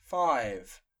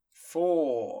5,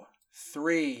 4,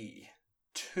 3,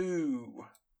 2,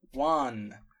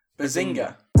 1.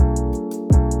 Bazinga.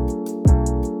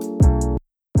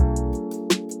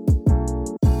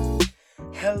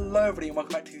 Hello everybody and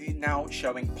welcome back to the Now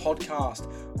Showing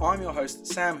podcast. I'm your host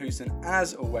Sam Houston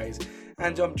as always,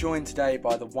 and I'm joined today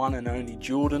by the one and only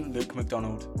Jordan Luke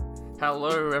McDonald.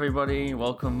 Hello everybody,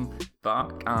 welcome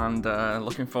back, and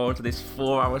looking forward to this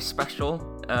 4-hour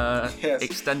special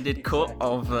extended cut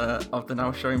of the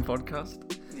Now Showing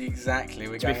podcast. Exactly,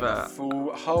 we're going a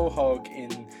full whole hog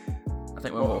in. I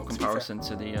think we're more comparison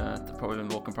to the probably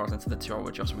more comparison to the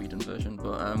 2-hour Joss Whedon version,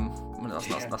 but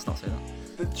let's not say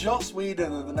that. The Joss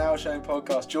Whedon of the Now Showing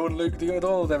podcast. Jordan Luke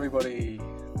McDonald, everybody.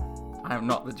 I am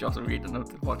not the Joss Whedon of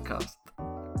the podcast.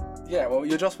 Yeah, well,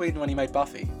 you're Joss Whedon when he made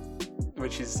Buffy,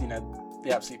 which is,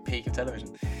 the absolute peak of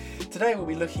television. Today we'll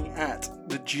be looking at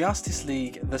the Justice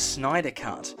League, the Snyder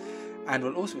Cut, and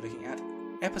we'll also be looking at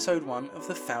episode 1 of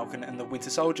the Falcon and the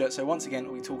Winter Soldier. So once again,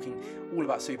 we'll be talking all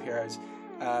about superheroes,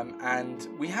 and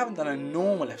we haven't done a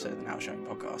normal episode of the Now Showing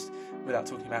podcast without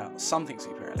talking about something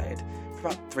superhero related for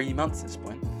about 3 months at this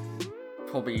point.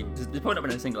 Probably, there's probably not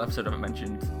been a single episode I haven't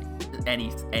mentioned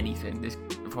anything. This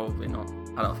probably not.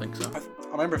 I don't think so.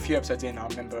 I remember a few episodes in, I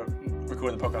remember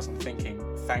recording the podcast and thinking,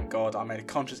 thank God I made a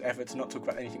conscious effort to not talk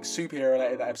about anything superhero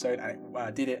related that episode, and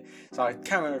I did it. So I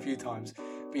can remember a few times.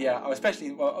 But yeah,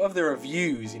 especially of the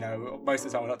reviews, most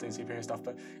of the time we're not doing superhero stuff,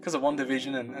 but because of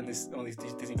WandaVision and all these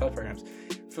Disney Plus programs,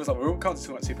 it feels like we're all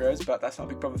constantly talking about superheroes, but that's not a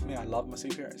big problem for me. I love my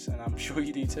superheroes, and I'm sure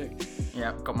you do too.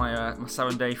 Yeah, got my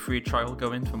 7-day free trial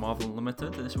going for Marvel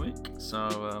Unlimited this week, so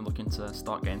I'm looking to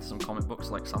start getting some comic books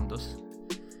like Sam does.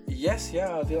 Yes, yeah,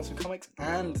 I'll do some comics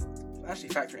and actually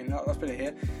factor in, let's put it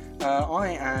here. I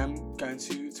am going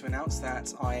to announce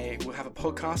that I will have a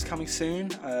podcast coming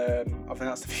soon. I've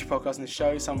announced a few podcasts in the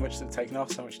show, some of which have taken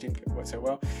off, some of which didn't work so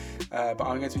well. But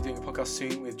I'm going to be doing a podcast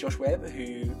soon with Josh Webb,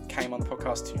 who came on the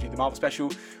podcast to do the Marvel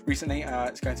special recently.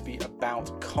 It's going to be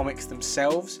about comics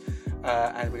themselves,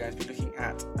 and we're going to be looking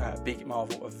at big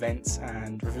Marvel events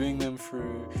and reviewing them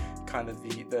through kind of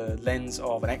the lens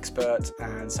of an expert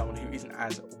and someone who isn't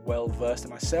as well versed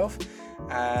as myself.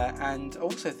 And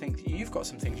also think that you've got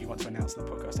some things you want to announce in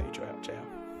the podcast, don't you,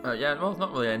 JL? Yeah, well,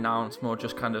 not really announce, more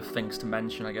just kind of things to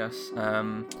mention, I guess.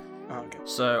 Okay.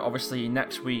 So obviously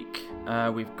next week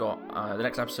we've got the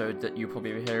next episode that you'll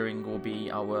probably be hearing will be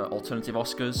our alternative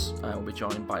Oscars. We'll be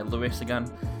joined by Lewis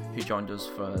again, who joined us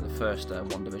for the first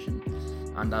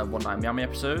WandaVision and One Night in Miami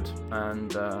episode.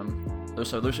 And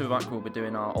also Lewis will be back. We'll be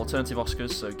doing our alternative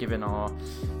Oscars, so giving our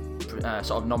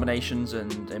sort of nominations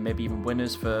and maybe even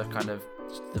winners for kind of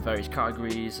the various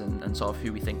categories and sort of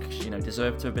who we think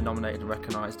deserve to have been nominated and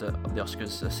recognised at the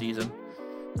Oscars this season.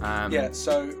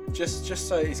 So just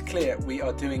so it's clear, we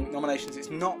are doing nominations. It's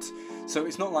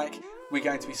not like we're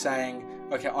going to be saying,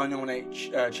 okay, I nominate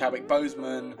Chadwick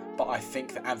Boseman, but I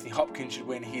think that Anthony Hopkins should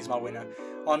win. He's my winner.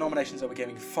 Our nominations are, we're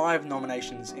giving 5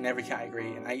 nominations in every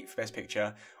category and 8 for Best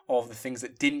Picture of the things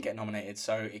that didn't get nominated.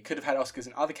 So it could have had Oscars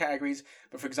in other categories,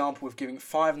 but for example, we're giving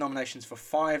 5 nominations for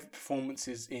 5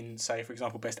 performances in, say, for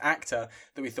example, Best Actor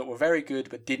that we thought were very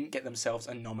good but didn't get themselves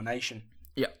a nomination.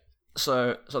 Yeah.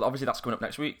 So obviously that's coming up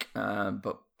next week.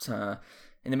 But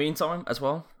in the meantime, as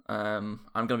well, I'm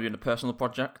going to be doing a personal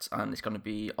project, and it's going to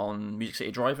be on Music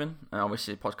City Driving,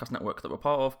 obviously a podcast network that we're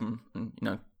part of,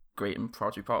 and great and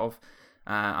proud to be part of.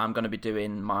 I'm going to be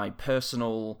doing my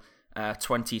personal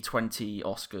 2020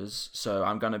 Oscars. So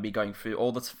I'm going to be going through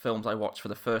all the films I watched for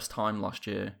the first time last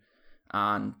year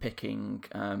and picking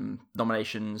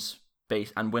nominations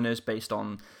and winners based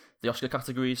on the Oscar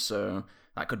categories. So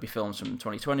that could be films from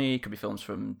 2020, it could be films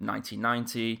from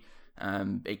 1990.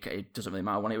 It doesn't really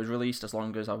matter when it was released, as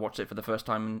long as I watched it for the first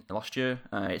time last year.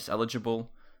 It's eligible.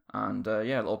 And a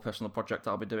little personal project that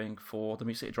I'll be doing for the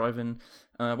Music City Driving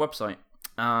website.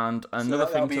 And another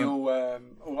thing that'll be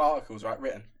all articles, right?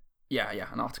 Written. Yeah,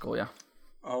 an article, yeah.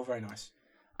 Oh, very nice.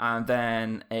 And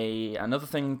then another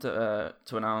thing to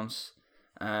announce.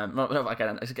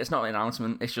 Again, it's not an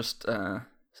announcement. It's just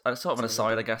sort of an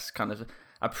aside, I guess, kind of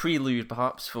a prelude,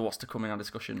 perhaps, for what's to come in our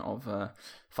discussion of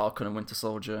Falcon and Winter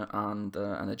Soldier and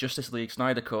the Justice League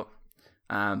Snyder Cut.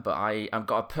 But I've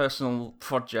got a personal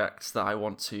project that I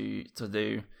want to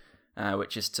do,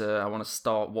 which is I want to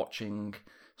start watching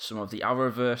some of the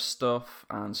Arrowverse stuff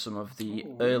and some of the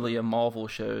earlier Marvel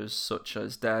shows, such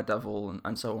as Daredevil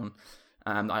and so on,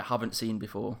 that I haven't seen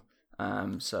before.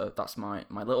 So that's my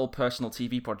little personal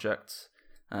TV project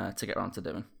to get around to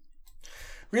doing.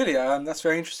 Really, that's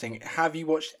very interesting. Have you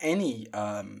watched any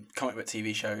comic book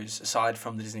TV shows aside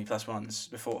from the Disney Plus ones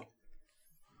before?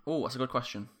 Oh, that's a good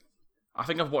question. I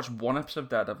think I've watched one episode of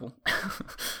Daredevil.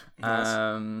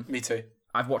 Nice. Me too.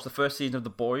 I've watched the first season of The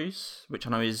Boys, which I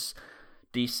know is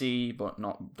DC, but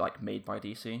not like made by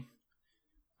DC.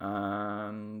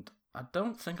 And I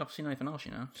don't think I've seen anything else,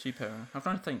 superhero. I'm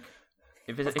trying to think.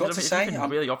 If it's anything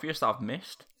really obvious that I've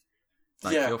missed,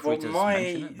 feel free to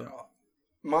mention it. But...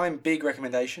 My big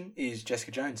recommendation is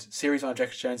Jessica Jones. Series 1 of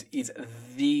Jessica Jones is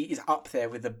up there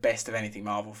with the best of anything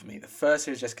Marvel for me. The first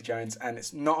series Jessica Jones, and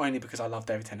it's not only because I love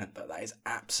David Tennant, but that is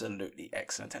absolutely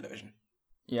excellent television.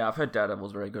 Yeah, I've heard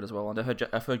Daredevil's very good as well, and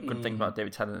I've heard good things about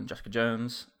David Tennant and Jessica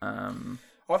Jones.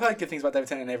 I've heard good things about David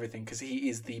Tennant and everything because he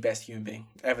is the best human being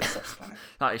ever to touch the planet.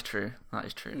 That is true.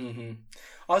 Mm-hmm.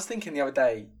 I was thinking the other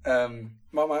day,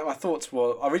 my thoughts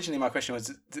were, originally my question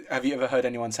was, have you ever heard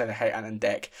anyone say they hate Ant and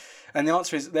Dec? And the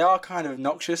answer is, they are kind of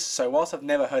obnoxious, so whilst I've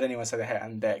never heard anyone say they hate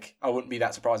Ant and Dec, I wouldn't be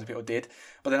that surprised if people did.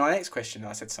 But then my next question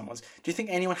I said to someone was, do you think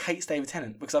anyone hates David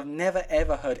Tennant? Because I've never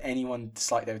ever heard anyone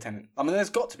dislike David Tennant. I mean, there's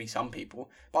got to be some people,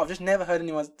 but I've just never heard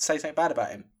anyone say something bad about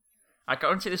him. I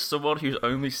guarantee there's someone who's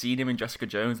only seen him in Jessica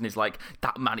Jones and is like,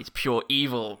 that man is pure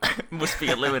evil, must be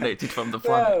eliminated from the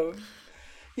planet. Well,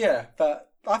 yeah, but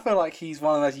I feel like he's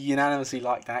one of those unanimously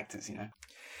liked actors,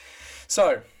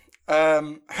 So,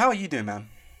 how are you doing, man?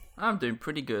 I'm doing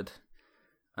pretty good.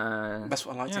 That's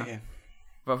what I like to hear.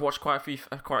 But I've watched quite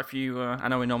a few. I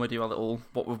know we normally do our little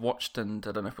what we've watched, and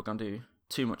I don't know if we're going to do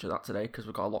too much of that today because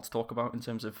we've got a lot to talk about in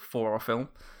terms of 4-hour film.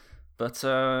 But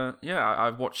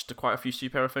I've watched quite a few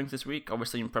superhero things this week,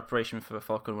 obviously in preparation for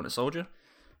Falcon and Winter Soldier.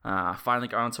 I finally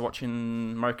got around to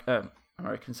watching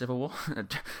American Civil War,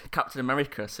 Captain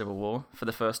America Civil War for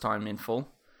the first time in full.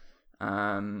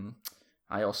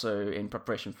 I also, in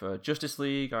preparation for Justice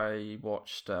League, I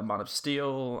watched Man of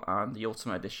Steel and the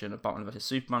Ultimate Edition of Batman vs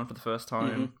Superman for the first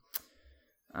time.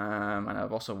 Mm-hmm. And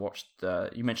I've also watched,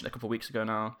 you mentioned a couple of weeks ago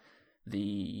now,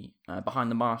 the Behind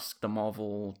the Mask, the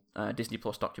Marvel Disney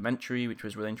Plus documentary, which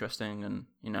was really interesting. And,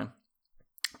 you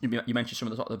mentioned some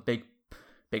of the sort of the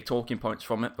big talking points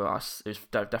from it, but it was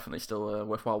definitely still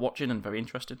worthwhile watching and very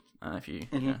interesting. If you're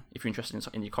interested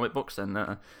in your comic books,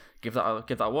 then give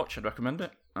that a watch. I'd recommend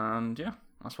it. And yeah,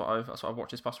 that's what I've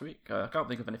watched this past week. I can't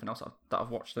think of anything else that I've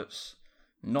watched that's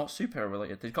not superhero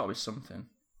related. There's got to be something.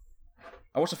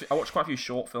 I watched quite a few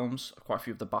short films, quite a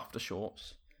few of the BAFTA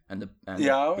shorts, I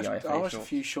watched a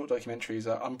few short documentaries.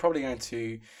 I'm probably going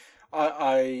to.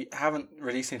 I haven't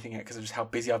released anything yet because of just how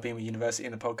busy I've been with university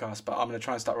and the podcast, but I'm going to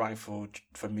try and start writing for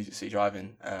Music City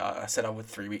Driving. I said I would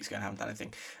 3 weeks ago and haven't done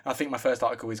anything. I think my first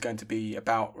article is going to be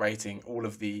about rating all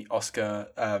of the Oscar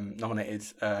nominated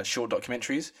short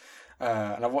documentaries.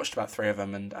 And I've watched about 3 of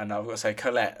them, and I've got to say,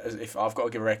 Colette, if I've got to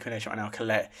give a recommendation right now,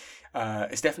 Colette,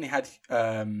 it's definitely had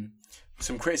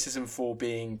some criticism for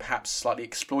being perhaps slightly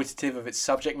exploitative of its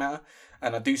subject matter,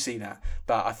 and I do see that.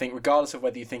 But I think regardless of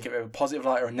whether you think of it in a positive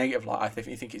light or a negative light, I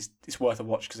definitely think it's worth a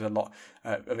watch because there's a lot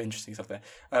of interesting stuff there.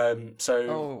 Are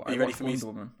you ready for me? Wonder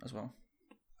Woman as well.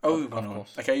 Oh, of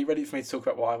course. Okay, you ready for me to talk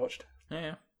about what I watched?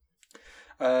 Yeah.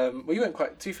 Well, you went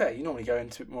quite. To be fair, you normally go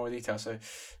into more detail, so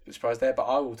I'm surprised there. But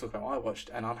I will talk about what I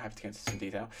watched, and I'm happy to go into some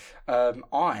detail. I'll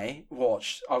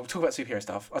talk about superhero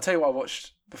stuff. I'll tell you what I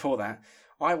watched before that.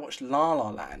 I watched La La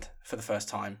Land for the first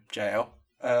time, JL,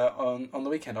 on the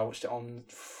weekend. I watched it on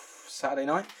Saturday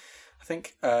night, I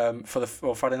think,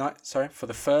 Friday night. Sorry, for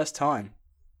the first time.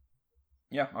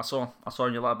 Yeah, I saw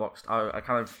in your letterboxd.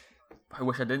 I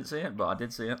wish I didn't see it, but I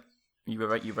did see it. You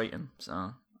rate him,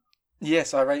 so.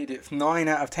 Yes, I rated it 9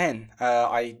 out of 10.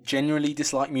 I genuinely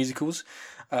dislike musicals.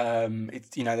 They're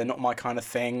not my kind of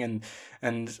thing,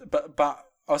 but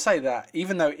I'll say that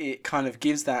even though it kind of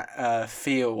gives that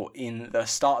feel in the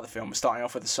start of the film, starting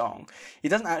off with the song, it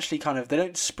doesn't actually they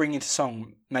don't spring into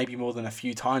song maybe more than a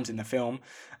few times in the film.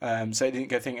 So it didn't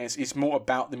go thinking it's more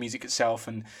about the music itself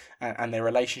and their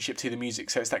relationship to the music.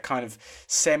 So it's that kind of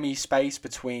semi-space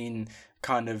between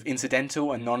kind of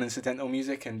incidental and non-incidental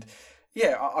music. And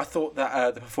yeah, I thought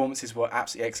that the performances were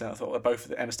absolutely excellent. I thought that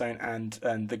both Emma Stone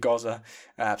and the Gaza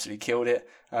absolutely killed it.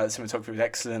 The cinematography was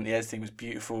excellent. The editing was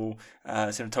beautiful.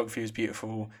 Cinematography was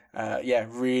beautiful.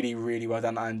 Really, really well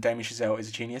done. And Damien Chazelle is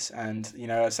a genius. And,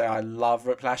 I say I love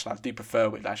Whiplash, and I do prefer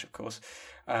Whiplash, of course.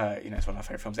 It's one of my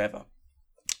favourite films ever.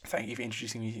 Thank you for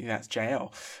introducing me to that's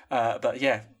JL. But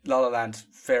yeah, La La Land,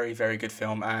 very, very good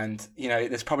film. And,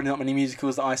 there's probably not many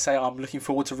musicals that I say I'm looking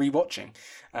forward to rewatching.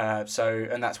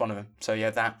 And that's one of them. So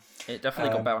yeah, that. It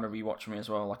definitely got better on a rewatch for me as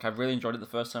well. Like, I really enjoyed it the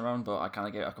first time around, but I kind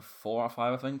of gave it like a 4 out of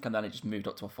 5, I think. And then it just moved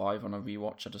up to a 5 on a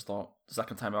rewatch. I just thought the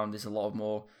second time around there's a lot of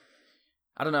more.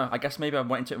 I don't know. I guess maybe I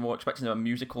went into it more expecting a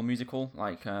musical,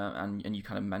 like, and you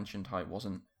kind of mentioned how it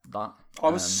wasn't that. I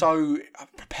was so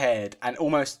prepared and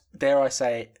almost, dare I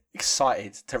say,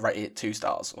 excited to rate it 2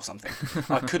 stars or something.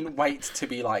 I couldn't wait to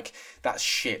be like, that's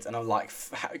shit, and I'm like,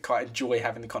 quite enjoy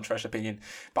having the controversial opinion,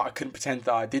 but I couldn't pretend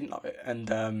that I didn't love it.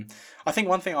 And I think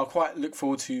one thing I'll quite look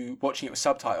forward to watching it with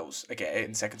subtitles again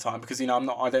in the second time, because I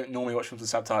don't normally watch films with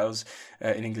subtitles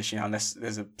in English, unless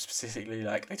there's a specifically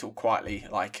like they talk quietly,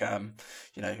 like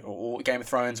or Game of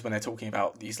Thrones when they're talking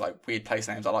about these like weird place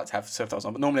names. I like to have subtitles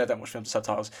on, but normally I don't watch films with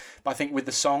subtitles. But I think with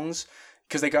the songs,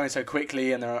 because they're going so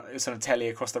quickly and they're sort of telly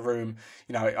across the room,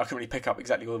 I couldn't really pick up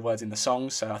exactly all the words in the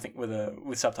songs. So I think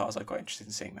with subtitles, I'm quite interested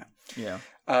in seeing that. Yeah.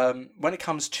 When it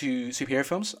comes to superhero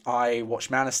films, I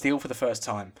watched Man of Steel for the first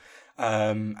time,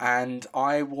 and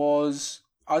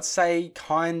I'd say,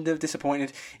 kind of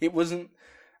disappointed. It wasn't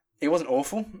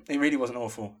awful. It really wasn't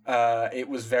awful. It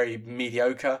was very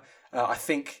mediocre. I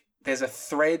think there's a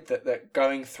thread that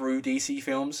going through DC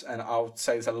films, and I'll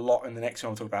say there's a lot in the next one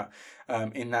I'll talk about,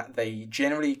 in that they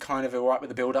generally kind of are right with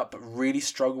the build-up, but really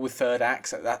struggle with third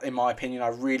acts. That, in my opinion, I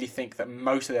really think that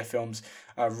most of their films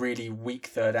are really weak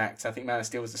third acts. I think Man of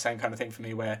Steel was the same kind of thing for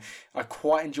me, where I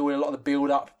quite enjoyed a lot of the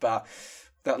build-up, but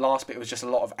that last bit was just a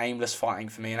lot of aimless fighting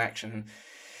for me in action.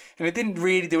 And it didn't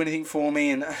really do anything for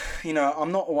me, and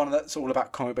I'm not one that's all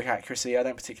about comic book accuracy. I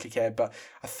don't particularly care, but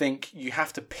I think you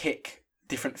have to pick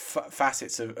different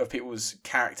facets of people's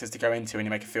characters to go into when you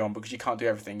make a film, because you can't do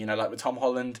everything. Like with Tom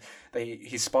Holland,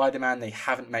 he's Spider-Man. They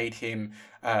haven't made him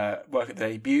work at the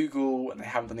Daily Bugle, and they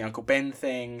haven't done the Uncle Ben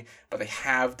thing, but they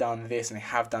have done this and they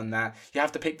have done that. You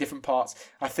have to pick different parts.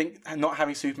 I think not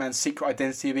having Superman's secret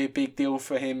identity would be a big deal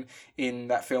for him in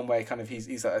that film, where kind of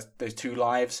he's like those 2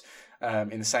 lives.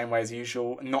 In the same way as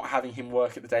usual, not having him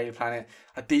work at the Daily Planet,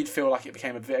 I did feel like it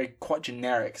became quite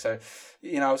generic. So,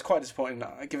 I was quite disappointed.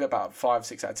 I give it about 5,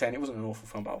 6 out of 10. It wasn't an awful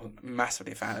film, but I wasn't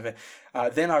massively a fan of it.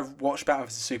 Then I watched Batman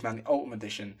vs Superman: The Ultimate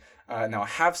Edition. Now I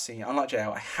have seen, unlike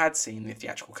JL, I had seen the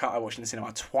theatrical cut. I watched it in the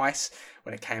cinema twice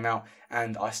when it came out,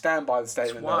 and I stand by the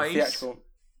statement that the theatrical.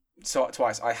 So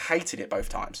twice. I hated it both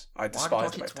times. I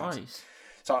despised it both times.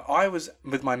 So I was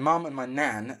with my mum and my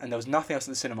nan, and there was nothing else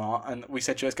in the cinema, and we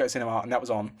said, let's go to the cinema, and that was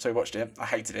on, so we watched it. I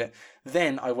hated it.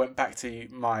 Then I went back to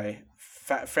my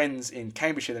friends in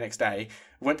Cambridgeshire the next day,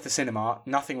 went to the cinema,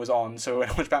 nothing was on, so when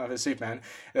I watched Batman vs Superman,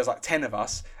 there was like 10 of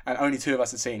us, and only 2 of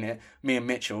us had seen it, me and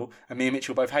Mitchell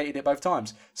both hated it both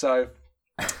times. So,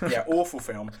 yeah, awful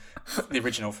film, the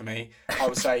original for me. I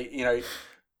would say,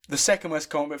 the second worst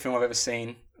comic book film I've ever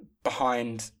seen,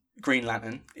 behind Green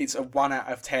Lantern. It's a 1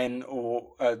 out of 10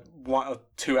 or a 1 or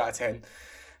 2 out of 10,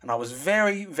 and I was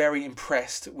very, very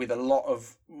impressed with a lot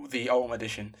of the Ultimate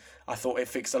Edition. I thought it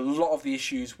fixed a lot of the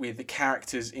issues with the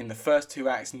characters in the first 2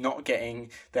 acts not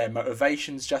getting their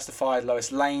motivations justified.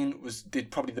 Lois Lane did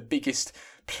probably the biggest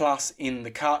plus in the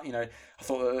cut. I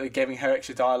thought that giving her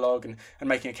extra dialogue and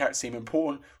making a character seem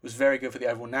important was very good for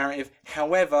the overall narrative.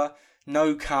 However,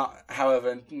 no cut,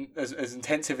 however, as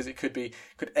intensive as it could be,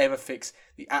 could ever fix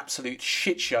the absolute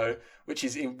shit show, which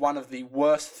is in one of the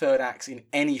worst third acts in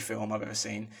any film I've ever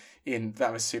seen, in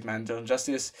Batman vs Superman: Dawn of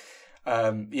Justice.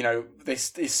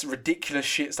 This ridiculous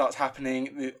shit starts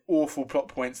happening, the awful plot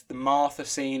points. The Martha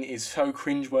scene is so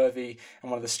cringeworthy and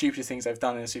one of the stupidest things they've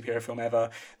done in a superhero film ever.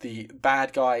 The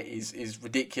bad guy is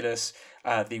ridiculous.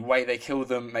 The way they kill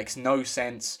them makes no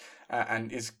sense.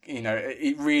 And is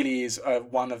it really is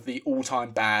one of the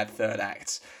all-time bad third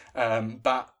acts.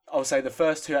 But I'll say the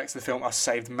first 2 acts of the film are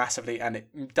saved massively, and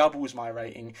it doubles my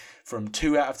rating from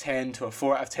 2 out of 10 to a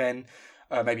 4 out of 10,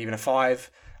 maybe even a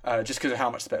 5, just because of how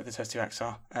much better the first 2 acts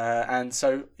are. And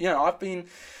so I've been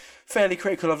fairly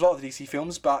critical of a lot of the DC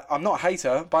films, but I'm not a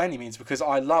hater by any means, because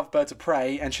I love Birds of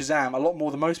Prey and Shazam a lot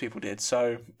more than most people did.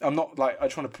 So I'm not like, I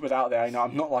just want to put it out there,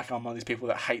 I'm not like I'm one of these people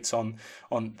that hates on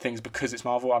things because it's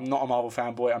Marvel. I'm not a Marvel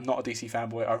fanboy. I'm not a DC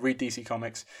fanboy. I read DC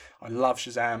comics. I love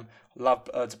Shazam. I love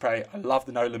Birds of Prey. I love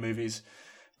the Nolan movies.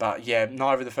 But yeah,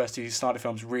 neither of the first 2 Snyder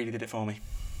films really did it for me.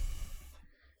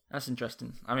 That's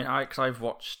interesting. I mean, because I've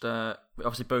watched,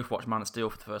 obviously both watched Man of Steel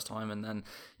for the first time, and then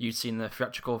you'd seen the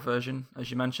theatrical version, as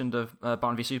you mentioned, of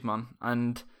Batman v Superman.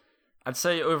 And I'd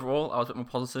say overall, I was a bit more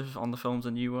positive on the films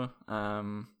than you were. I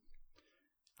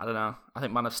don't know. I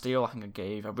think Man of Steel, I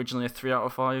gave originally a 3 out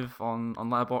of 5 on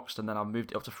Letterboxd, and then I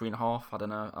moved it up to 3.5. I don't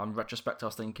know. In retrospect, I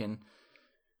was thinking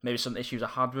maybe some issues I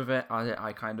had with it,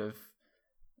 I kind of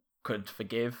could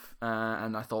forgive,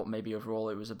 and I thought maybe overall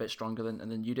it was a bit stronger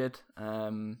than you did.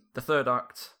 The third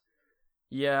act,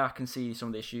 yeah, I can see some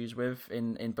of the issues with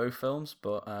in both films,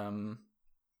 but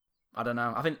I don't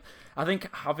know. I think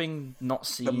having not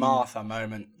seen that Martha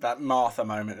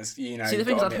moment is, See, the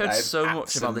thing is, I'd heard so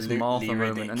much about this Martha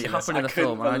moment, and it happened in the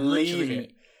film, and I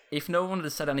literally, if no one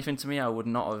had said anything to me, I would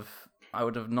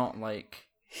have not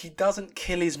he doesn't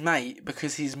kill his mate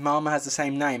because his mum has the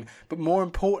same name. But more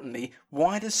importantly,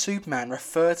 why does Superman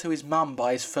refer to his mum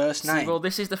by his first name? See, well,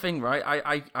 this is the thing, right?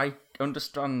 I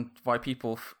understand why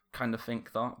people kind of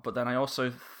think that, but then I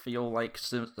also feel like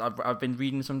I've been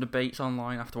reading some debates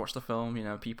online after watching the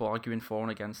film, people arguing for and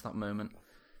against that moment.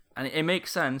 And it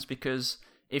makes sense because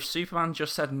if Superman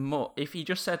just said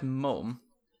mum,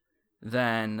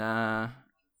 then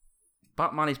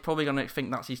Batman is probably going to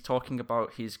think that he's talking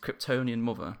about his Kryptonian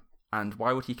mother, and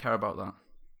why would he care about that?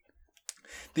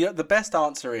 The best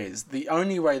answer is the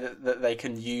only way that they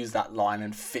can use that line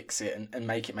and fix it and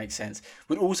make it make sense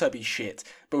would also be shit,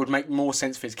 but would make more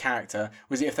sense for his character,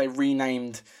 was if they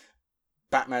renamed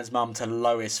Batman's mum to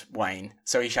Lois Wayne,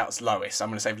 so he shouts Lois. I'm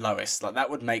going to say Lois. Like, that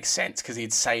would make sense because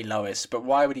he'd say Lois, but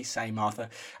why would he say Martha?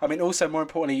 I mean, also more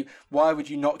importantly, why would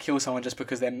you not kill someone just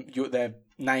because their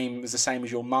name was the same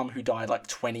as your mum who died like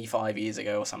 25 years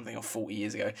ago or something, or 40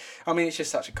 years ago? I mean, it's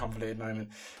just such a convoluted moment.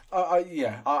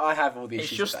 I have all the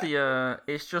issues.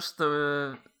 It's just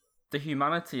the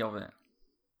humanity of it.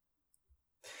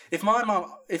 If my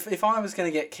mum, if I was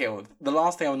going to get killed, the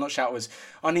last thing I would not shout was,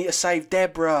 "I need to save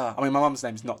Deborah." I mean, my mum's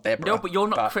name's not Deborah. No, but you're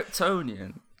not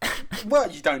Kryptonian. Well,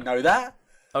 you don't know that.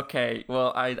 Okay,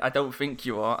 well, I don't think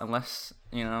you are, unless,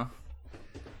 Yeah.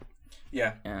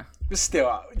 Yeah. But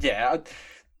still,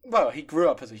 well, he grew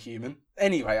up as a human.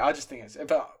 Anyway, I just think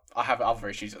but I have other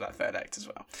issues with that third act as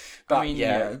well. But I mean,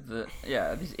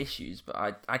 there's issues, but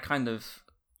I kind of...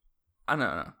 I don't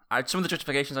know. Some of the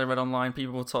justifications I read online,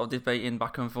 people were sort of debating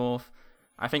back and forth.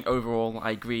 I think overall,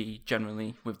 I agree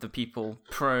generally with the people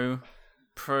pro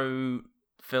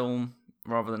film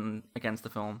rather than against the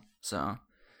film. So,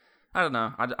 I don't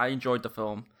know. I enjoyed the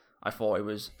film. I thought it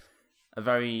was a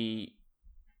very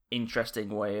interesting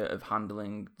way of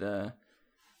handling the...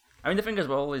 I mean, the thing as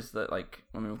well is that,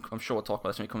 I'm sure we'll talk about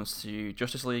this when it comes to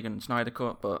Justice League and Snyder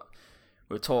Cut, but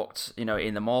we talked,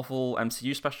 in the Marvel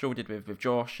MCU special we did with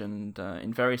Josh, and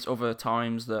in various other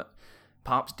times that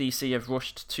perhaps DC have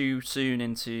rushed too soon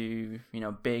into,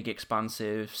 big,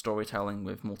 expansive storytelling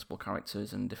with multiple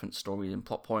characters and different stories and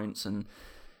plot points, and,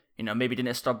 maybe didn't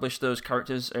establish those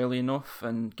characters early enough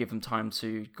and give them time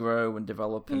to grow and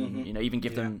develop, and, even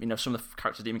give them, some of the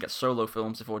characters didn't even get solo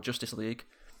films before Justice League.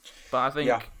 But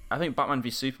I think Batman v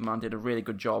Superman did a really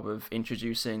good job of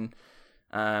introducing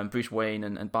Bruce Wayne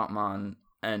and Batman,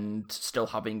 and still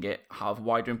having it have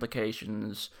wider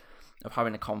implications, of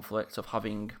having a conflict, of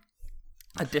having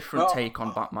a different take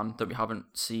on Batman that we haven't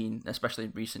seen, especially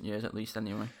in recent years, at least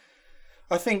anyway.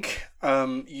 I think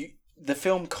the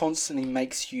film constantly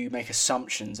makes you make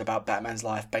assumptions about Batman's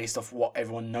life based off what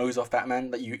everyone knows of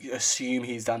Batman. That you assume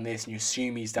he's done this, and you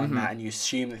assume he's done that, and you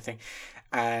assume the thing.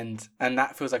 And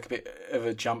that feels like a bit of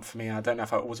a jump for me. I don't know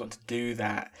if I always want to do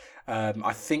that.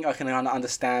 I think I can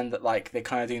understand that, they're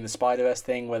kind of doing the Spider-Verse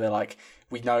thing where they're like,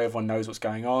 we know everyone knows what's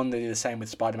going on. They do the same with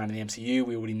Spider-Man in the MCU.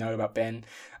 We already know about Ben.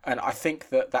 And I think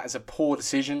that is a poor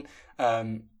decision. But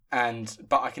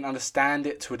I can understand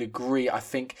it to a degree. I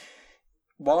think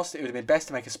whilst it would have been best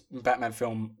to make a Batman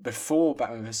film before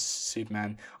Batman vs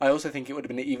Superman, I also think it would have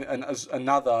been even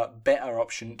another better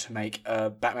option to make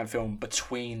a Batman film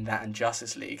between that and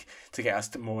Justice League to get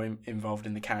us more involved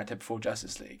in the character before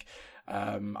Justice League.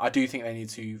 I do think they need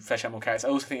to flesh out more characters. I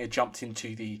also think it jumped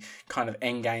into the kind of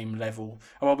endgame level.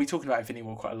 And we'll be talking about Infinity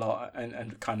War quite a lot,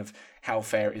 and kind of how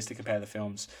fair it is to compare the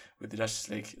films with the Justice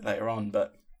League later on.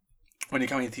 But when you're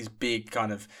coming into this big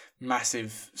kind of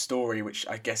massive story, which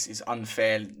I guess is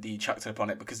unfairly chucked upon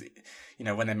it because,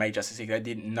 when they made Justice League, they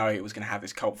didn't know it was going to have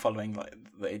this cult following like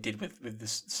that it did with the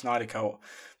Snyder cult.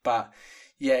 But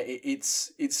yeah,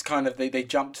 it's kind of they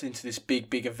jumped into this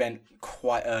big event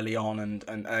quite early on,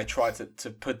 and they tried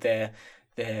to put their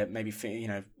maybe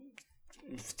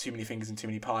too many fingers and too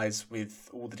many pies with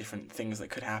all the different things that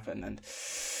could happen. And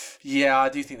yeah, I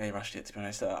do think they rushed it, to be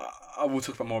honest. I will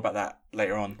talk more about that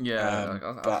later on. Yeah,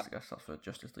 I guess that's for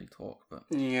Justice League talk. But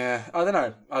yeah, I don't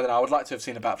know. I would like to have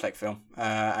seen a Batfleck film,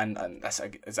 and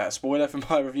is that a spoiler from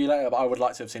my review later? But I would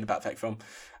like to have seen a Batfleck film,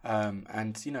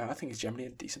 and I think it's generally a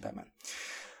decent Batman.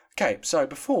 Okay, so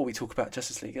before we talk about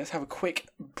Justice League, let's have a quick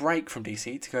break from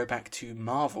DC to go back to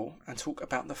Marvel and talk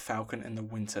about the Falcon and the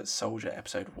Winter Soldier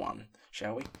episode 1,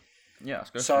 shall we? Yeah, let's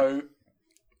go. So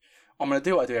I'm going to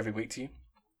do what I do every week to you.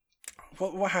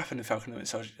 What happened in Falcon and the Winter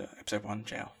Soldier episode 1,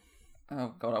 JL?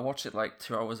 Oh god, I watched it like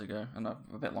 2 hours ago, and a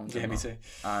bit longer. Yeah, me too.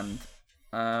 And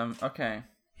okay,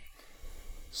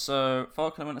 so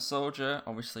Falcon and Winter Soldier,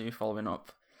 obviously following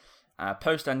up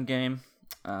post Endgame.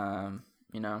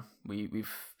 We've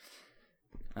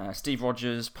Steve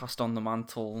Rogers passed on the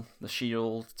mantle, the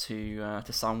shield to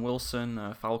Sam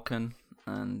Wilson, Falcon,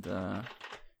 and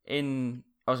in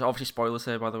obviously spoilers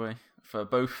here, by the way, for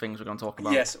both things we're going to talk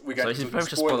about. Yes, we're going to. So this this is very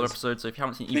much a spoiler episode. So if you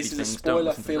haven't seen either this is things, a don't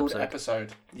listen to this spoiler-filled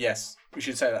episode. Yes, we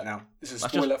should say that now. This is a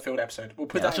spoiler-filled episode. We'll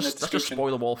put that in the description. That's just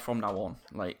spoiler wall from now on.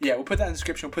 We'll put that in the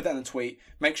description. We'll put that in the tweet.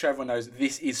 Make sure everyone knows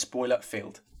this is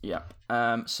spoiler-filled. Yeah.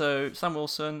 So Sam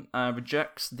Wilson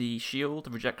rejects the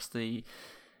shield, rejects the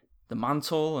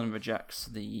mantle, and rejects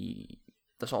the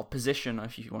sort of position,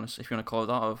 if you want to call it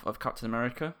that, of Captain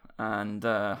America, and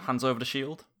hands over the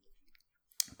shield,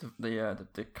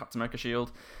 the Captain America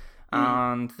shield,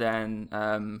 and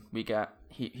then we get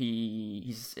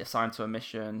he's assigned to a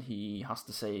mission. He has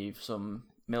to save some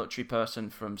military person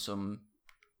from some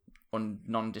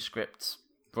nondescript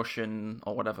Russian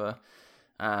or whatever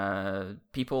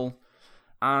people,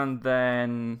 and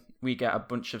then we get a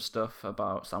bunch of stuff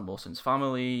about Sam Wilson's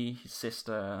family, his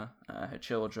sister, her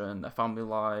children, their family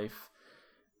life.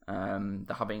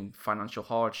 They're having financial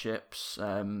hardships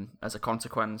as a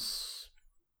consequence,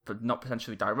 but not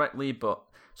potentially directly, but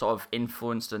sort of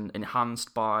influenced and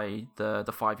enhanced by the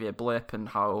 5-year blip, and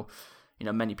how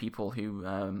many people who,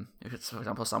 for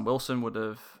example, Sam Wilson would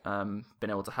have been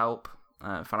able to help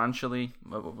financially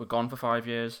were gone for 5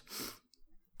 years.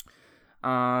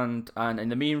 And in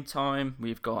the meantime,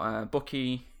 we've got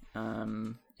Bucky,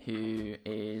 who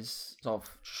is sort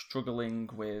of struggling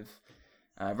with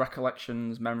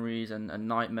recollections, memories, and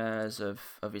nightmares of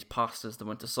his past as the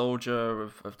Winter Soldier,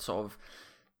 of sort of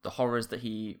the horrors that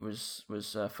he was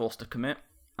forced to commit,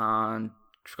 and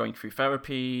going through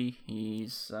therapy.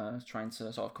 He's trying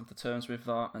to sort of come to terms with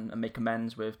that and make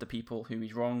amends with the people who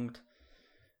he's wronged,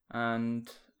 and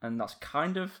that's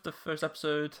kind of the first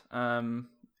episode.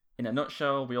 In a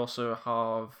nutshell, we also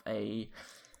have a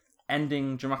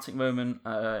ending dramatic moment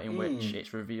in which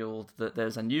it's revealed that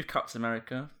there's a new Captain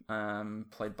America,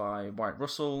 played by Wyatt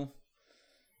Russell,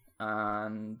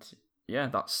 and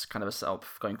that's kind of a setup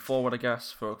going forward, I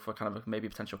guess, for kind of maybe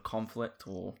potential conflict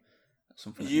or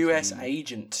something. U.S.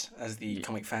 agent, as the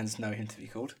comic fans know him to be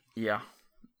called. Yeah.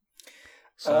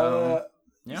 So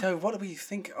what do we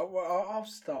think? I'll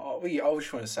start. I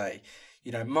just want to say,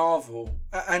 Marvel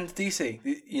and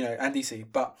DC,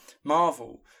 but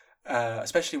Marvel,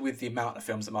 especially with the amount of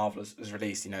films that Marvel has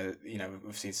released,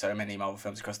 we've seen so many Marvel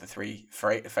films across the 3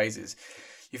 phases.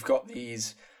 You've got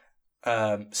these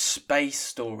space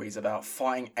stories about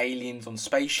fighting aliens on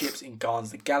spaceships in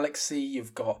Guardians of the Galaxy.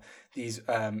 You've got these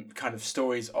kind of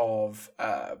stories of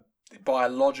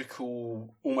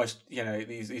biological, almost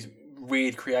these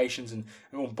weird creations and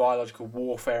biological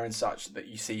warfare and such that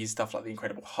you see stuff like the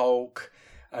Incredible Hulk.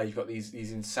 You've got these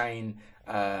insane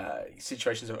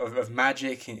situations of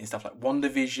magic in stuff like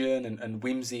WandaVision and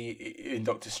whimsy in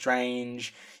Doctor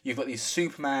Strange. You've got these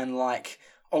Superman-like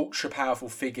ultra powerful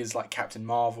figures like Captain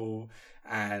Marvel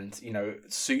and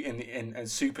suit and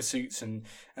super suits and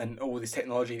all this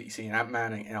technology that you see in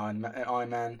Ant-Man and Iron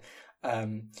Man.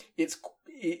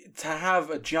 To have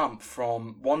a jump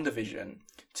from WandaVision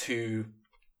to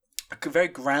a very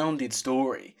grounded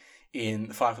story in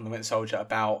the Falcon and the Winter Soldier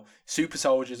about super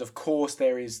soldiers. Of course,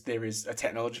 there is a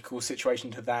technological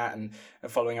situation to that, and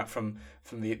following up from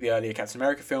the earlier Captain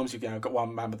America films, you've got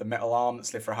one man with a metal arm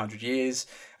that's lived for 100 years,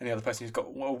 and the other person who's got a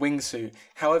wingsuit.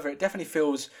 However, it definitely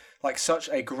feels like such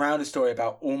a grounded story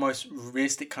about almost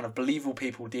realistic, kind of believable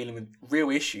people dealing with real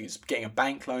issues, getting a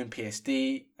bank loan,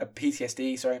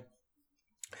 PTSD, sorry.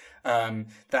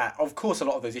 That of course a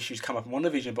lot of those issues come up in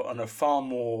WandaVision, but on a far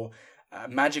more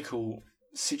magical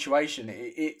situation.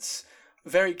 It's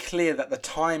very clear that the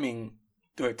timing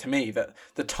of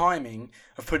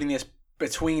putting this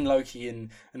between Loki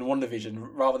and WandaVision,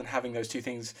 rather than having those two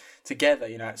things together,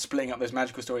 splitting up those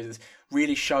magical stories,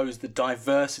 really shows the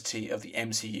diversity of the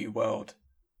MCU world.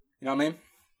 You know what I mean?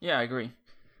 Yeah, I agree.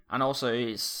 And also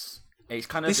it's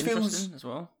kind of interesting as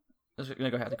well. Go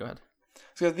ahead.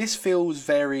 So this feels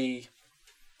very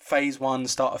phase 1,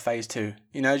 start of phase 2. Do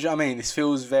you know what I mean? This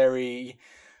feels very,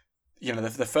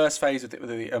 the first phase with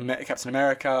the Captain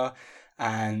America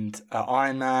and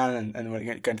Iron Man, and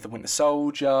we're going to the Winter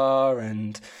Soldier,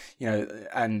 and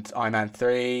and Iron Man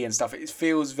 3 and stuff. It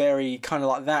feels very kind of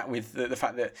like that, with the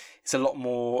fact that it's a lot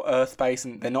more Earth-based,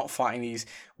 and they're not fighting these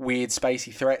weird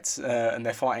spacey threats, and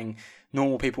they're fighting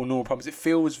normal people, normal problems. It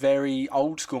feels very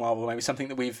old school Marvel, maybe something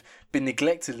that we've been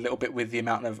neglected a little bit with the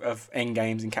amount of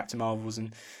Endgames and Captain Marvels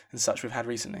and such we've had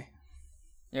recently.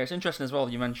 Yeah, it's interesting as well.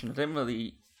 You mentioned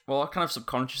I kind of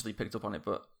subconsciously picked up on it,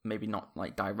 but maybe not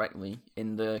like directly,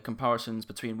 in the comparisons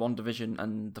between WandaVision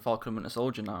and the Falcon and Winter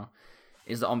Soldier now,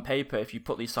 is that on paper, if you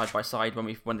put these side by side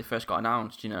when they first got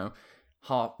announced,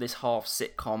 half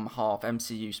sitcom, half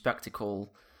MCU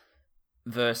spectacle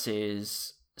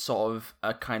versus sort of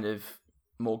a kind of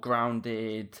more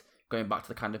grounded, going back to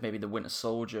the kind of maybe the Winter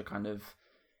Soldier kind of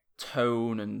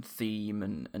tone and theme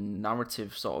and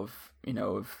narrative sort of,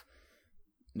 of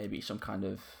maybe some kind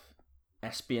of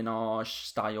espionage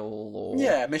style or...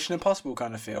 Yeah, Mission Impossible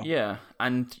kind of feel. Yeah,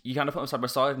 and you kind of put them side by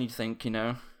side and you think,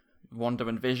 Wanda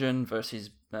and Vision versus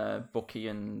Bucky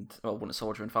and Winter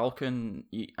Soldier and Falcon,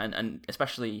 and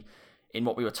especially in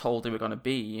what we were told they were going to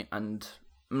be. And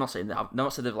I'm not saying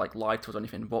they've like lied to us or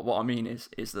anything, but what I mean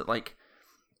is that like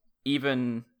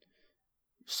even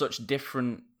such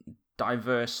different,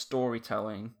 diverse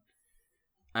storytelling,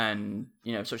 and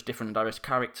such different and diverse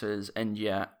characters, and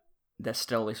yet there's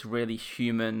still this really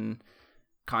human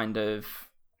kind of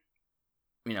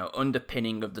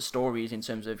underpinning of the stories in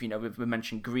terms of, we've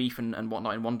mentioned grief and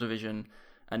whatnot in WandaVision,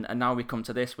 and now we come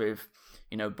to this with,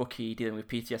 Bucky dealing with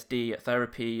PTSD at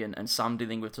therapy, and Sam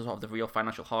dealing with sort of the real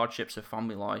financial hardships of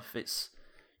family life. It's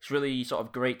really sort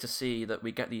of great to see that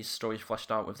we get these stories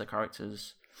fleshed out with the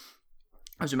characters.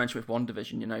 As we mentioned with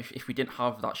WandaVision, if we didn't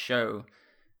have that show,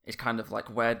 it's kind of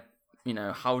like where,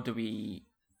 how do we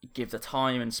give the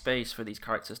time and space for these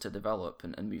characters to develop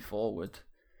and move forward?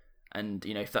 And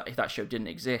if that show didn't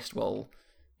exist, well,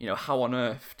 how on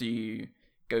earth do you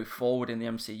go forward in the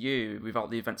MCU without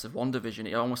the events of WandaVision?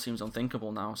 It almost seems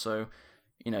unthinkable now. So,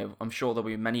 I'm sure there'll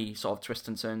be many sort of twists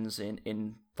and turns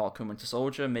in Falcon Winter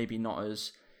Soldier. Maybe not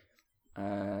as,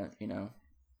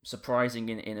 surprising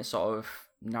in a sort of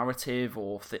narrative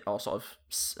or sort of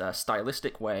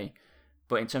stylistic way.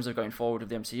 But in terms of going forward with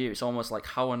the MCU, it's almost like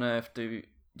how on earth do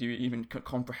you even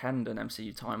comprehend an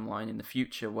MCU timeline in the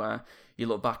future where you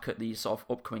look back at these sort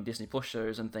of upcoming Disney Plus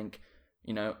shows and think,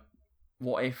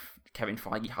 what if Kevin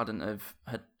Feige hadn't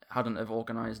have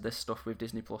organised this stuff with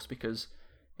Disney Plus? Because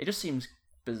it just seems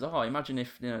bizarre. Imagine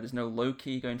if there's no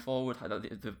Loki going forward,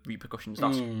 the repercussions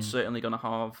that's certainly going to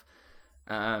have,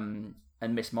 and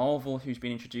Miss Marvel, who's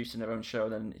been introduced in her own show,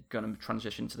 then going to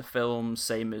transition to the film,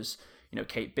 same as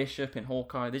Kate Bishop in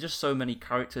Hawkeye. There's just so many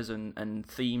characters and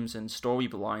themes and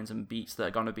storylines and beats that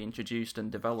are going to be introduced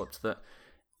and developed that,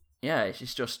 yeah,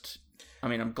 it's just... I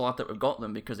mean, I'm glad that we've got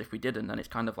them, because if we didn't, then it's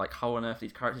kind of like, how on earth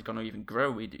these characters are going to even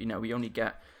grow? We only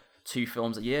get 2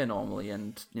 films a year normally,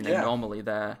 and normally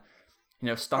they're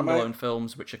standalone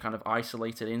films which are kind of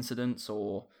isolated incidents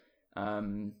or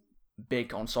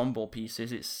big ensemble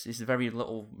pieces. It's very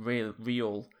little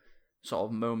real sort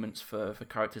of moments for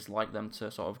characters like them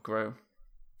to sort of grow.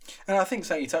 And I think,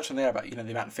 so you touched on there about, the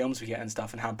amount of films we get and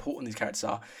stuff and how important these characters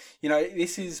are.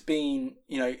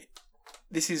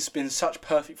 This has been such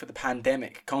perfect for the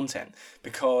pandemic content,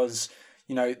 because,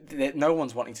 no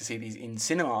one's wanting to see these in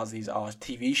cinemas. These are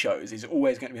TV shows. It's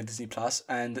always going to be on Disney Plus,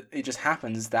 and it just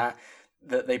happens that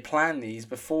they planned these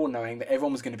before knowing that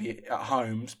everyone was going to be at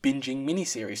home binging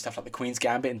miniseries. Stuff like The Queen's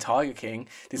Gambit and Tiger King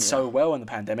did so well in the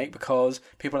pandemic because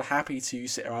people are happy to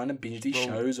sit around and binge these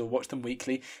shows or watch them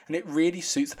weekly. And it really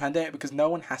suits the pandemic because no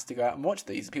one has to go out and watch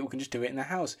these. People can just do it in their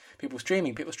house. People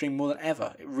stream more than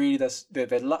ever. It really does. They're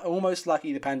almost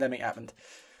lucky the pandemic happened.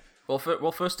 Well,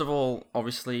 first of all,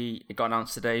 obviously, it got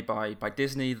announced today by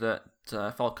Disney that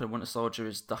Falcon and Winter Soldier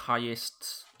is the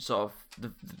highest, sort of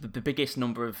the biggest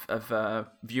number of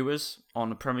viewers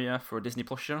on a premiere for a Disney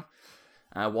Plus show.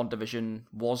 WandaVision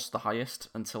was the highest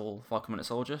until Falcon and Winter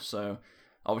Soldier, so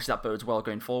obviously that bodes well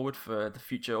going forward for the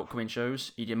future upcoming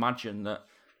shows. You'd imagine that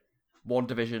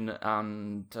WandaVision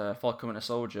and Falcon and Winter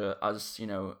Soldier, as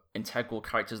integral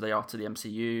characters they are to the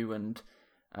MCU,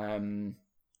 and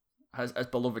as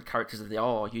beloved characters as they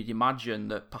are, you'd imagine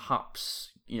that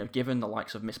perhaps, given the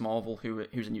likes of Miss Marvel,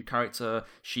 who's a new character,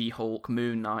 She-Hulk,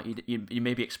 Moon Knight, you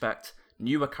maybe expect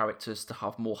newer characters to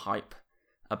have more hype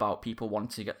about people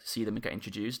wanting to see them and get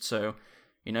introduced. So,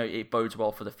 it bodes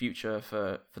well for the future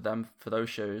for them, for those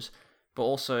shows. But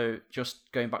also, just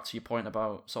going back to your point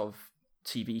about sort of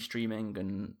TV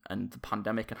streaming and the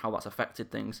pandemic and how that's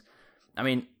affected things. I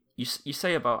mean, you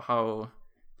say about how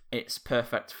it's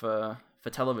perfect for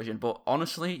television, but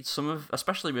honestly,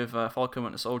 especially with Falcon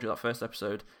Winter Soldier, that first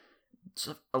episode,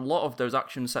 a lot of those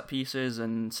action set pieces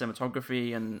and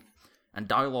cinematography and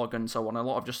dialogue and so on, a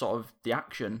lot of just sort of the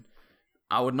action,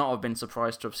 I would not have been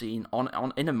surprised to have seen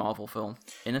in a Marvel film,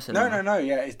 in a cinema. No,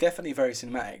 yeah, it's definitely very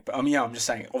cinematic. But I'm just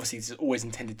saying, obviously, this is always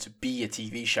intended to be a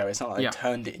TV show. It's not like they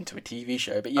turned it into a TV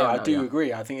show. But I do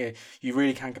agree. I think you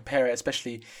really can compare it,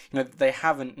 especially, they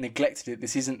haven't neglected it.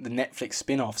 This isn't the Netflix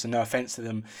spin-offs, and no offense to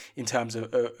them in terms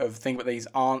of thing, but these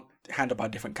aren't handled by a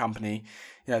different company.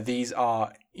 These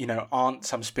are, aren't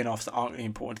some spin-offs that aren't really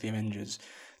important to the Avengers.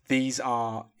 these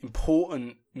are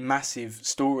important, massive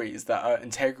stories that are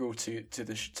integral to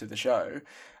the show,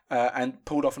 and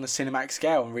pulled off on a cinematic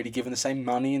scale and really given the same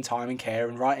money and time and care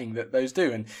and writing that those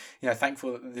do. And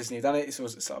thankful that Disney have done it. It's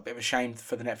a bit of a shame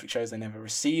for the Netflix shows they never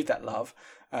received that love.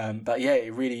 But yeah,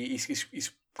 it really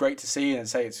is great to see, and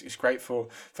say it's great for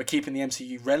keeping the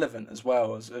MCU relevant as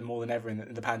well as more than ever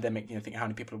in the pandemic. Think how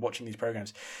many people are watching these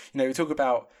programs. We talk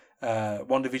about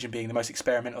WandaVision being the most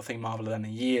experimental thing Marvel have done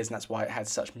in years, and that's why it had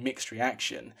such mixed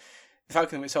reaction. The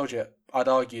Falcon and Winter Soldier, I'd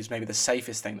argue, is maybe the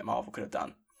safest thing that Marvel could have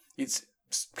done. It's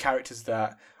characters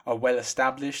that are well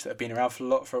established, that have been around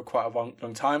for quite a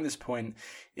long time at this point.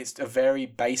 It's a very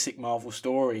basic Marvel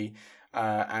story,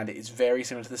 and it's very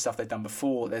similar to the stuff they've done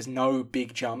before. There's no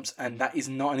big jumps, and that is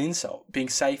not an insult. Being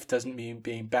safe doesn't mean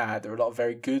being bad. There are a lot of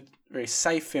very good, very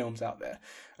safe films out there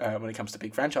when it comes to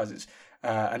big franchises.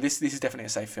 And this is definitely a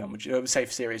safe film, a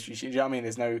safe series. You know what I mean?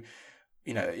 There's no,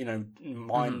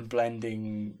 mind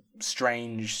blending,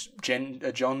 strange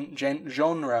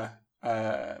genre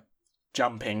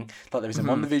jumping like there is in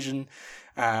WandaVision.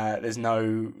 There's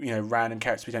no random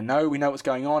characters we don't know. We know what's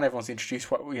going on. Everyone's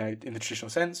introduced in the traditional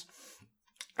sense,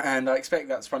 and I expect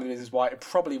that's one of the reasons why it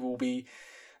probably will be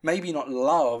maybe not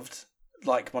loved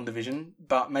like WandaVision,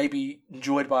 but maybe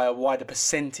enjoyed by a wider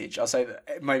percentage. I'll say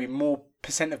that maybe more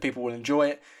percent of people will enjoy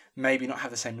it, maybe not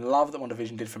have the same love that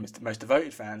WandaVision did from its most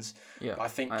devoted fans. Yeah, but I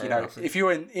think if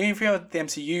you're the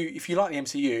MCU, if you like the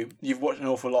MCU, you've watched an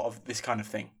awful lot of this kind of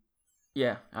thing.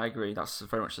 Yeah, I agree. That's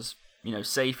very much just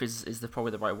safe is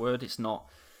probably the right word. It's not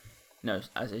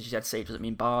as you said, safe doesn't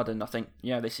mean bad, and I think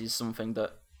this is something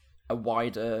that a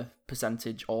wider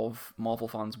percentage of Marvel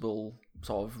fans will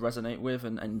sort of resonate with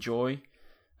and enjoy.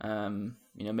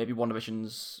 Maybe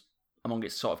WandaVision's among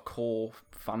its sort of core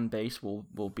fan base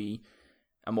will be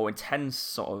a more intense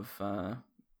sort of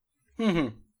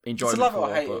enjoyment. It's love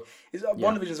or hate.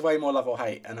 WandaVision's way more love or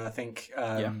hate, and I think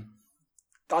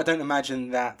I don't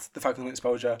imagine that the Falcon and Winter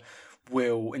Soldier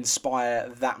will inspire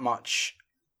that much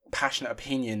passionate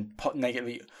opinion,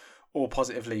 negatively or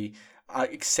positively,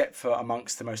 except for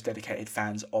amongst the most dedicated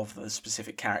fans of the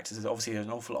specific characters. Obviously, there's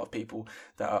an awful lot of people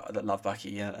that love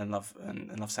Bucky and love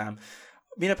Sam.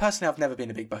 Personally, I've never been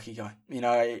a big Bucky guy.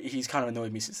 He's kind of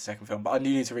annoyed me since the second film, but I do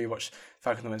need to rewatch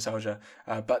Falcon and Winter Soldier.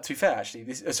 But to be fair, actually,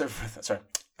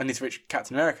 I need to reach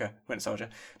Captain America, Winter Soldier.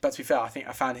 But to be fair, I think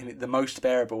I found him the most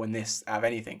bearable in this out of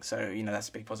anything. So, that's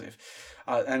a big positive.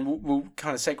 And we'll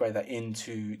kind of segue that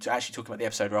into actually talking about the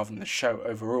episode rather than the show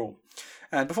overall.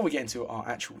 And before we get into our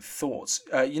actual thoughts,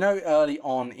 early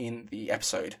on in the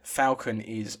episode, Falcon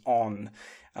is on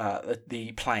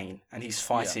the plane and he's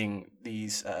fighting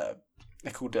these...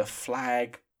 they're called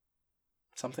flag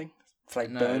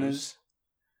burners.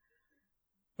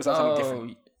 Was that something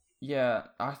different? Yeah,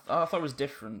 I thought it was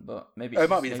different, but maybe it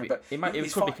might be different. But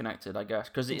it could be connected, I guess,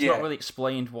 because it's not really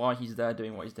explained why he's there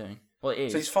doing what he's doing. Well, it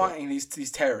is. So he's fighting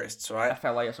these terrorists, right?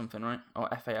 FLA or something, right? Or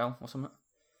FAL or something.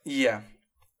 Yeah,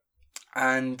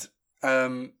 and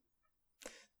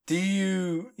do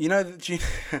you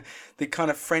the kind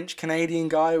of French Canadian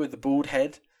guy with the bald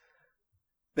head?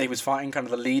 They was fighting kind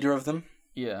of the leader of them.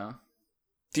 Yeah.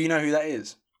 Do you know who that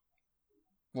is?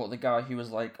 What, the guy who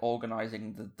was like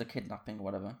organising the kidnapping or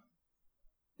whatever?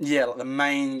 Yeah, like the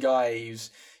main guy. He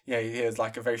has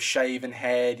like a very shaven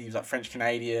head. He was like French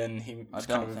Canadian. He was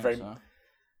kind of very. So.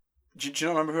 Do you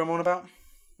not remember who I'm on about?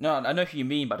 No, I know who you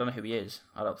mean, but I don't know who he is.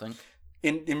 I don't think.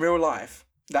 In real life,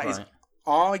 that is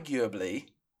arguably.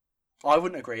 I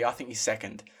wouldn't agree. I think he's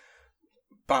second.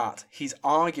 But he's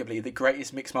arguably the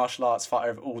greatest mixed martial arts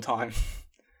fighter of all time.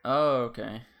 Oh,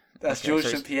 okay. That's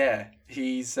Georges St. Pierre.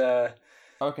 He's... okay,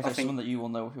 so someone that you will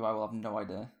know who I will have no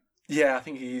idea. Yeah, I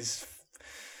think he's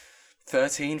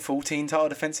 13, 14 title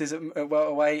defences at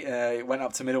welterweight. Went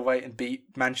up to middleweight and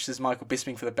beat Manchester's Michael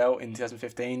Bisping for the belt in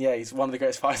 2015. Yeah, he's one of the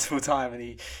greatest fighters of all time, and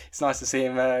it's nice to see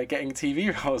him getting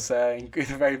TV roles in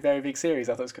a very, very big series.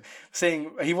 I thought it was cool.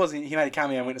 He made a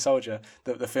cameo in Winter Soldier,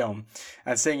 the film,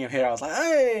 and seeing him here, I was like,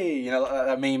 hey,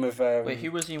 that meme of. Wait, who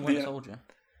was he in Winter Soldier?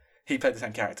 He played the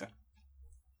same character.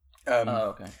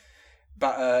 Okay.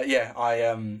 But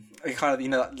I kind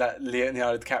of that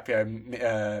Leonardo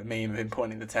DiCaprio meme of him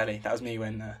pointing the telly. That was me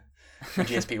when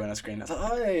GSP went on screen. I was like,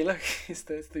 oh hey, look, it's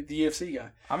the UFC guy.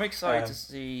 I'm excited to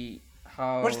see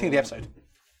how. What do you think of the episode?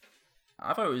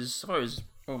 I thought it was.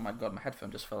 Oh my god, my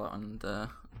headphone just fell out and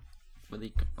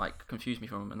really confused me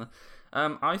for a moment.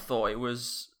 I thought it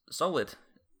was solid.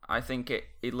 I think it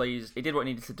did what it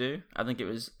needed to do. I think it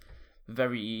was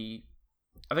very.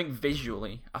 I think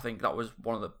visually, that was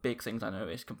one of the big things I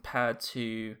noticed compared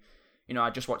to, I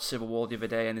just watched Civil War the other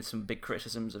day, and there's some big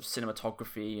criticisms of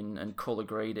cinematography and color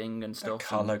grading and stuff. The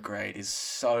color grade is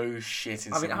so shit.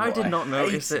 I did not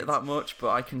notice it that much, but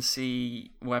I can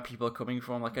see where people are coming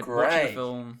from. Like, watching the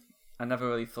film, I never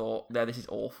really thought, yeah, this is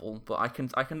awful, but I can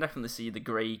definitely see the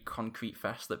grey concrete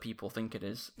fest that people think it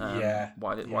is.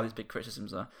 Why these big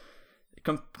criticisms are.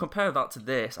 Compare that to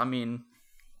this. I mean,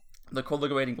 the color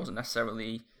grading wasn't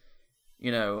necessarily,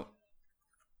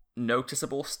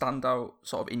 noticeable, standout,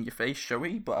 sort of in your face,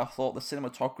 showy, but I thought the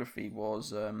cinematography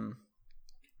was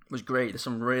great. There's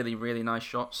some really, really nice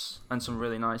shots and some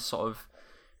really nice sort of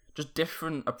just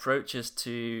different approaches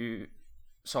to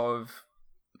sort of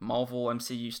Marvel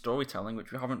MCU storytelling,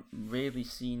 which we haven't really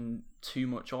seen too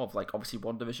much of. Like, obviously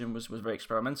WandaVision was very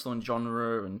experimental in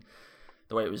genre and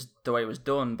the way it was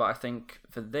done, but I think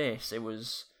for this it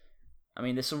was, I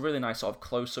mean, there's some really nice sort of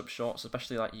close-up shots,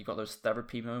 especially like you got those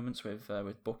therapy moments with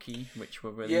Bucky, which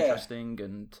were really interesting.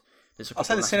 And there's I'll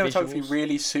say the cinematography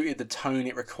really suited the tone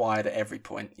it required at every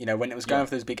point. When it was going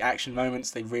for those big action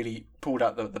moments, they really pulled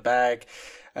out the bag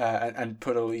and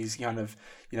put all these kind of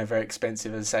very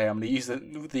expensive, as I say, I'm going to use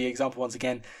the example once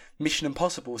again, Mission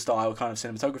Impossible style kind of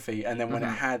cinematography. And then when it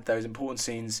had those important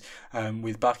scenes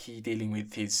with Bucky dealing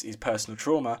with his personal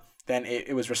trauma, then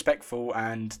it was respectful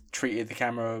and treated the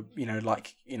camera,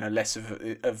 like, less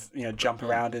of jump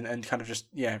around and kind of just,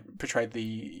 portrayed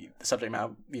the subject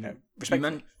matter,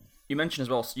 respectfully. You mentioned as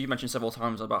well, you mentioned several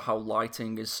times about how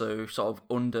lighting is so sort of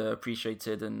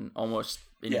underappreciated and almost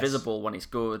invisible when it's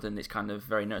good, and it's kind of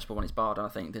very noticeable when it's bad. And I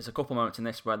think there's a couple moments in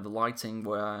this where the lighting,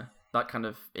 where that kind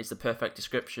of is the perfect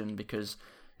description, because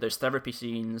those therapy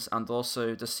scenes and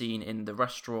also the scene in the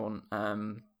restaurant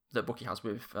that Bucky has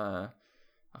with...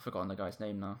 I've forgotten the guy's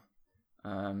name now.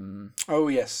 Oh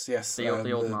yes. The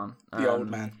old man. The old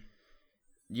man.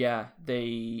 Yeah,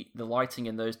 the lighting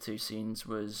in those two scenes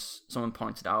was, someone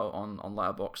pointed out on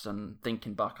Letterboxd, and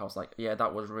thinking back, I was like, yeah,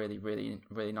 that was really, really,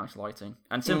 really nice lighting.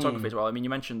 And cinematography as well. I mean, you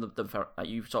mentioned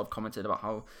you sort of commented about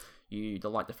how you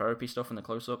like the therapy stuff and the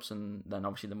close-ups, and then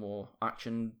obviously the more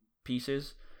action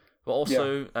pieces. But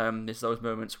also, there's those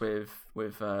moments with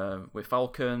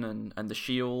Falcon and the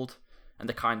shield, and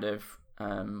the kind of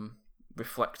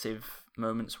reflective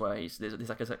moments where there's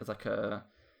like a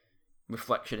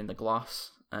reflection in the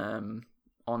glass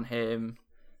on him,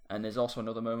 and there's also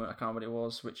another moment, I can't remember what it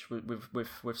was, which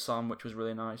with Sam, which was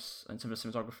really nice in terms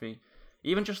of cinematography.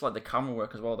 Even just like the camera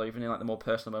work as well, though, even in like the more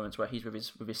personal moments where he's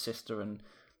with his sister, and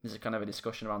there's a kind of a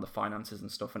discussion around the finances and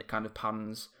stuff, and it kind of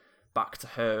pans back to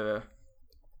her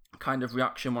kind of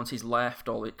reaction once he's left,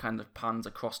 or it kind of pans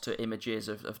across to images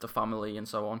of the family and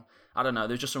so on. I don't know,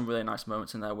 there's just some really nice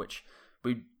moments in there which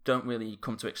we don't really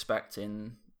come to expect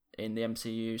in the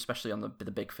MCU, especially on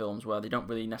the big films, where they don't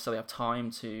really necessarily have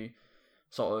time to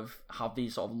sort of have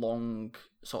these sort of long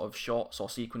sort of shots or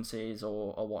sequences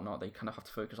or whatnot. They kind of have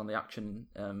to focus on the action,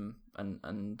 and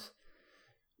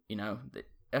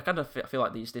I kind of feel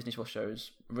like these Disney Plus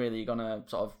shows really gonna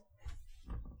sort of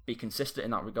be consistent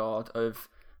in that regard of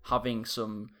having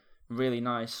some really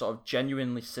nice sort of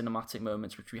genuinely cinematic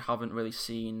moments, which we haven't really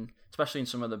seen, especially in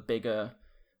some of the bigger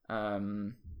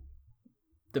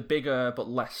but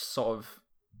less sort of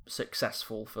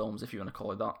successful films, if you want to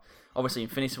call it that. Obviously,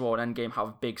 Infinity War and Endgame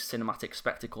have big cinematic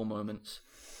spectacle moments,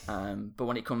 but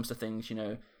when it comes to things,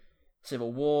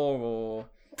 Civil War or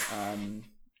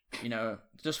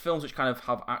just films which kind of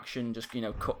have action, just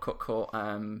cut,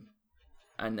 and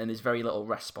there's very little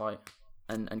respite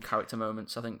and character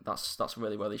moments. I think that's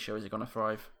really where these shows are going to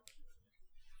thrive.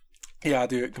 Yeah, I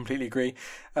do completely agree.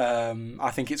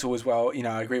 I think it's always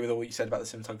I agree with all you said about the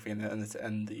cinematography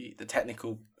and the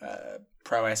technical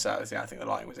prowess. I think the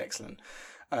lighting was excellent.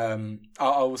 I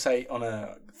will say, on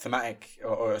a thematic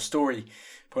or a story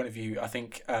point of view, I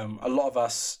think a lot of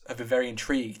us have been very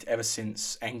intrigued ever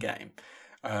since Endgame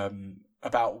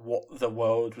about what the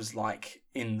world was like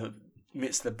in the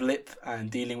midst of the blip and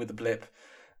dealing with the blip.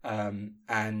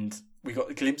 And we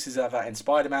got glimpses of that in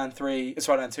Spider-Man 2,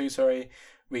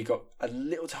 We got a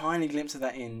little tiny glimpse of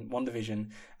that in WandaVision,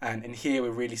 and in here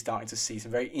we're really starting to see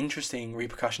some very interesting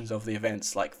repercussions of the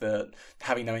events, like the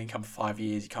having no income for 5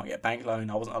 years, you can't get a bank loan.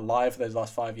 I wasn't alive for those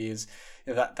last 5 years.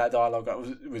 That dialogue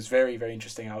was very, very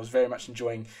interesting. I was very much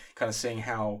enjoying kind of seeing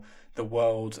how the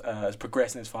world has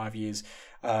progressed in those 5 years.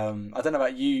 I don't know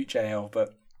about you, JL,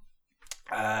 but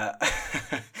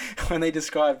when they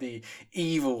describe the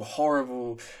evil,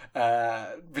 horrible,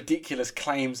 ridiculous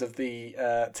claims of the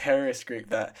terrorist group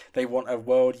that they want a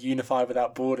world unified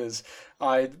without borders,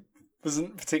 I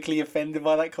wasn't particularly offended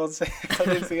by that concept. I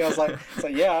didn't think, I was like,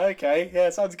 yeah, okay, yeah,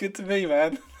 sounds good to me,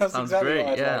 man. That's sounds exactly great.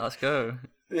 What I'd like. Let's go.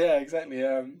 Yeah, exactly.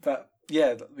 But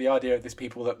the idea of ththis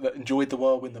people that enjoyed the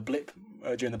world when the blip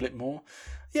during the blip more.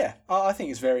 Yeah, I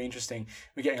think it's very interesting.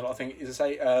 We're getting a lot of things. As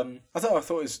I say, I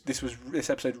thought this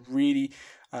episode really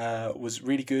was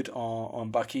really good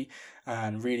on Bucky,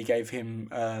 and really gave him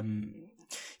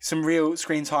some real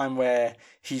screen time where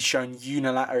he's shown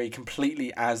unilaterally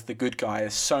completely as the good guy.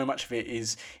 So much of it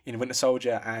is in Winter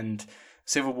Soldier, and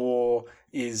Civil War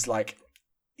is like,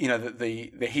 you know,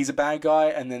 the he's a bad guy,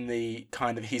 and then the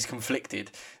kind of he's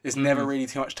conflicted. There's never really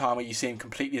too much time where you see him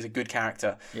completely as a good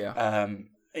character. Yeah.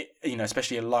 You know,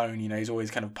 especially alone, you know, he's always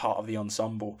kind of part of the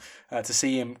ensemble. To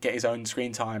see him get his own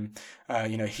screen time,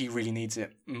 you know, he really needs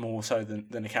it more so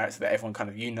than a character that everyone kind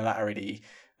of unilaterally,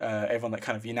 everyone that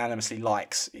kind of unanimously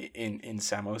likes in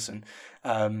Sam Wilson.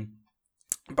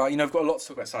 But, you know, we've got a lot to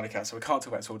talk about Snyder, so we can't talk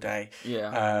about this all day.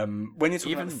 Yeah. When you're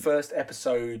talking about the first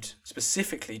episode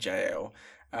specifically, JL,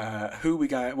 what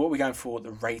are we going for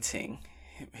the rating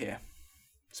here?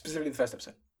 Specifically the first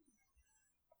episode.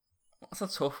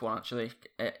 That's a tough one, actually.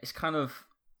 It's kind of,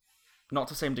 not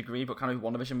to the same degree, but kind of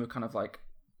WandaVision, we're kind of like,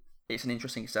 it's an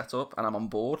interesting setup, and I'm on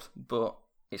board, but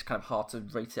it's kind of hard to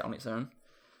rate it on its own.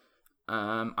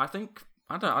 I think,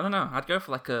 I don't know, I'd go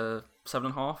for like a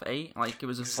 7.5, 8, like it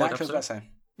was a solid episode. Exactly what I was about to say.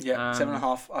 Yeah,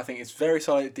 7.5. I think it's very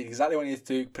solid. It did exactly what it needed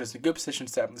to do. Put us in a good position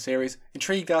to set up the series.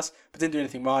 Intrigued us, but didn't do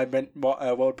anything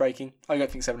world breaking. I don't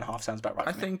think 7.5 sounds about right.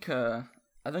 I think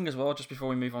as well, just before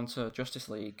we move on to Justice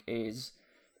League, is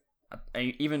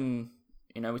even,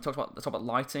 you know, we talked about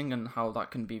lighting and how that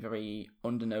can be very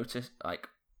unnoticed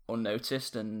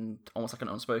and almost like an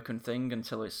unspoken thing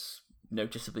until it's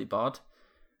noticeably bad.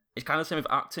 It's kind of the same with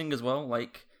acting as well.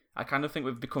 Like, I kind of think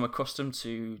we've become accustomed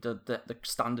to the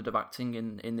standard of acting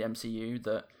in the MCU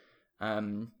that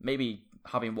maybe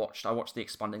I watched the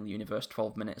Expanding the Universe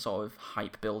 12-minute sort of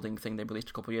hype building thing they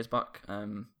released a couple of years back,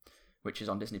 which is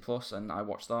on Disney Plus, and I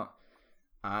watched that.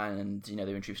 And, you know,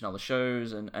 they're introducing all the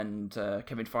shows, and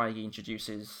Kevin Feige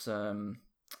introduces,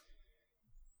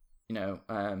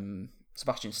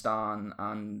 Sebastian Stan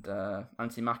and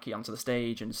Anthony Mackie onto the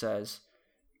stage and says,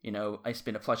 you know, it's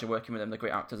been a pleasure working with them, they're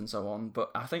great actors and so on.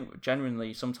 But I think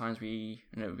genuinely sometimes we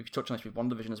touch on this with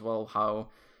WandaVision as well, how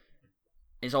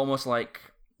it's almost like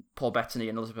Paul Bettany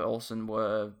and Elizabeth Olsen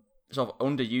were sort of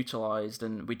underutilized,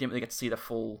 and we didn't really get to see the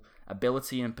full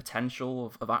ability and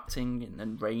potential of acting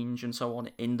and range and so on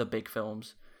in the big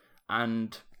films.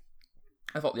 And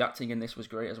I thought the acting in this was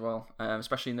great as well,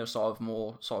 especially in those sort of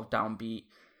more sort of downbeat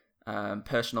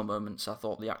personal moments. I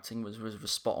thought the acting was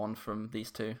spot on from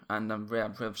these two, and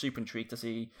I'm super intrigued to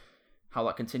see how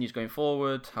that continues going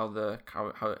forward, how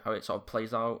it sort of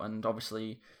plays out. And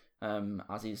obviously,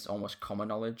 as is almost common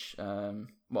knowledge,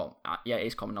 it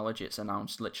is common knowledge, it's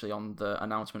announced literally on the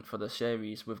announcement for the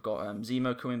series, we've got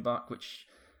Zemo coming back, which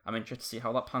I'm interested to see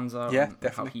how that pans out, and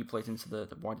how he plays into the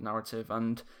wider narrative.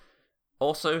 And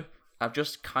also, I've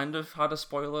just kind of had a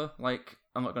spoiler, like,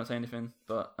 I'm not going to say anything,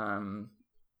 but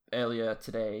earlier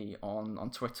today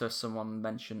on Twitter, someone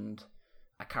mentioned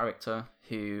a character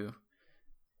who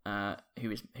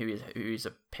appears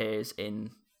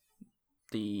in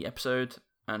the episode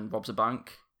and robs a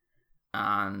bank,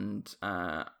 and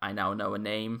I now know a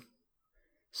name,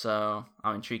 so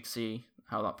I'm intrigued to see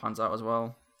how that pans out as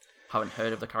well. Haven't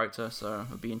heard of the character, so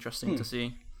it would be interesting to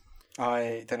see.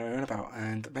 I don't know what you're on about,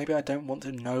 and maybe I don't want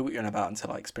to know what you're on about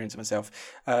until I experience it myself.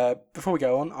 Before we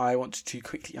go on, I want to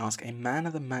quickly ask a man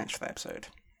of the match for that episode.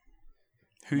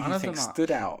 Who do you think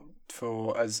stood out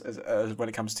for as when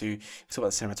it comes to talk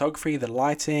about the cinematography, the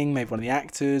lighting, maybe one of the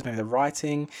actors, maybe the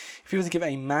writing? If you were to give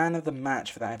a man of the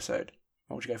match for that episode,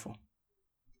 what would you go for?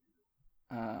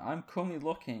 I'm currently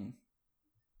looking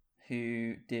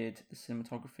who did the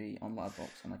cinematography on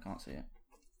Letterboxd, and I can't see it.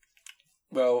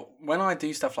 Well, when I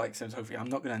do stuff like cinematography, I'm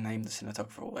not going to name the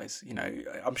cinematographer always. You know,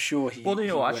 I'm sure he... Well,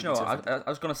 I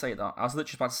was going to say that. I was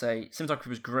literally about to say cinematography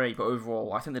was great, but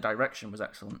overall, I think the direction was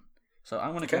excellent. So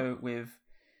I'm going to go with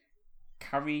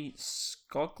Carrie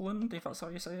Scogland, if that's how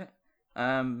you say it.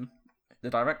 The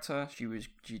director,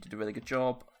 she did a really good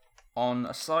job. On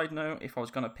a side note, if I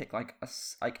was going to pick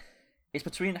it's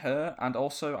between her, and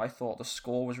also I thought the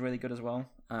score was really good as well.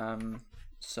 And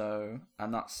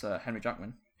that's Henry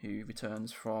Jackman, who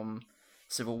returns from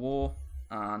Civil War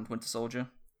and Winter Soldier.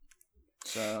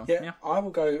 So yeah, I will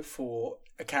go for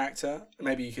a character.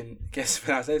 Maybe you can guess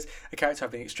what I say. A character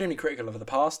I've been extremely critical of in the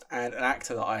past, and an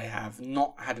actor that I have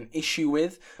not had an issue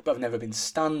with, but I've never been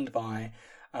stunned by.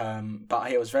 But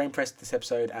I was very impressed with this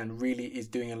episode and really is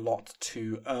doing a lot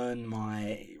to earn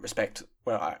my respect.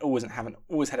 Well, I haven't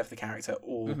always had it for the character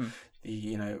or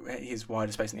the his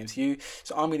wider space in the MCU.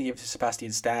 So I'm going to give it to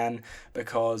Sebastian Stan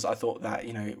because I thought that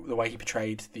the way he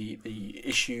portrayed the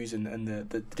issues and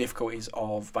the difficulties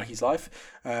of Bucky's life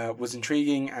was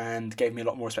intriguing and gave me a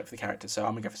lot more respect for the character. So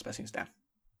I'm going to go for Sebastian Stan.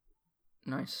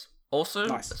 Nice.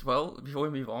 Also, as well, before we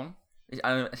move on,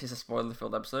 I know this is a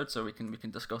spoiler-filled episode, so we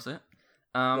can discuss it.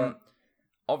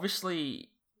 Obviously,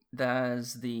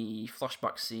 there's the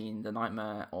flashback scene, the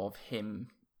nightmare of him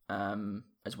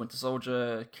as Winter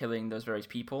Soldier killing those various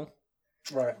people.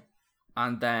 Right.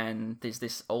 And then there's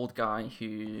this old guy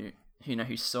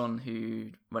whose son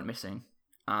who went missing,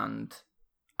 and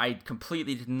I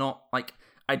completely did not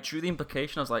I drew the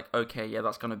implication. I was like, okay, yeah,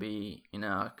 that's gonna be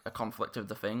a conflict of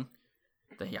the Thing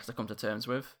that he has to come to terms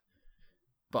with,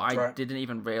 but I didn't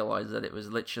even realize that it was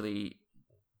literally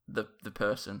the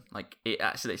person.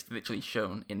 It's literally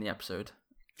shown in the episode.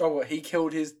 Oh, what, he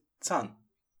killed his son?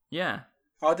 Yeah.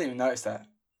 Oh, I didn't even notice that.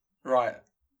 Right.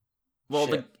 Well,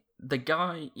 the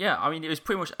guy, yeah, I mean, it was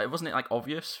pretty much, wasn't it like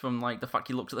obvious from the fact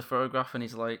he looked at the photograph and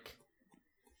he's like,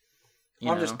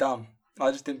 I'm just dumb.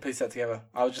 I just didn't piece that together.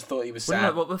 I just thought he was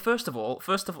sad. No, but first of all,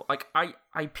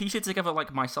 I pieced it together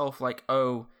myself,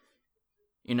 oh,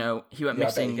 he went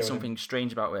missing, something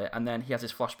strange about it, and then he has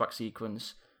this flashback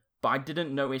sequence. But I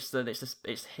didn't notice that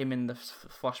it's him in the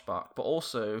flashback. But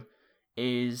also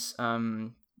is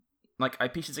I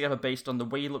pieced it together based on the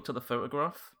way he looked at the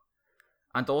photograph,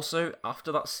 and also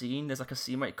after that scene, there's a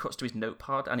scene where it cuts to his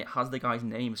notepad and it has the guy's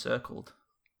name circled.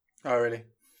 Oh, really?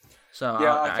 So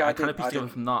yeah, I kind of pieced it together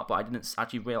from that, but I didn't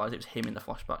actually realise it was him in the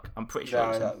flashback. I'm pretty sure.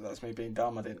 Yeah, that's me being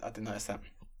dumb. I didn't notice that.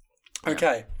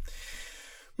 Okay. Yeah.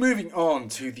 Moving on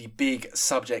to the big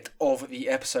subject of the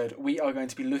episode, we are going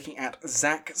to be looking at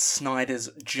Zack Snyder's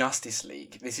Justice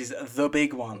League. This is the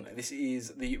big one. This is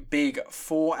the big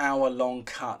 4-hour-long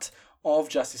cut of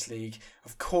Justice League.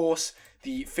 Of course,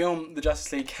 the film The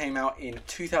Justice League came out in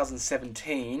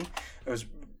 2017. There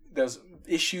was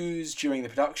issues during the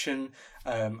production.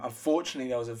 Unfortunately,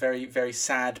 there was a very, very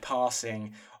sad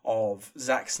passing of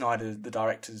Zack Snyder, the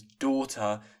director's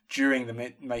daughter, during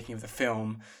the making of the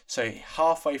film. So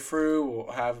halfway through,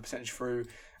 or however percentage through,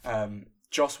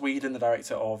 Joss Whedon, the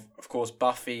director of course,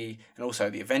 Buffy and also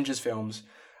the Avengers films,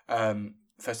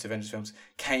 first two Avengers films,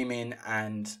 came in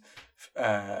and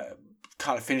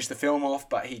kind of finished the film off,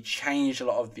 but he changed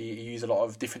he used a lot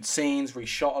of different scenes,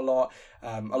 reshot a lot.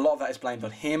 A lot of that is blamed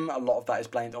on him. A lot of that is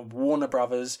blamed on Warner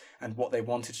Brothers and what they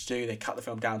wanted to do. They cut the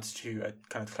film down to a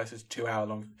kind of closer to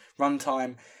 2-hour-long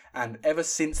runtime. And ever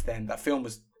since then, that film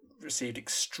was received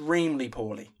extremely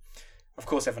poorly. Of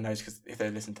course, everyone knows, because if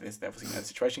they listen to this, they obviously know the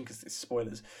situation because it's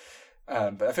spoilers.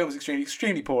 But the film was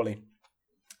extremely poorly.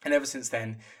 And ever since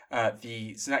then,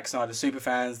 the Zack Snyder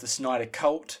superfans, the Snyder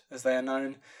cult, as they are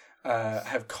known,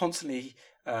 have constantly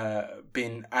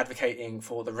been advocating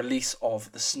for the release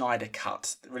of the Snyder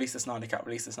Cut. Release the Snyder Cut,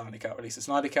 release the Snyder Cut, release the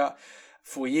Snyder Cut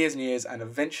for years and years. And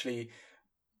eventually,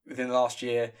 within the last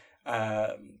year,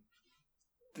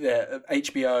 the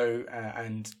HBO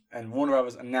and Warner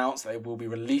Brothers announced they will be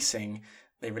releasing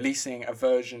a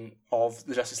version of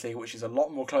the Justice League which is a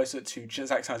lot more closer to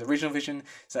Zack Snyder's original vision.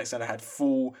 Zack Snyder had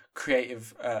full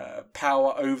creative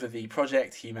power over the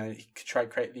project. He managed to try to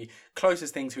create the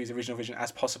closest thing to his original vision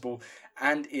as possible,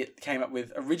 and it came up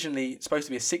with originally supposed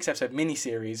to be a 6-episode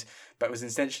miniseries, but was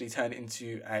essentially turned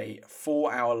into a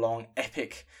 4-hour-long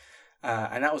epic,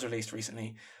 and that was released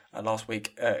recently. Last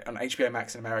week on HBO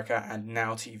Max in America and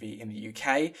Now TV in the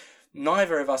UK.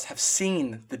 Neither of us have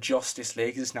seen the Justice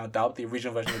League, it's now dubbed the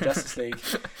original version of the Justice League,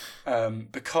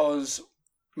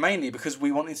 mainly because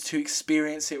we wanted to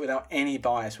experience it without any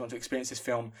bias. We want to experience this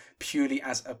film purely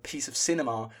as a piece of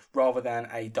cinema rather than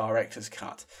a director's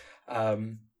cut. I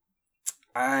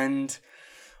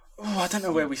don't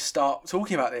know where we start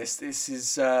talking about this. This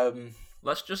is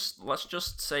let's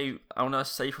just say, I want to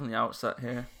say from the outset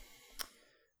here.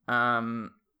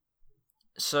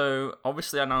 So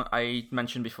obviously I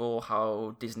mentioned before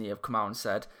how Disney have come out and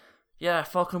said, yeah,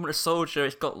 Falcon and Winter Soldier,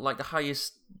 it's got the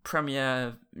highest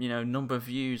premiere, number of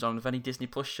views on any Disney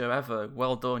Plus show ever.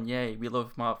 Well done, yay, we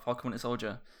love Falcon and Winter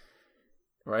Soldier.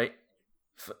 Right?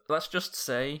 Let's just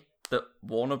say that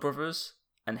Warner Brothers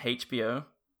and HBO,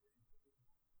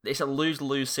 it's a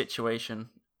lose-lose situation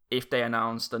if they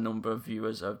announce the number of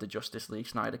viewers of the Justice League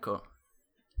Snyder Cut.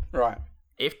 Right.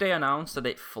 If they announce that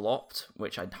it flopped,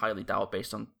 which I highly doubt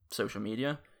based on social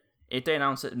media, if they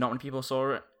announce that not many people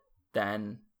saw it,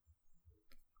 then,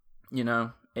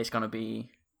 it's going to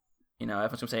be, everyone's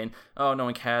going to be saying, oh, no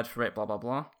one cared for it, blah, blah,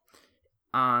 blah.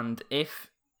 And if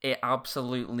it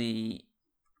absolutely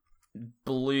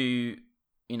blew,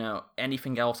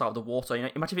 anything else out of the water.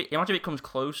 Imagine if it comes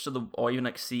close to or even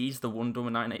exceeds the Wonder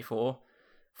Woman 1984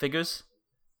 figures.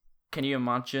 Can you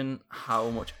imagine how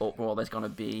much uproar there's gonna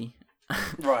be?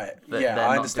 Right. that yeah, they're I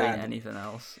not understand. doing anything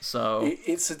else. So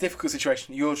it's a difficult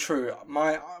situation. You're true.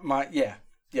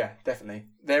 Yeah, definitely.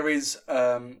 There is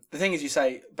the thing is, you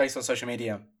say based on social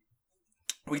media,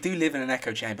 we do live in an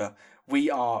echo chamber. We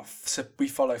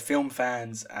follow film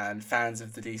fans and fans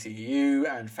of the DCU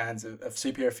and fans of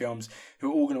superhero films who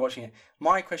are all going to be watching it.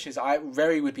 My question is, I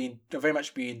very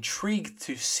much be intrigued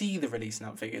to see the release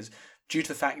number figures due to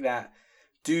the fact that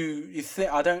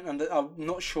I'm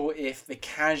not sure if the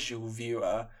casual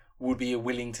viewer would be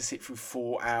willing to sit through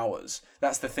 4 hours.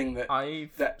 That's the thing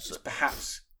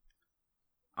perhaps.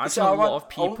 I've seen a lot of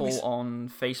people on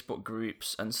Facebook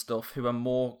groups and stuff who are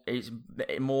more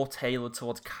tailored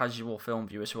towards casual film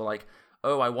viewers who are like,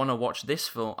 oh, I want to watch this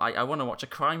film. I want to watch a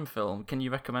crime film. Can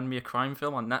you recommend me a crime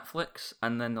film on Netflix?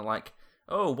 And then they're like,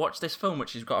 oh, watch this film,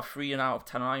 which has got a 3 out of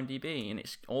 10 on IMDb, and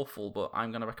it's awful, but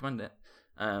I'm going to recommend it.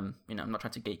 I'm not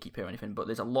trying to gatekeep here or anything, but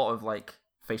there's a lot of like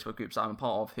Facebook groups that I'm a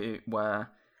part of where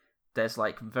there's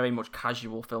like very much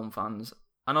casual film fans.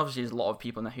 And obviously there's a lot of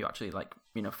people in there who actually like,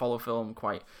 follow film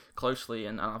quite closely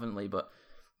and avidly, but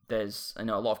there's, a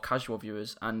lot of casual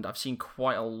viewers, and I've seen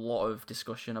quite a lot of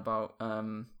discussion about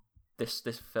this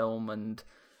film, and,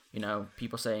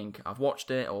 people saying, I've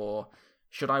watched it, or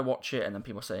should I watch it? And then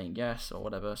people saying yes, or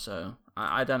whatever. So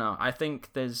I don't know. I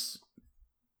think there's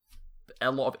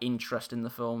a lot of interest in the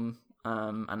film,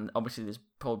 and obviously there's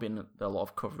probably been a lot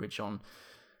of coverage on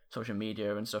social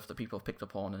media and stuff that people have picked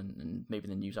up on, and maybe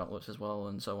the news outlets as well,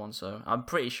 and so on. So I'm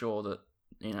pretty sure that,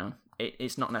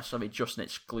 it's not necessarily just an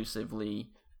exclusively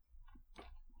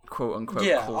quote unquote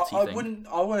culty thing.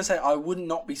 I want to say I would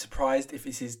not be surprised if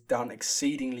this is done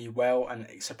exceedingly well and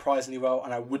surprisingly well,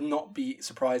 and I would not be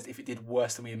surprised if it did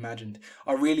worse than we imagined.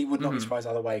 I really would not be surprised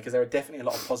either way, because there are definitely a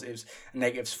lot of positives and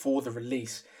negatives for the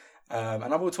release. And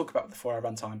I will talk about the 4-hour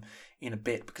runtime in a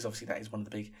bit, because obviously that is one of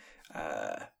the big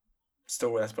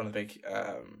that's one of the big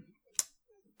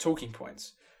talking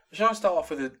points. Shall I start off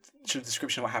with a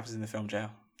description of what happens in the film, JL?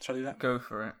 Shall I do that? Go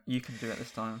for it. You can do it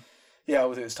this time. Yeah, I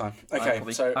will do it this time. Okay, I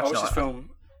watched this film.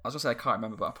 I was going to say I can't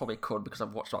remember, but I probably could, because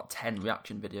I've watched about 10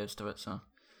 reaction videos to it. So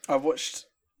I watched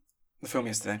the film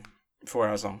yesterday, 4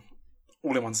 hours long,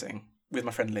 all in one sitting, with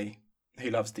my friend Lee, who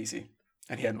loves DC,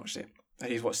 and he hadn't watched it.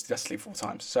 He's watched Justice League 4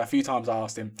 times. So a few times I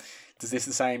asked him, is this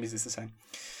the same?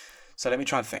 So let me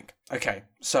try and think. Okay,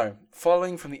 so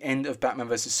following from the end of Batman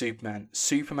vs. Superman,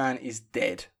 Superman is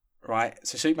dead, right?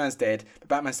 So Superman's dead, but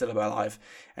Batman's still alive.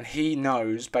 And he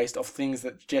knows, based off things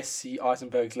that Jesse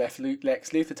Eisenberg's Lex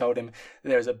Luthor told him, that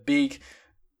there is a big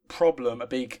problem, a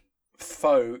big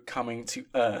foe coming to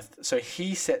Earth. So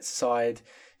he sets aside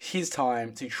his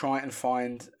time to try and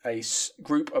find a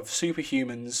group of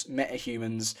superhumans,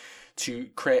 metahumans, to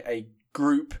create a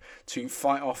group to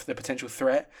fight off the potential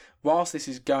threat. Whilst this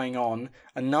is going on,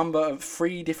 a number of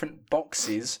 3 different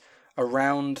boxes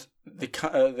around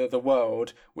the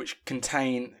world, which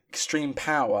contain extreme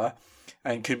power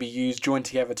and could be joined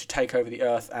together to take over the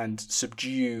Earth and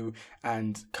subdue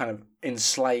and kind of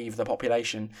enslave the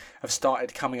population, have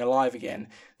started coming alive again.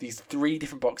 These 3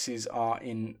 different boxes are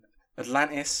in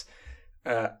Atlantis,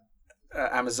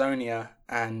 Amazonia,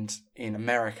 and in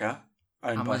America,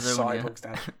 owned by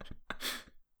Cyborg.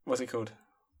 What's it called?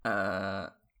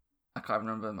 I can't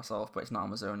remember myself, but it's not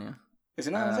Amazonia. Is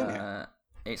it not Amazonia?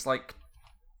 It's like...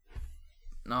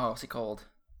 No, what's it called?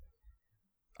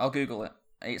 I'll Google it.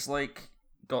 It's like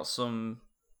got some...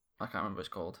 I can't remember what it's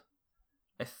called.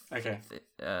 Okay.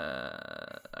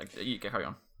 You carry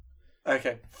on.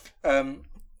 Okay.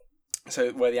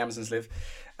 So where the Amazons live.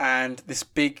 And this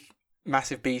big,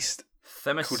 massive beast...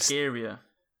 Themyscira.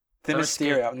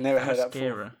 Themyscira. I've never heard that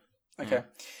before. Okay. Yeah.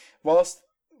 Whilst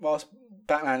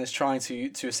Batman is trying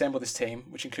to assemble this team,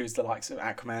 which includes the likes of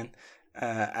Aquaman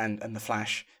and the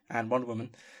Flash and Wonder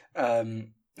Woman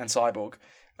and Cyborg,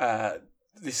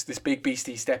 this big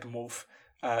beastie Steppenwolf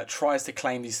tries to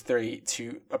claim these 3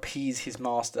 to appease his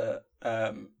master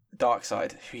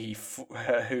Darkseid,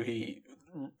 who he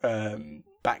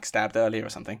backstabbed earlier or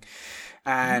something,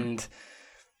 and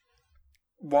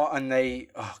what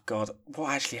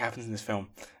actually happens in this film?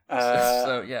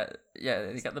 So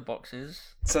they get the boxes.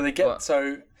 So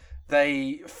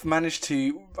they manage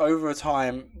to, over a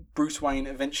time, Bruce Wayne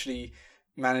eventually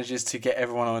manages to get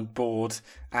everyone on board,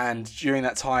 and during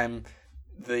that time,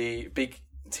 the big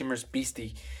timorous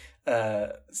beastie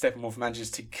Steppenwolf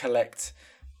manages to collect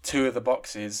 2 of the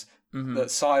boxes. That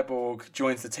Cyborg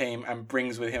joins the team and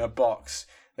brings with him a box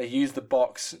They use the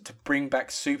box to bring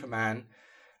back Superman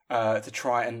to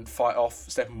try and fight off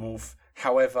Steppenwolf.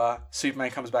 However,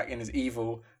 Superman comes back in as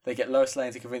evil. They get Lois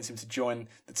Lane to convince him to join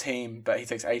the team, but he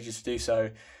takes ages to do so.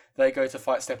 They go to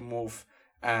fight Steppenwolf,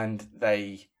 and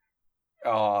they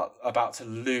are about to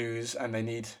lose, and they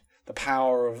need the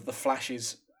power of the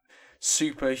Flash's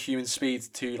superhuman speed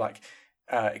to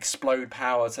explode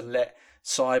power to let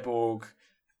Cyborg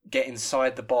get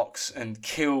inside the box and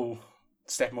kill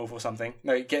Steppenwolf or something.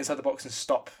 No, get inside the box and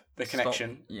stop the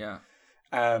connection. Yeah.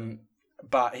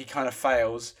 But he kind of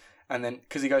fails, and then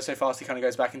because he goes so fast, he kind of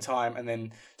goes back in time, and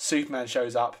then Superman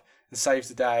shows up and saves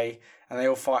the day, and they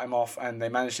all fight him off, and they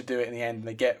manage to do it in the end, and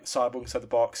they get Cyborg inside the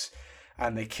box,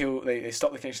 and they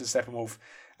stop the connection to Steppenwolf,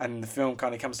 and the film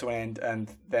kind of comes to an end, and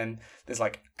then there's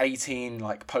 18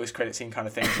 post-credit scene kind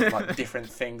of things, with, different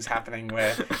things happening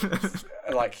where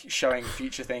showing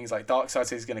future things, like Darkseid says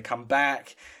he's going to come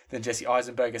back, then Jesse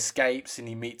Eisenberg escapes and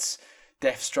he meets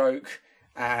Deathstroke,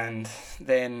 and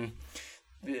then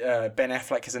Ben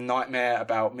Affleck has a nightmare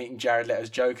about meeting Jared Leto's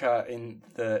Joker in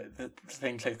the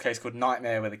case called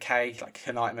Nightmare with a K,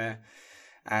 a nightmare.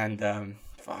 And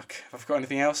fuck, have I forgot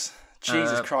anything else?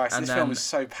 Jesus Christ, this film is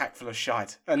so packed full of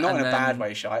shite. Not in a bad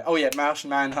way shite. Oh yeah, Martian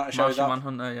Manhunter shows up.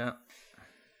 Martian Manhunter, yeah.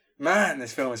 Man,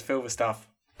 this film is filled with stuff.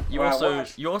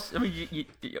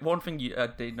 One thing you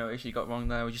did notice you got wrong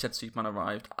there was you said Superman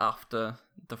arrived after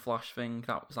the Flash thing.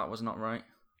 That was not right.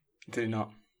 Did it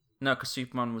not? No, because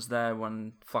Superman was there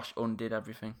when Flash undid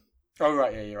everything. Oh,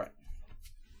 right, yeah, you're right.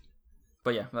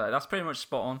 But yeah, that's pretty much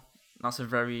spot on. That's a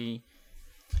very...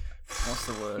 What's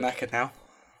the word? Knackered now.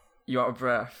 You're out of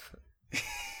breath.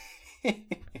 Yeah,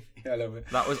 a little bit.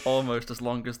 That was almost as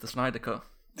long as the Snyder Cut.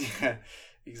 Yeah,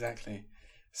 exactly.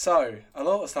 So, a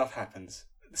lot of stuff happens.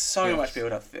 So much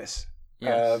build up to this.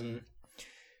 Yes. An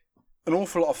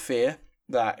awful lot of fear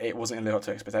that it wasn't going to live up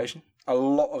to expectation. A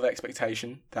lot of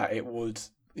expectation that it would...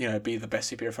 be the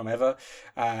best superhero film ever,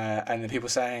 and then people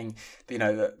saying,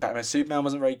 that Batman Superman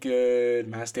wasn't very good,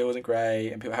 Man of Steel wasn't great,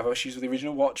 and people have issues with the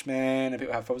original Watchmen, and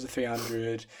people have problems with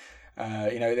 300.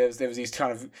 There was these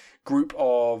kind of group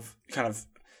of kind of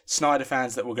Snyder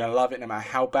fans that were going to love it no matter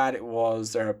how bad it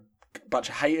was. There are a bunch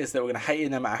of haters that were going to hate it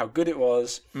no matter how good it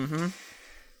was. Mm-hmm.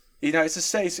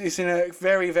 It's in a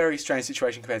very, very strange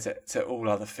situation compared to all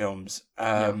other films.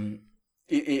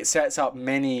 It sets up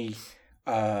many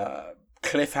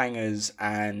cliffhangers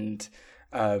and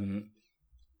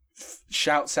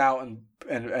shouts out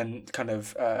and kind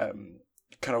of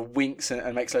winks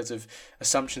and makes loads of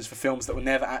assumptions for films that will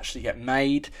never actually get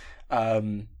made.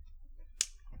 I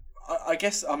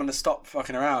guess I'm going to stop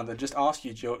fucking around and just ask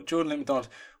you, Jordan Lee McDonald,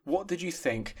 what did you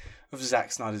think of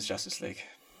Zack Snyder's Justice League?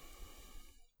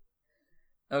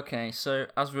 Okay, so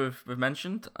as we've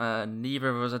mentioned, neither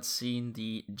of us had seen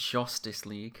the Justice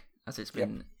League, as it's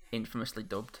been infamously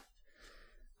dubbed.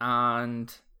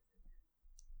 And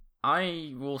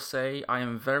I will say I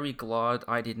am very glad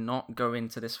I did not go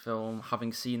into this film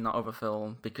having seen that other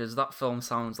film, because that film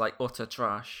sounds like utter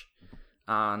trash.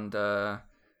 And,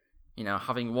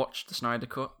 having watched the Snyder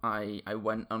Cut, I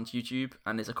went onto YouTube,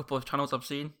 and there's a couple of channels I've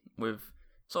seen with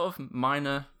sort of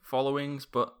minor followings,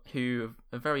 but who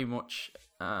are very much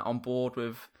on board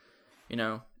with,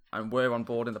 and were on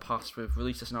board in the past with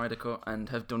Release the Snyder Cut, and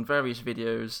have done various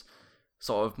videos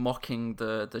sort of mocking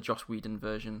the Joss Whedon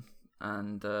version,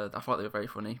 and I thought they were very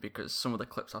funny because some of the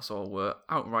clips I saw were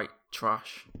outright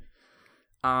trash,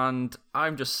 and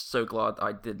I'm just so glad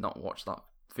I did not watch that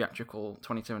theatrical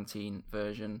 2017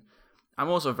 version. I'm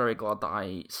also very glad that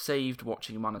I saved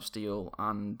watching Man of Steel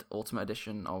and Ultimate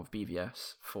Edition of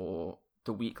BVS for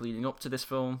the week leading up to this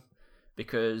film,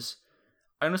 because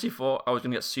I honestly thought I was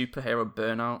going to get superhero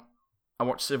burnout. I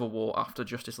watched Civil War after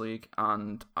Justice League,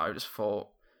 and I just thought,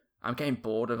 I'm getting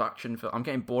bored of action. I'm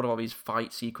getting bored of all these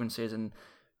fight sequences and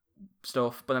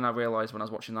stuff. But then I realised when I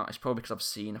was watching that, it's probably because I've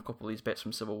seen a couple of these bits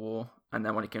from Civil War. And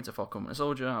then when it came to Falcon and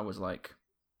Soldier, I was like,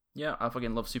 yeah, I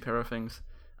fucking love superhero things.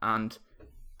 And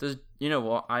there's,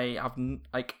 I have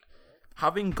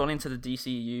having gone into the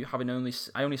DCU,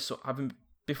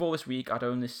 before this week, I'd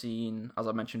only seen, as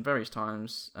I mentioned various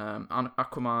times,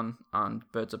 Aquaman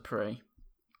and Birds of Prey.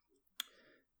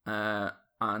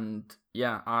 And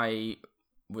yeah, I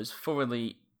was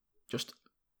thoroughly just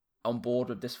on board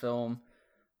with this film.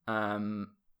 I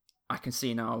can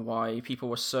see now why people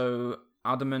were so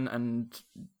adamant and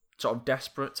sort of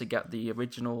desperate to get the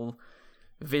original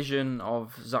vision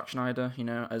of Zack Snyder,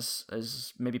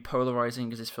 as maybe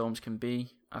polarizing as his films can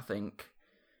be. I think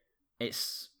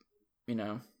it's,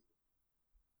 a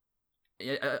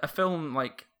film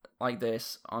like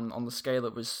this on the scale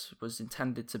it was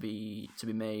intended to be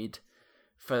made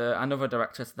for another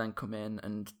director to then come in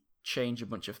and change a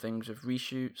bunch of things with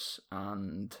reshoots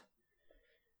and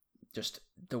just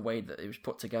the way that it was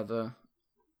put together,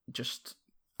 just,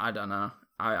 I don't know.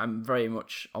 I'm very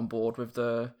much on board with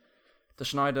the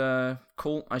Snyder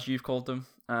cult, as you've called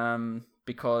them,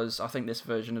 because I think this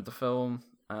version of the film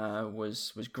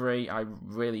was great. I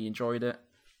really enjoyed it.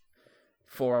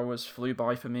 4 hours flew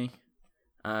by for me.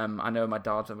 I know my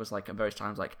dad was like at various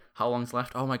times like, how long's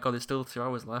left? Oh my god, there's still 2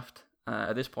 hours left.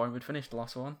 At this point, we'd finished the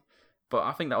last one. But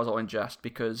I think that was all in jest,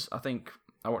 because I think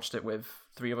I watched it with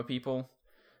 3 other people,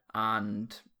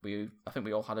 and I think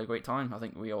we all had a great time. I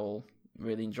think we all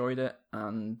really enjoyed it,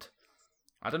 and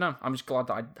I don't know, I'm just glad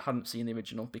that I hadn't seen the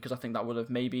original, because I think that would have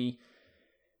maybe,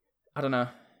 I don't know,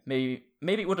 maybe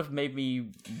it would have made me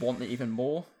want it even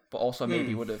more, but also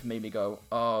maybe would have made me go,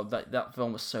 oh, that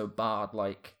film was so bad,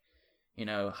 like, you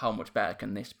know, how much better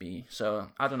can this be? So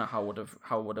I don't know how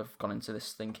I would have gone into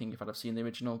this thinking if I'd have seen the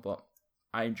original, but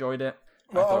I enjoyed it.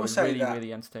 Well, I thought I it would was say really, that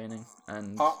really entertaining.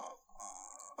 And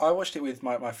I watched it with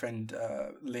my friend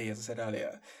Lee, as I said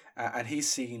earlier, and he's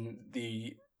seen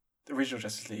the original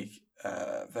Justice League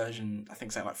version, I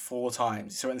think, something like 4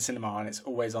 times. He saw it in the cinema, and it's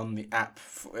always on the app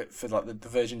for like the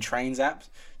Virgin Trains app.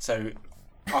 So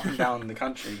up and down the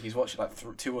country, he's watched it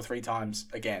like 2 or 3 times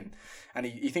again, and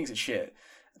he thinks it's shit,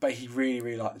 but he really,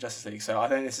 really liked the Justice League. So I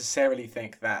don't necessarily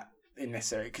think that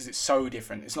necessary, because it's so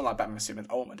different. It's not like Batman vs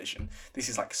Superman Ultimate Edition. This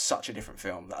is like such a different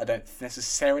film that I don't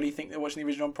necessarily think that watching the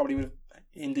original probably would have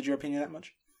hindered your opinion that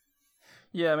much.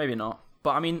 Yeah, maybe not.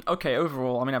 But I mean, okay,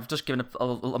 overall, I mean, I've just given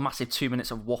a massive 2 minutes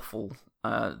of waffle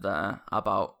there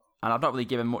about, and I've not really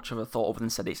given much of a thought other than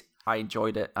said I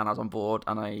enjoyed it and I was on board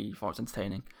and I thought it was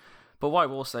entertaining. But what I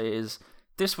will say is,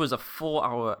 this was a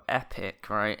 4-hour epic,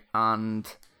 right? And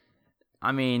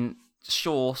I mean,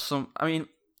 sure,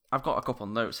 I've got a couple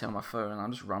of notes here on my phone, and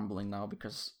I'm just rambling now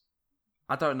because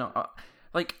I don't know.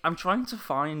 Like, I'm trying to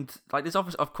find, like, there's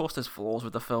of course there's flaws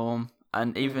with the film,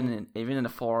 and even in a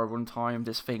 4-hour runtime,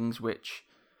 there's things which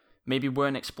maybe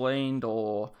weren't explained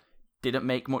or didn't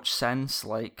make much sense.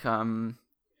 Like, I don't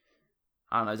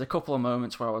know, there's a couple of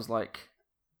moments where I was like,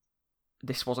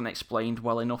 this wasn't explained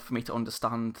well enough for me to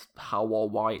understand how or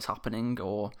why it's happening,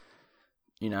 or,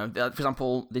 you know, for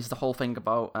example, there's the whole thing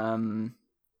about the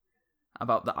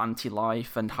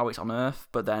anti-life and how it's on Earth,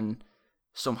 but then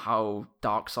somehow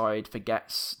Darkseid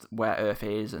forgets where Earth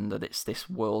is and that it's this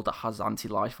world that has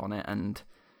anti-life on it, and,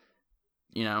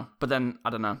 you know, but then, I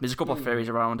don't know, there's a couple of theories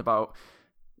around about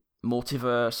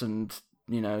multiverse, and,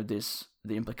 you know, there's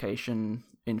the implication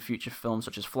in future films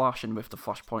such as Flash and with the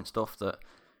Flashpoint stuff that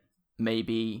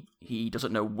maybe he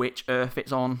doesn't know which Earth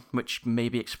it's on, which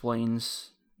maybe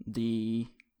explains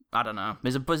I don't know,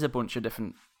 there's a bunch of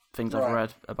different things I've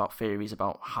read about theories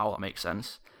about how that makes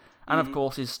sense. And of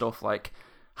course is stuff like,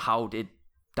 how did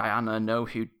Diana know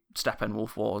who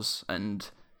Steppenwolf was, and,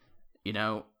 you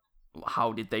know,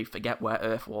 how did they forget where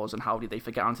Earth was, and how did they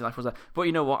forget anti-life was there? But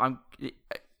you know what,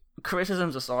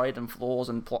 criticisms aside and flaws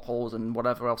and plot holes and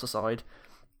whatever else aside,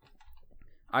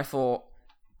 I thought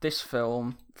this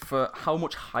film, for how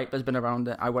much hype there's been around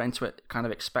it, I went into it kind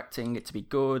of expecting it to be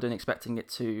good and expecting it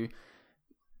to,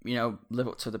 you know, live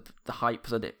up to the hype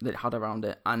that it had around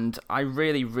it. And I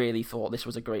really, really thought this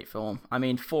was a great film. I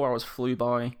mean, 4 hours flew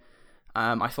by.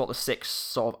 I thought the 6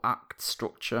 sort of act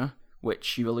structure,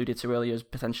 which you alluded to earlier, as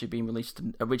potentially being released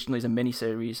originally as a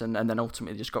miniseries and then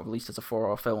ultimately just got released as a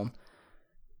 4-hour film.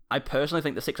 I personally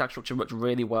think the 6 act structure worked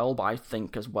really well, but I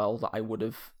think as well that I would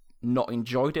have not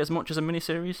enjoyed it as much as a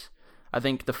miniseries. I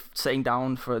think the sitting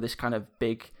down for this kind of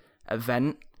big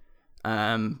event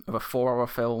of a 4-hour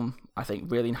film, I think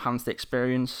really enhanced the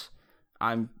experience.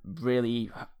 I'm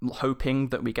really hoping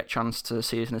that we get a chance to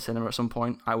see this in the cinema at some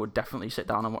point. I would definitely sit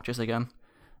down and watch this again.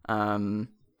 And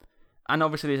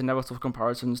obviously there's inevitable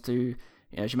comparisons to, you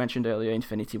know, as you mentioned earlier,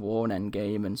 Infinity War and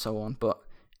Endgame and so on. But,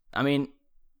 I mean,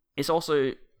 it's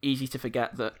also easy to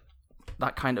forget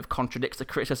that kind of contradicts the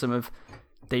criticism of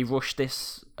they rushed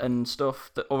this and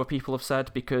stuff that other people have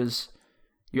said, because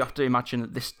you have to imagine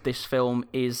that this film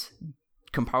is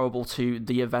comparable to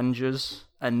The Avengers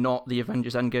and not The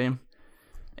Avengers Endgame.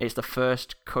 It's the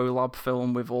first collab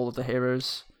film with all of the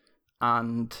heroes,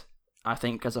 and I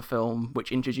think as a film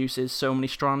which introduces so many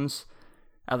strands,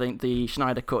 I think the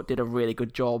Snyder Cut did a really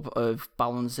good job of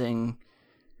balancing,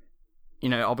 you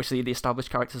know, obviously the established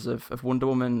characters of Wonder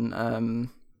Woman,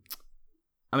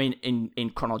 I mean, in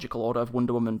chronological order of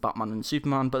Wonder Woman, Batman and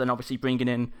Superman, but then obviously bringing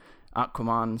in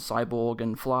Aquaman, Cyborg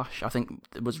and Flash. I think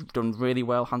it was done really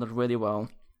well, handled really well.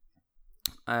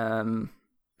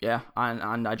 Yeah,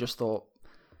 and I just thought,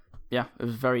 yeah, it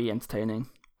was very entertaining,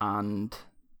 and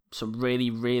some really,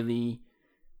 really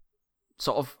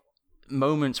sort of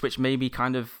moments which maybe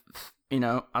kind of,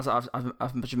 as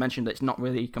I've mentioned, it's not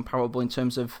really comparable in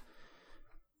terms of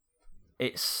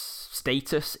its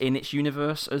status in its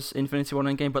universe as Infinity War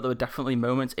and Endgame, but there were definitely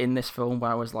moments in this film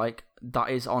where I was like, that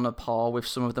is on a par with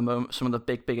some of the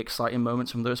big exciting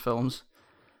moments from those films.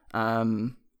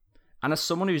 And as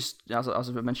someone who's, as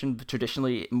I mentioned,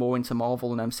 traditionally more into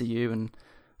Marvel and MCU and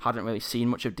hadn't really seen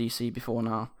much of DC before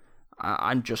now,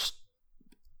 I'm just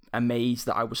amazed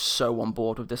that I was so on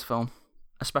board with this film,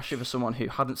 especially for someone who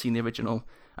hadn't seen the original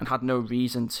and had no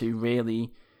reason to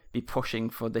really be pushing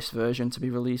for this version to be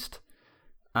released.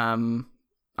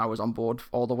 I was on board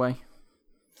all the way.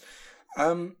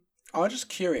 I'm just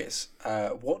curious,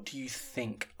 what do you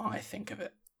think I think of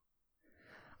it?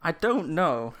 I don't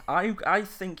know. I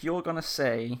think you're going to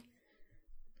say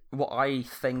what I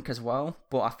think as well,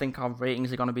 but I think our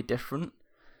ratings are going to be different.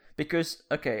 Because,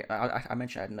 okay, I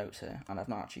mentioned I had notes here, and I've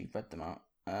not actually read them out.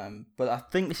 But I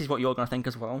think this is what you're going to think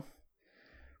as well,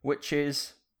 which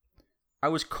is, I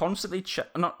was constantly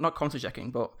not constantly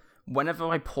checking, but whenever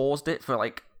I paused it for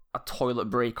like a toilet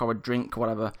break or a drink or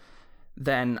whatever,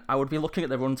 then I would be looking at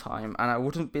the runtime, and I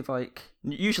wouldn't be like,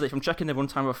 usually if I'm checking the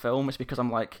runtime of a film, it's because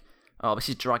I'm like, oh, this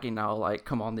is dragging now, like,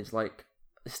 come on, there's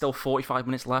still 45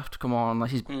 minutes left, come on,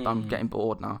 I'm getting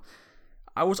bored now.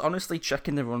 I was honestly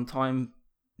checking the runtime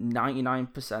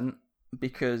 99%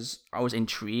 because I was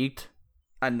intrigued,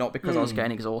 and not because I was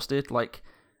getting exhausted. Like,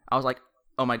 I was like,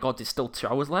 oh my god, there's still 2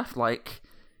 hours left, like,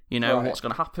 right. What's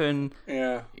going to happen?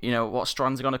 Yeah. What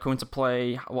strands are going to come into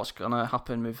play? What's going to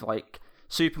happen with, like,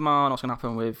 Superman? What's going to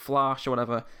happen with Flash or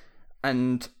whatever?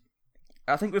 And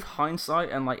I think with hindsight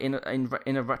and, like, in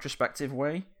a retrospective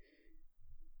way,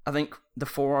 I think the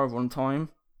 4-hour runtime,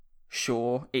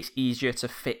 sure, it's easier to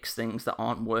fix things that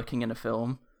aren't working in a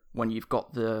film when you've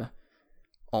got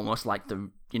almost like the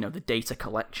data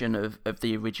collection of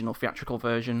the original theatrical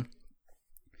version.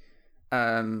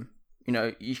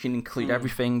 You can include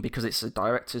everything because it's a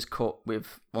director's cut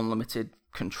with unlimited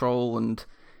control, and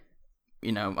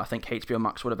I think HBO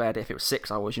Max would have aired it if it was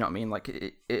 6 hours. You know what I mean? Like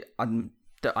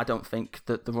I don't think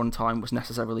that the runtime was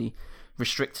necessarily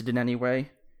restricted in any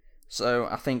way. So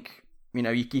I think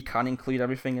you can include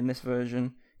everything in this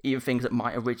version, even things that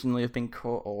might originally have been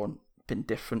cut or been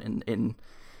different in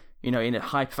a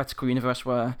hypothetical universe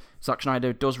where Zack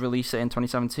Snyder does release it in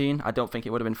 2017. I don't think it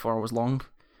would have been 4 hours long.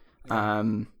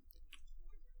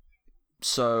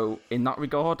 So in that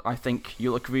regard, I think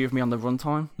you'll agree with me on the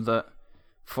runtime that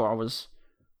 4 hours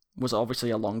was obviously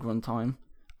a long runtime,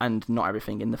 and not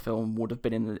everything in the film would have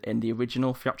been in the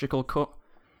original theatrical cut.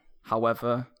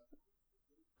 However,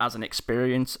 as an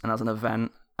experience and as an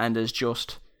event, and as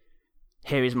just,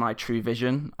 here is my true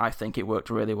vision, I think it worked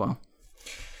really well.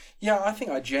 Yeah, I think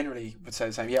I generally would say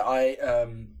the same. Yeah,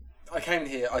 I came in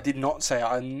here, I did not say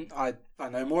I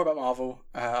know more about Marvel.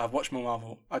 I've watched more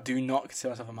Marvel. I do not consider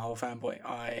myself a Marvel fanboy.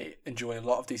 I enjoy a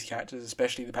lot of DC characters,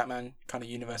 especially the Batman kind of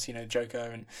universe,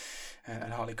 Joker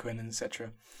and Harley Quinn and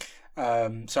etc.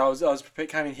 So I was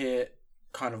came in here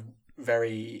kind of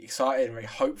very excited and very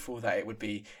hopeful that it would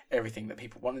be everything that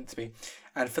people wanted it to be.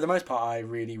 And for the most part, I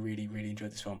really, really, really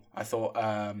enjoyed this film. I thought,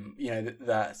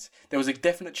 that there was a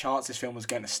definite chance this film was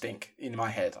going to stink in my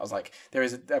head. I was like, there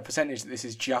is a percentage that this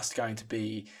is just going to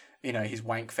be, his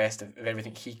wank fest of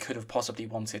everything he could have possibly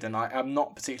wanted. And I'm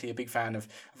not particularly a big fan of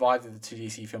either of the 2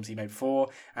 DC films he made before,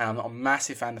 and I'm not a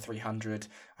massive fan of 300.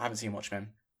 I haven't seen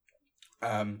Watchmen.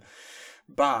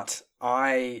 But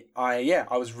I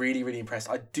was really, really impressed.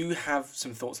 I do have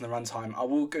some thoughts on the runtime. I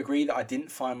will agree that I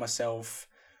didn't find myself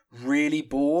really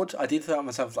bored. I did find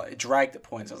myself like dragged at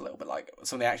points. I was a little bit like,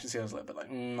 some of the action scenes I was a little bit like,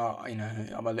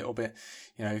 I'm a little bit,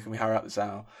 can we hurry up this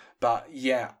now? But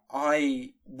yeah,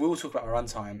 I will talk about my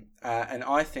runtime, and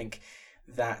I think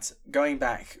that going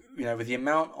back, with the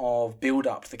amount of build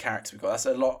up to the characters we've got, that's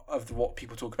a lot of what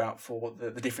people talk about for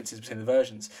the differences between the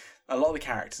versions. A lot of the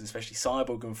characters, especially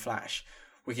Cyborg and Flash,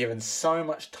 were given so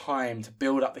much time to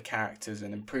build up the characters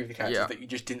and improve the characters that you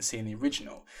just didn't see in the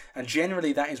original. And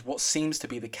generally that is what seems to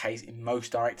be the case in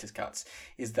most director's cuts,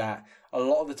 is that a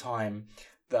lot of the time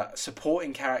that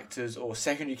supporting characters or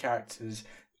secondary characters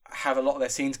have a lot of their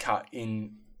scenes cut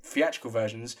in theatrical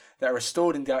versions that are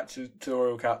restored in director's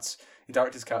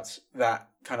cuts that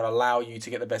kind of allow you to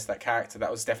get the best of that character. That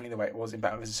was definitely the way it was in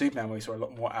Batman vs Superman, where we saw a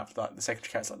lot more out of the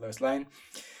secondary characters like Lois Lane.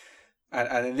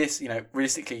 And in this,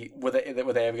 realistically, were they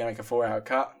ever going to make a 4-hour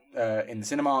cut in the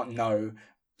cinema? No.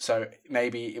 So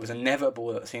maybe it was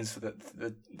inevitable that the scenes for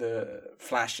the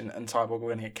Flash and Cyborg were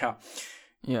going to get cut.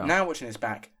 Yeah. Now watching this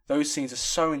back, those scenes are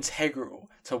so integral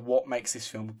to what makes this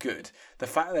film good. The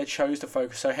fact that they chose to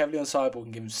focus so heavily on Cyborg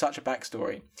and give him such a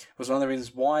backstory was one of the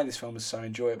reasons why this film was so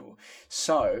enjoyable.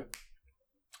 So,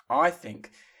 I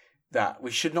think that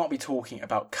we should not be talking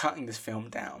about cutting this film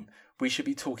down. We should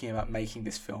be talking about making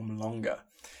this film longer.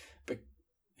 But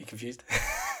you confused?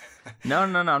 No,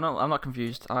 I'm not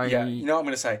confused. Yeah, you know what I'm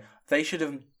going to say?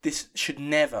 This should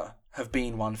never have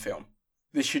been one film.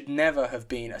 This should never have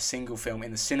been a single film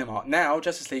in the cinema. Now,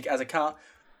 Justice League, as a cut,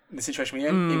 in the situation we're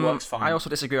in, it works fine. I also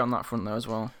disagree on that front, though, as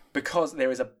well. Because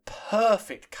there is a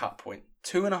perfect cut point,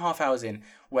 2.5 hours in,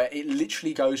 where it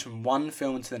literally goes from one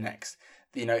film to the next.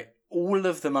 You know, all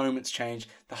of the moments change.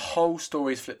 The whole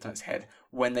story is flipped on its head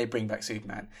when they bring back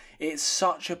Superman. It's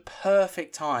such a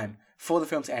perfect time for the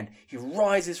film to end. He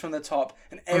rises from the top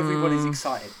and everybody's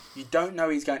excited. You don't know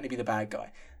he's going to be the bad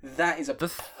guy. That is a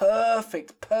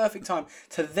perfect time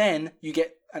to then you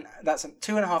get, and that's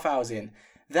 2.5 hours in.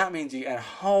 That means you get a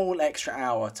whole extra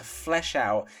hour to flesh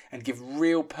out and give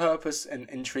real purpose and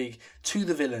intrigue to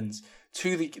the villains,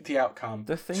 to the outcome,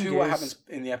 to what happens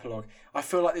in the epilogue. I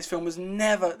feel like this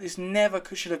never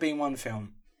should have been one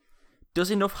film. Does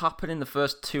enough happen in the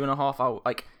first 2.5 hours?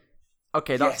 Like,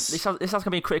 okay, this has to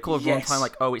be critical of runtime.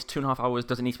 Like, oh, it's 2.5 hours,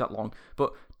 doesn't need to be that long.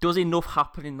 But does enough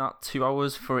happen in that 2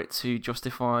 hours for it to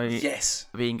justify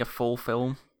being a full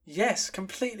film? Yes,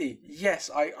 completely. Yes,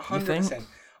 I 100%.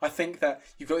 I think that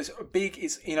you've got this big,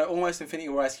 it's, you know, almost Infinity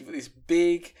War-esque. You've got this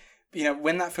big, you know,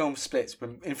 when that film splits,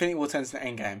 when Infinity War turns to the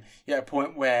Endgame, you're at a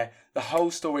point where the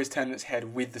whole story is turned on its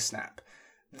head with the snap.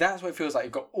 That's what it feels like.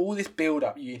 You've got all this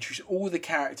build-up. You introduce all the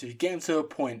characters. You get them to a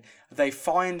point. They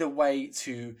find a way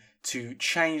to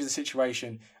change the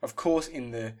situation. Of course,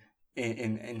 in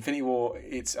Infinity War,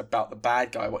 it's about the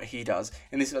bad guy, what he does.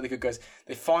 And this is what the good guys.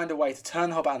 They find a way to turn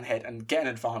the whole bat on the head and get an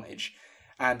advantage.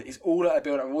 And it's all at a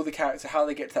build-up of all the characters, how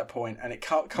they get to that point, and it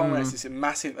culminates this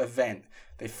massive event.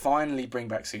 They finally bring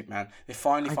back Superman. They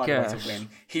finally find a way to win.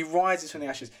 He rises from the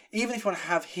ashes. Even if you want to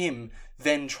have him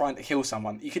then trying to kill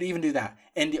someone, you could even do that.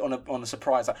 End it on a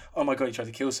surprise, like, oh my god, he tried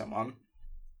to kill someone.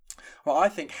 Well, I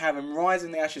think have him rise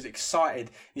in the ashes, excited,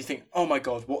 and you think, oh my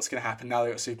god, what's going to happen now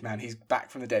they've got Superman? He's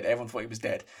back from the dead. Everyone thought he was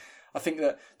dead. I think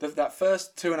that that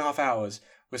first 2.5 hours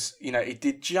was, you know, it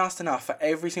did just enough for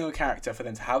every single character for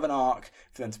them to have an arc,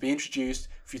 for them to be introduced,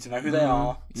 for you to know who they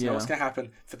are, to know what's going to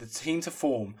happen, for the team to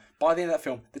form. By the end of that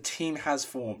film, the team has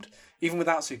formed. Even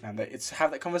without Superman, it's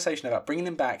have that conversation about bringing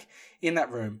him back in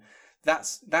that room.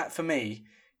 That for me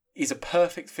is a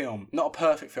perfect film. Not a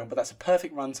perfect film, but that's a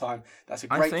perfect runtime. That's a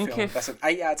great film. That's an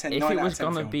 8 out of 10, 9 out of 10 film. If it was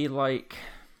going to be like...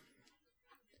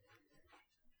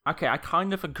 Okay, I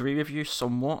kind of agree with you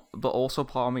somewhat, but also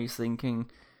part of me is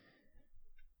thinking...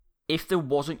 If there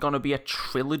wasn't going to be a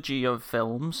trilogy of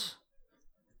films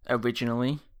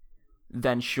originally,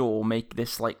 then sure, make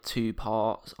this like 2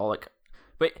 parts or like.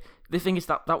 But the thing is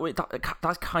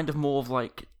that's kind of more of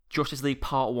like Justice League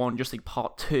Part 1, Justice League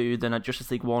Part 2 than a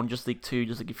Justice League 1, Justice League 2,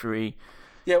 Justice League 3.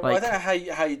 Yeah, well, like, I don't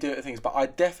know how you do it with things, but I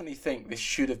definitely think this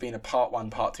should have been a Part 1,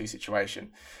 Part 2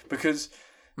 situation because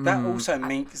that also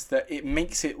means that it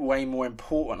makes it way more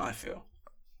important. I feel.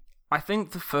 I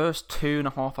think the first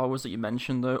 2.5 hours that you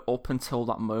mentioned, though, up until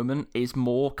that moment, is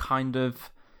more kind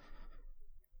of...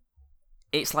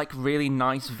 It's like really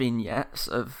nice vignettes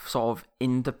of sort of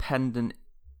independent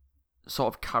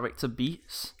sort of character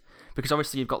beats. Because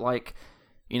obviously you've got like,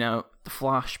 you know, the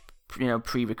Flash, you know,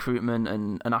 pre-recruitment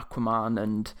and Aquaman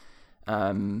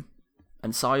and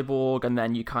Cyborg, and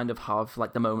then you kind of have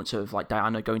like the moments of like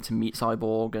Diana going to meet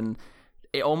Cyborg, and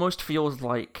it almost feels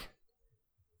like...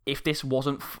 If this was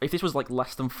like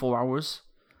less than 4 hours,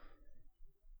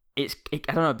 I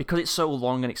don't know, because it's so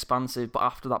long and expansive. But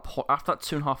after that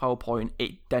 2.5 hour point,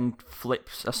 it then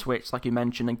flips a switch, like you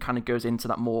mentioned, and kind of goes into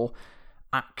that more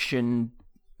action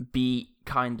beat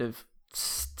kind of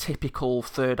typical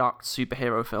third act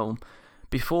superhero film.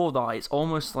 Before that, it's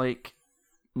almost like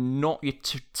not your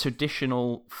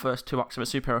traditional first 2 acts of a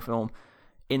superhero film,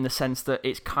 in the sense that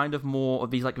it's kind of more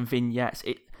of these like vignettes.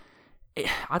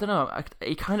 I don't know.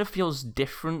 It kind of feels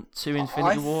different to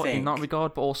Infinity War in that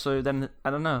regard, but also then I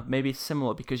don't know. Maybe it's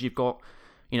similar because you've got,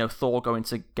 you know, Thor going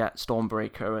to get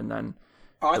Stormbreaker, and then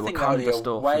I think that would be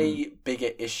a way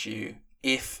bigger issue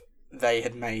if they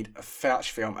had made a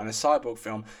Flash film and a Cyborg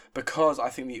film, because I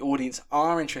think the audience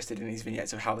are interested in these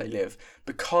vignettes of how they live,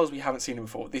 because we haven't seen them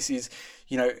before. This is,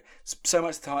 you know, so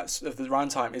much of the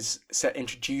runtime is set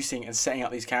introducing and setting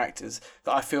up these characters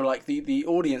that I feel like the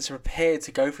audience are prepared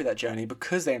to go through that journey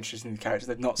because they're interested in the characters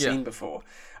they've not seen before.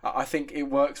 I think it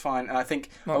works fine, and I think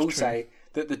I will say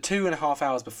that the 2.5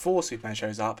 hours before Superman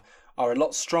shows up are a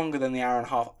lot stronger than the hour and a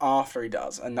half after he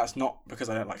does. And that's not because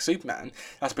I don't like Superman.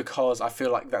 That's because I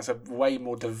feel like that's a way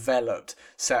more developed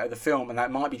set of the film. And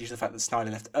that might be just the fact that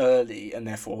Snyder left early and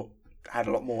therefore had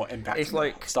a lot more impact It's on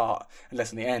like the start and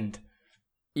less on the end.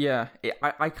 Yeah,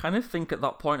 I kind of think at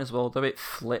that point as well, though, it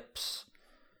flips.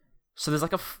 So there's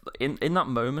like in that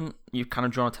moment you kind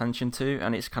of draw attention to,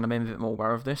 and it's kind of made me a bit more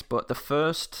aware of this. But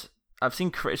I've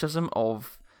seen criticism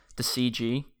of the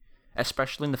CG,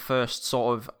 especially in the first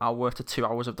sort of hour to 2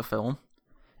 hours of the film,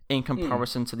 in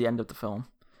comparison to the end of the film.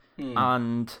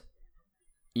 And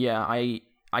yeah, I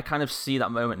kind of see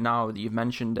that moment now that you've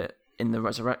mentioned it in the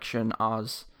Resurrection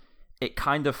as it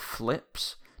kind of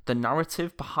flips the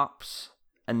narrative, perhaps,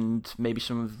 and maybe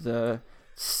some of the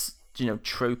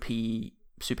tropey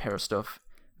superhero stuff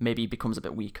maybe becomes a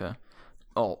bit weaker,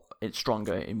 or it's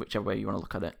stronger in whichever way you want to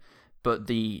look at it. But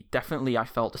definitely I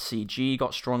felt the CG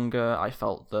got stronger. I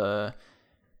felt the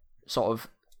sort of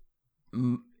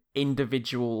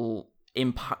individual,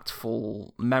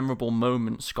 impactful, memorable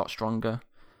moments got stronger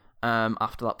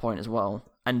after that point as well.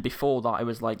 And before that, it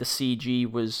was like the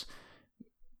CG was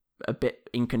a bit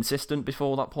inconsistent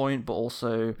before that point, but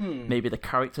also maybe the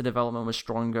character development was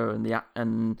stronger,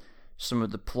 and some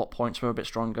of the plot points were a bit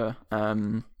stronger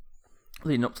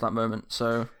leading up to that moment.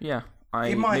 So yeah,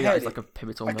 in my head, it's like a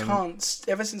pivotal moment. Can't.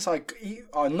 Ever since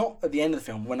I'm not at the end of the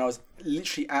film, when I was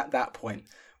literally at that point.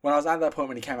 When I was at that point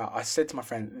when he came out, I said to my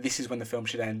friend, "This is when the film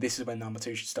should end. This is when number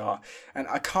 2 should start." And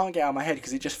I can't get out of my head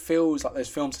because it just feels like those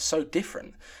films are so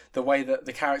different. The way that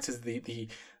the characters,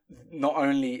 not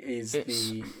only is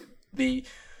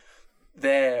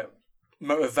their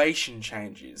motivation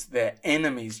changes, their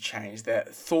enemies change, their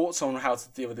thoughts on how to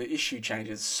deal with the issue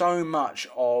changes. So much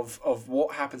of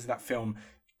what happens in that film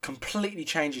completely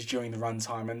changes during the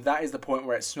runtime, and that is the point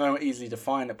where it's so easily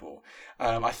definable.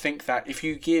 I think that if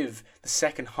you give the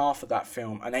second half of that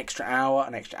film an extra hour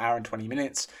and 20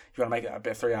 minutes, if you want to make it a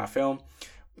bit of a 3-hour film,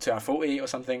 2 hour 40 or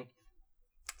something,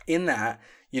 in that,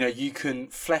 you can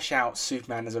flesh out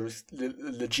Superman as a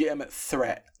legitimate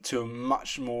threat to a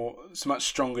much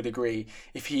stronger degree.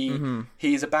 If he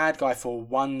is a bad guy for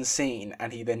one scene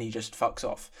and he just fucks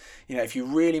off. If you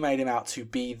really made him out to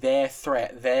be their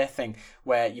threat, their thing,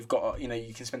 where you've got,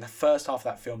 you can spend the first half of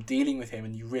that film dealing with him,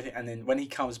 and then when he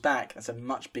comes back, that's a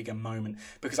much bigger moment,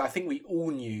 because I think we all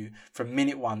knew from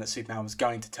minute one that Superman was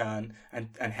going to turn and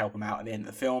help him out at the end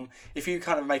of the film. If you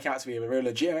kind of make him out to be a real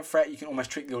legitimate threat, you can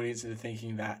almost trick the audience into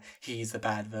thinking that he's the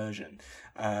bad version.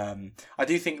 I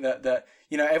do think that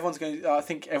I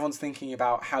think everyone's thinking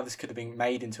about how this could have been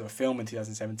made into a film in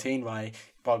 2017 by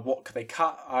what could they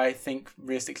cut. I think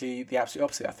realistically the absolute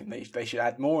opposite. I think they should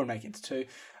add more and make it into 2.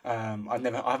 I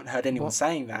haven't heard anyone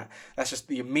saying that. That's just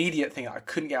the immediate thing that I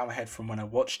couldn't get out of my head from when I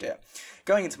watched it.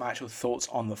 Going into my actual thoughts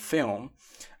on the film,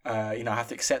 I have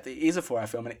to accept that it is a 4-hour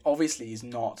film, and it obviously is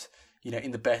not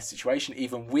in the best situation,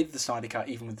 even with the Snyder Cut,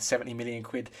 even with the 70 million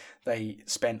quid they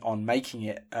spent on making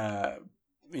it,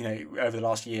 over the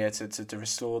last year to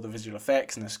restore the visual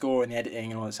effects and the score and the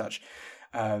editing and all that such.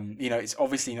 It's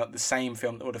obviously not the same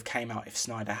film that would have came out if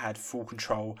Snyder had full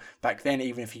control back then.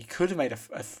 Even if he could have made a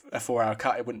 4-hour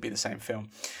cut, it wouldn't be the same film.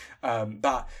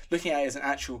 But looking at it as an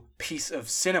actual piece of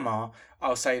cinema,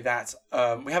 I'll say that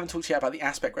we haven't talked yet about the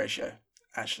aspect ratio.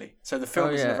 Actually, so the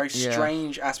film is in a very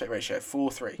strange aspect ratio,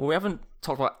 4:3. Well, we haven't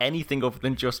talked about anything other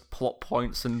than just plot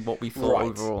points and what we thought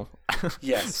overall.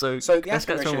 Yes. so the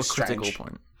aspect ratio is critical strange.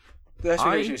 Point. The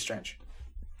aspect ratio is strange.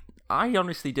 I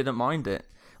honestly didn't mind it.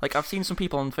 Like, I've seen some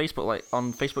people on Facebook,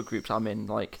 on Facebook groups I'm in,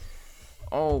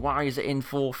 oh, why is it in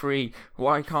 4:3?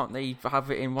 Why can't they have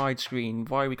it in widescreen?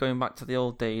 Why are we going back to the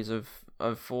old days of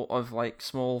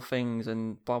small things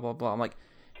and blah blah blah? I'm like,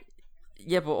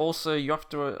 yeah, but also you have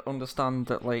to understand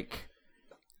that,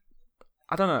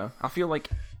 I don't know. I feel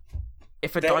like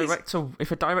if a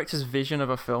director's vision of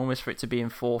a film is for it to be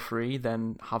in 4:3,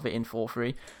 then have it in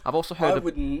 4:3. I've also heard.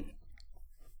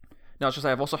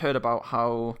 I've also heard about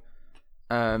how,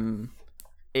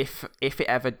 if it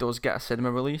ever does get a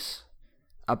cinema release,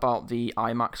 about the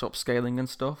IMAX upscaling and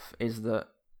stuff, is that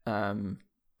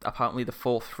apparently the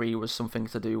 4:3 was something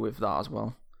to do with that as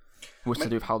well. To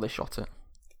do with how they shot it.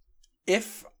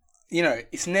 If,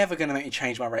 it's never going to make me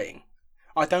change my rating.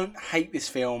 I don't hate this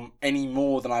film any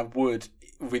more than I would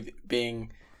with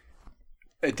being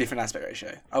a different aspect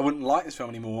ratio. I wouldn't like this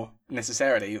film anymore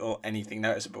necessarily, or anything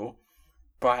noticeable,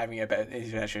 by having a better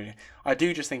aspect ratio. I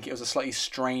do just think it was a slightly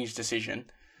strange decision.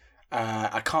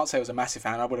 I can't say I was a massissive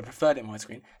fan. I would have preferred it in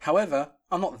widescreen. However,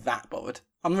 I'm not that bothered.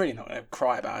 I'm really not going to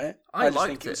cry about it. I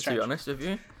liked it, to be honest with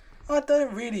you. I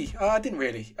didn't really.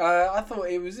 I thought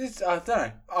it was. I don't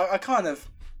know. I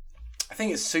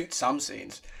think it suits some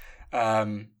scenes,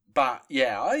 But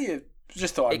yeah, I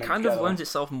just thought it kind of lends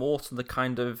itself more to the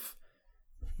kind of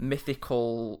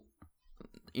mythical,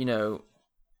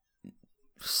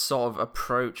 sort of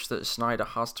approach that Snyder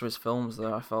has to his films.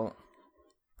 There, I felt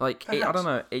like I don't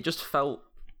know. It just felt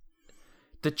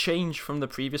the change from the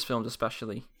previous films,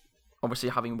 especially. Obviously,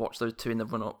 having watched those two in the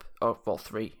run up,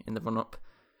 three in the run up,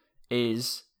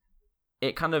 is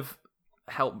it kind of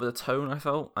helped with the tone. I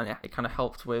felt, and it kind of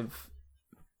helped with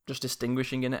just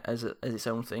distinguishing in it as its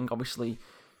own thing. Obviously,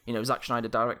 Zack Snyder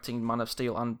directing Man of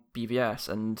Steel and BVS,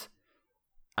 and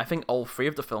I think all three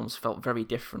of the films felt very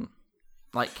different.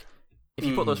 Like, if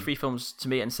you put those three films to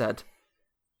me and said,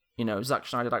 Zack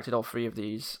Snyder directed all three of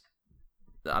these,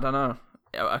 I don't know.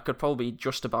 I could probably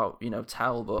just about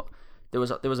tell, but there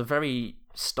was a very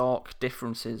stark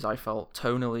differences. I felt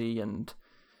tonally and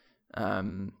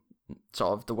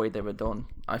sort of the way they were done.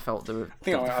 I felt the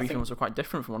three films were quite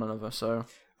different from one another. So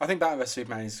I think Batman vs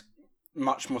Superman is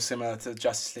much more similar to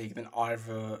Justice League than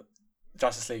either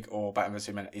Justice League or Batman vs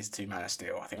Superman is to Man of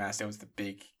Steel. I think Man of Steel is the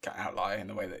big outlier in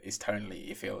the way that it's tonally.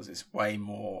 It feels it's way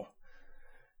more,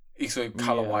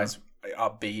 color wise,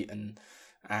 upbeat and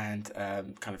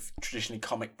kind of traditionally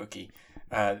comic booky.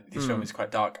 This film is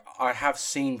quite dark. I have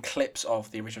seen clips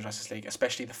of the original Justice League,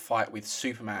 especially the fight with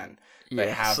Superman. They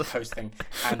have post thing,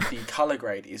 and the color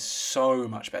grade is so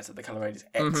much better. The color grade is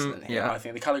excellent here. I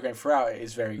think the color grade throughout it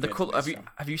is very good.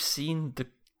 Have you seen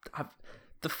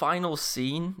the final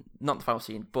scene? Not the final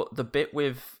scene, but the bit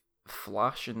with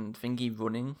Flash and Thingy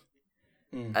running,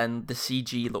 and the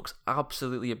CG looks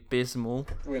absolutely abysmal.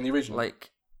 In the original,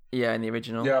 in the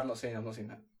original. Yeah, I've not seen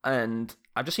that. And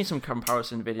I've just seen some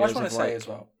comparison videos of say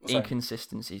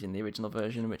inconsistencies in the original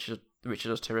version, which is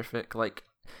just terrific. Like,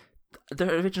 the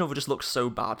original just looks so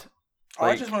bad.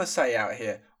 I just want to say out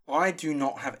here, I do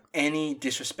not have any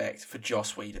disrespect for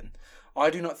Joss Whedon.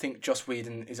 I do not think Joss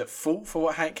Whedon is at fault for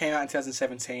what came out in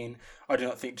 2017. I do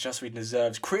not think Joss Whedon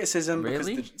deserves criticism because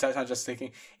Justice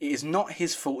League. It is not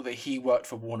his fault that he worked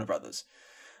for Warner Brothers.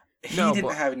 He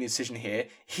didn't have any decision here.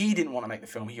 He didn't want to make the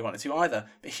film he wanted to either.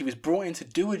 But he was brought in to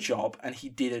do a job, and he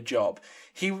did a job.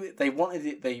 They wanted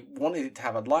it to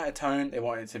have a lighter tone. They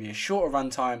wanted it to be a shorter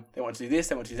runtime. They wanted to do this.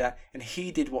 They wanted to do that. And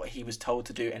he did what he was told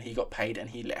to do, and he got paid, and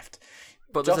he left.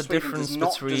 But Joss there's a difference does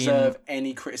not between deserve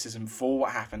any criticism for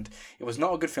what happened. It was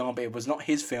not a good film, but it was not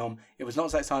his film. It was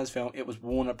not Zack Snyder's film. It was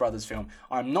Warner Brothers' film.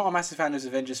 I'm not a massive fan of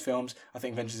Avengers films. I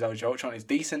think Avengers: Age of Ultron is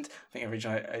decent. I think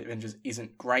original Avengers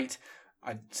isn't great.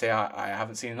 I'd say I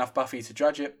haven't seen enough Buffy to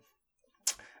judge it.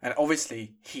 And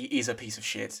obviously, he is a piece of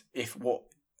shit if what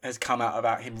has come out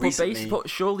about him recently but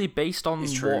surely based on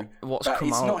what's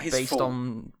come out, based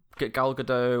on Gal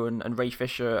Gadot and Ray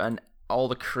Fisher and all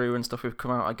the crew and stuff who've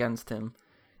come out against him.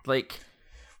 Like,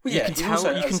 well, you can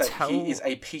tell he is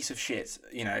a piece of shit,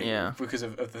 because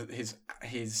of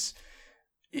his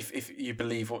if you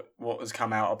believe what has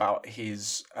come out about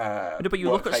his but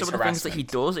you look at some of the things that he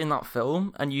does in that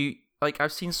film, and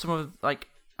I've seen some of,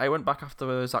 I went back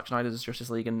after Zack Snyder's Justice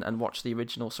League and watched the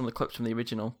original, some of the clips from the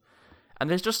original, and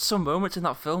there's just some moments in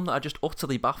that film that are just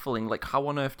utterly baffling. Like, how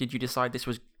on earth did you decide this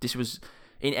was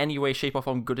in any way, shape, or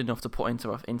form good enough to put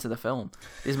into the film?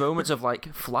 There's moments of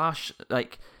Flash,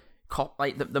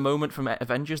 the moment from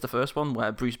Avengers, the first one,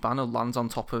 where Bruce Banner lands on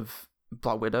top of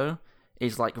Black Widow,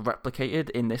 is replicated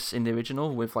in the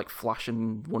original with Flash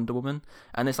and Wonder Woman,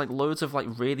 and there's loads of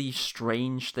really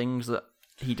strange things that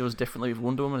he does differently with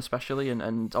Wonder Woman, especially,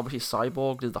 and obviously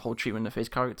Cyborg did the whole treatment of his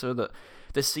character. That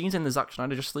there's scenes in the Zack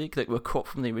Snyder Justice League that were cut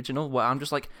from the original where I'm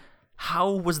just how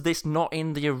was this not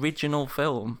in the original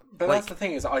film? But that's the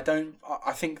thing, is I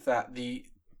think that the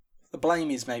blame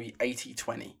is maybe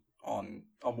 80-20 on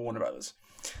Warner Brothers,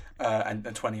 and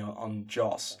 20 on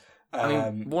Joss.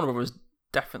 Warner Brothers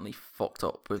definitely fucked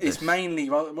up with this. It's mainly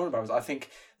Warner Brothers. I think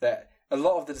that a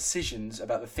lot of the decisions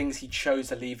about the things he chose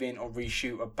to leave in or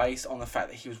reshoot are based on the fact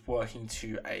that he was working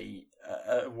to a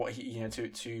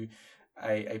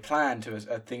plan, to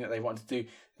a thing that they wanted to do.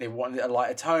 They wanted a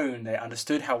lighter tone. They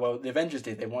understood how well the Avengers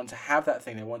did. They wanted to have that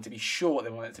thing. They wanted to be short.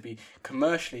 They wanted it to be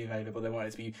commercially available. They wanted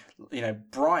it to be,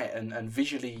 bright and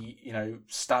visually,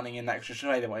 stunning in that extra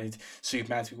way. They wanted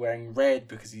Superman to be wearing red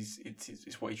because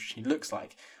it's what he traditionally looks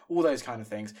like. All those kind of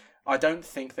things. I don't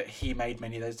think that he made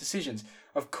many of those decisions.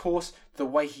 Of course, the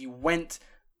way he went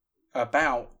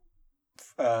about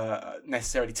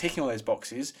necessarily ticking all those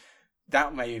boxes,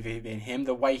 that may have been him.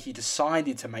 The way he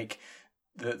decided to make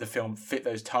the film fit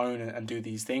those tone and do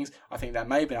these things, I think that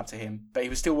may have been up to him. But he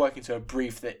was still working to a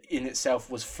brief that in itself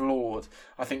was flawed.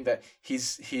 I think that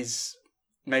his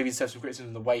maybe deserves some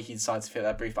criticism the way he decided to fit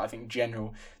that brief, but I think in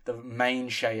general, the main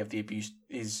shade of the abuse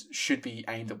should be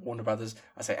aimed at Warner Brothers.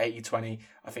 I say 80-20.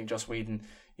 I think Joss Whedon,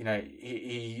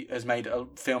 he has made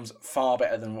films far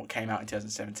better than what came out in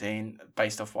 2017,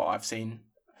 based off what I've seen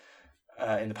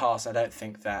in the past. I don't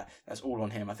think that's all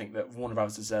on him. I think that Warner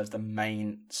Brothers deserves the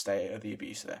mainstay of the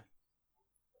abuse there.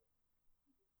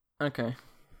 Okay.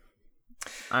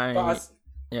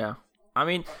 Yeah. I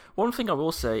mean, one thing I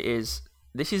will say is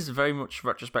this is very much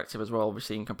retrospective as well,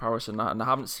 obviously, in comparison. And I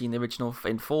haven't seen the original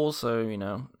in full, so,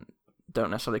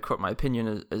 don't necessarily quote my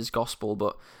opinion as gospel,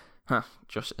 but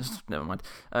just never mind.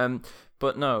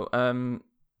 But no,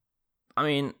 I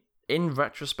mean, in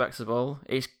retrospect as well,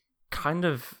 it's kind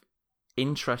of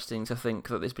interesting to think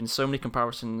that there's been so many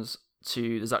comparisons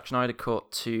to the Zack Snyder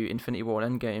cut to Infinity War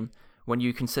and Endgame when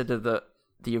you consider that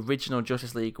the original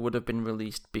Justice League would have been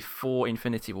released before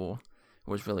Infinity War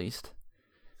was released.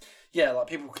 Yeah, like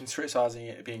people criticizing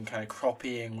it being kind of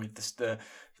copying with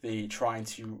the trying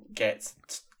to get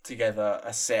together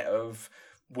a set of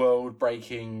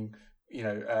world-breaking,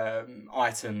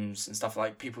 items and stuff,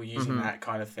 like people using that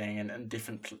kind of thing and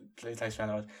different places around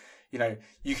the world.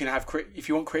 You can have, if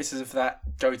you want criticism for that,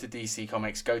 go to DC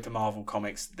Comics, go to Marvel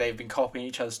Comics. They've been copying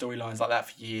each other's storylines like that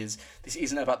for years. This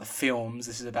isn't about the films.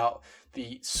 This is about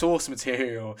the source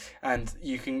material. And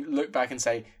you can look back and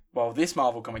say, well, this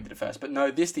Marvel comic did it first, but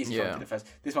no, this DC comic did it first.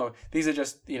 These are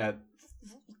just,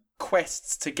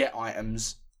 quests to get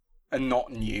items and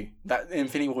not new. That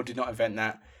Infinity War did not invent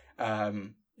that. I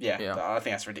think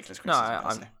that's ridiculous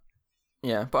criticism.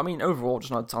 Yeah, but I mean, overall,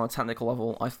 just on a technical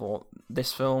level, I thought the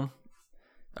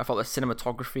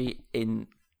cinematography in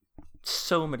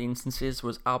so many instances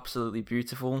was absolutely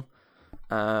beautiful.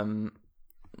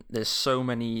 There's so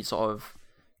many sort of,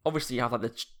 obviously you have like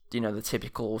the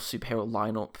typical superhero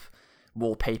lineup,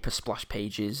 wallpaper splash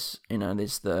pages.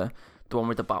 There's the one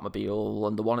with the Batmobile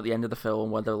and the one at the end of the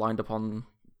film where they're lined up on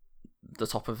the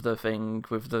top of the thing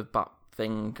with the Bat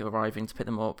thing arriving to pick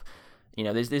them up.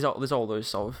 There's all those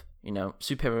sort of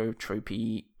superhero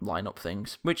tropey lineup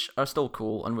things, which are still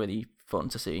cool and really fun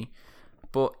to see.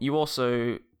 But you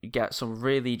also get some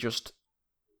really just,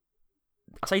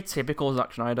 I say typical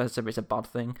Zack Snyder, it's a bad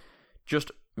thing,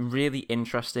 just really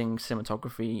interesting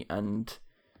cinematography and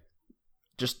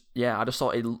just, I just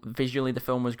thought visually the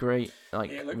film was great.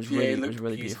 It was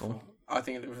really beautiful. I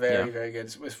think it was very good.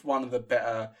 It was one of the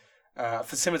better,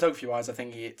 for cinematography wise, I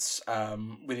think it's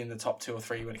within the top 2 or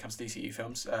 3 when it comes to DCU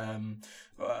films.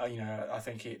 I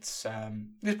think it's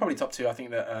probably top 2. I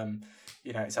think that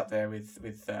it's up there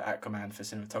with Aquaman for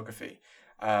cinematography.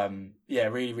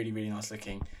 Really, really, really nice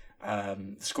looking.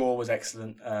 The score was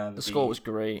excellent. The score was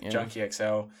great. Junkie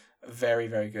XL, very,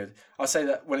 very good. I'll say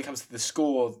that when it comes to the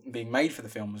score being made for the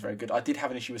film was very good. I did have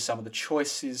an issue with some of the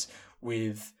choices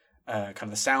with kind of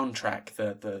the soundtrack,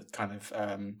 the kind of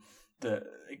the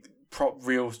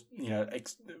real,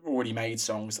 already made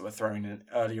songs that were thrown in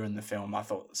earlier in the film. I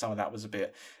thought some of that was a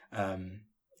bit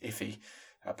iffy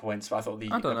at points, but I thought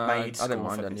I didn't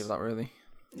mind any of that really.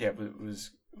 Yeah, it was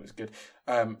good.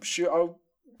 I'm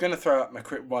going to throw out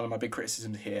one of my big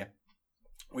criticisms here,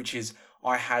 which is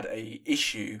I had a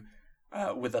issue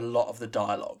with a lot of the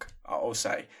dialogue. I'll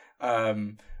say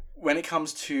when it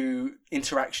comes to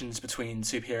interactions between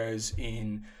superheroes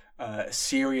in a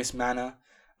serious manner.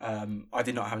 I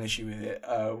did not have an issue with it.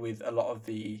 With a lot of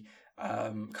the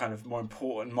kind of more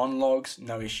important monologues,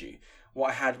 no issue.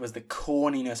 What I had was the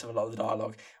corniness of a lot of the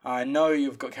dialogue. I know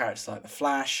you've got characters like the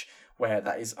Flash, where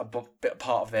that is a bit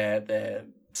part of their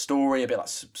story, a bit like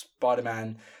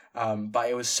Spider-Man, but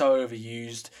it was so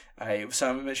overused. It was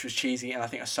so much was cheesy, and I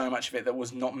think so much of it that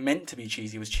was not meant to be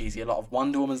cheesy was cheesy. A lot of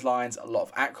Wonder Woman's lines, a lot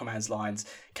of Aquaman's lines,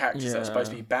 characters that were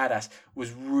supposed to be badass,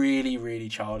 was really, really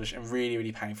childish and really,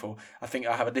 really painful. I think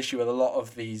I have an issue with a lot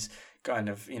of these kind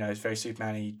of, it's very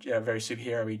Superman-y, very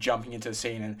superhero-y, jumping into the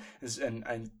scene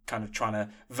and kind of trying to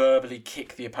verbally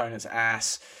kick the opponent's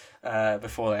ass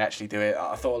before they actually do it.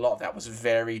 I thought a lot of that was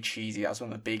very cheesy. That was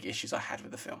one of the big issues I had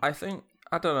with the film.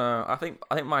 I don't know. I think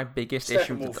my biggest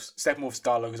issue with Steppenwolf's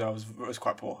dialogue was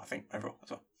quite poor, I think, overall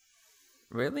as well.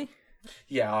 Really?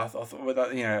 Yeah, I thought with that,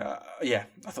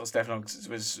 I thought Steppenwolf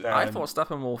was. I thought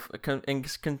Steppenwolf, in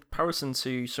comparison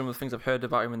to some of the things I've heard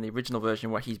about him in the original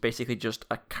version, where he's basically just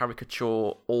a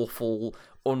caricature, awful,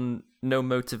 no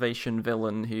motivation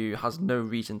villain who has no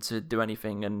reason to do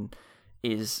anything and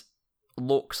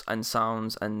looks and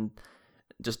sounds and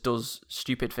just does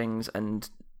stupid things and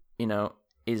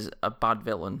is a bad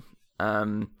villain. I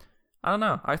don't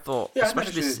know. I thought,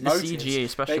 especially the CGI,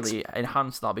 especially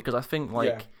enhanced that, because I think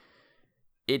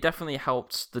it definitely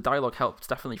helped. The dialogue helped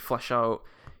definitely flesh out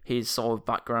his sort of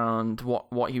background,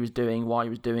 what he was doing, why he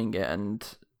was doing it,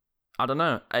 and I don't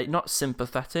know. Not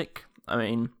sympathetic. I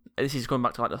mean, this is going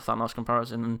back to like the Thanos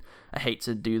comparison, and I hate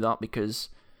to do that because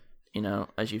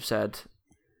as you've said,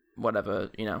 whatever,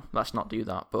 let's not do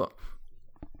that. But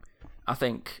I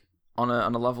think on a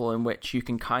level in which you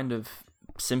can kind of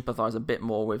sympathise a bit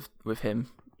more with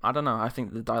him, I don't know, I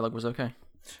think the dialogue was okay.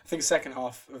 I think the second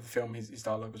half of the film, his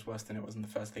dialogue was worse than it was in the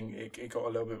first thing. It got a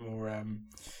little bit more, a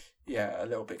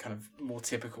little bit kind of more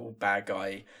typical bad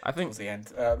guy towards the end.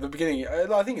 The beginning,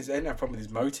 I think I didn't have a problem with his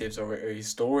motives or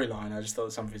his storyline. I just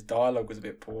thought some of his dialogue was a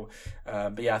bit poor.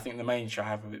 But yeah, I think the main issue I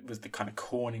have with it was the kind of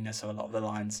corniness of a lot of the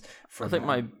lines from.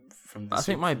 I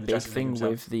think my big thing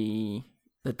with the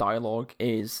dialogue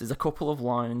is there's a couple of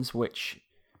lines which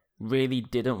really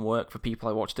didn't work for people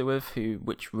I watched it with,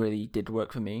 which really did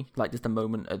work for me. Like there's the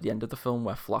moment at the end of the film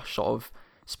where Flash sort of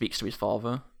speaks to his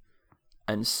father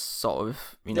and sort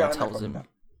of, tells him.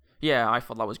 Yeah, I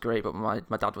thought that was great, but my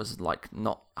dad was like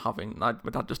not having. My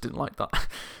dad just didn't like that.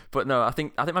 But no, I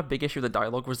think my big issue with the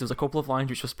dialogue was there was a couple of lines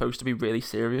which were supposed to be really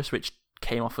serious, which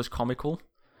came off as comical,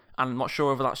 and I'm not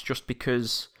sure whether that's just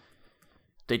because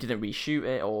they didn't reshoot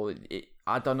it, or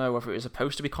I don't know whether it was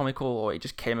supposed to be comical or it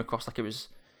just came across like it was.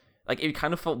 Like, it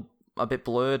kind of felt a bit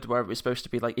blurred where it was supposed to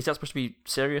be, like, is that supposed to be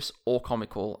serious or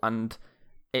comical? And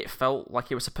it felt like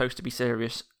it was supposed to be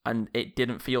serious, and it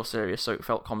didn't feel serious, so it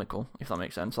felt comical, if that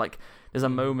makes sense. Like, there's a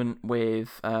moment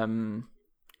with, I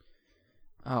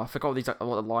forgot what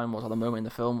the line was, or the moment in the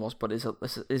film was, but there's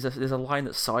a line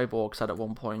that Cyborg said at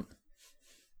one point.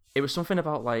 It was something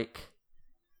about, like,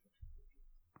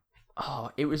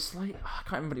 it was like, I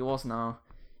can't remember what it was now.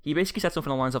 He basically said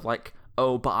something along the lines of, like,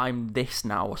 oh, but I'm this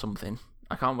now, or something.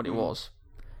 I can't remember what it was.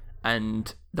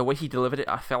 And the way he delivered it,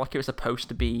 I felt like it was supposed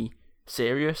to be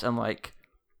serious, and, like,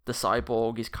 the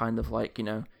Cyborg is kind of like,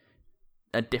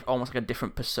 almost like a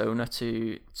different persona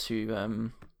to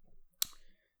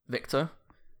Victor.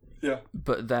 Yeah.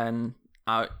 But then,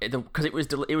 because it was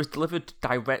delivered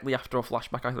directly after a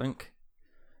flashback, I think.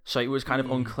 So it was kind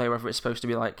of unclear whether it's supposed to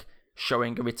be, like,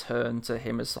 showing a return to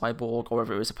him as Cyborg, or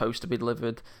whether it was supposed to be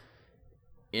delivered.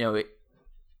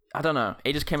 I don't know.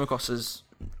 It just came across as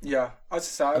I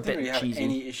didn't really have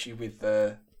any issue with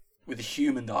the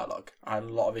human dialogue. I had a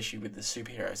lot of issue with the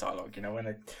superhero dialogue. When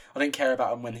I didn't care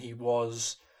about him when he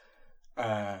was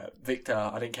Victor.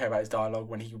 I didn't care about his dialogue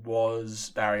when he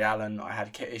was Barry Allen. I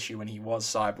had issue when he was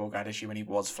Cyborg. I had issue when he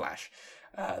was Flash.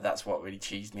 That's what really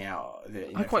cheesed me out.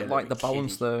 I quite like the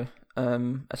balance though,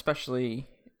 especially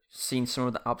seeing some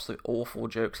of the absolute awful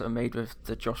jokes that are made with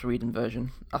the Joss Whedon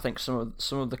version. I think some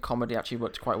of the comedy actually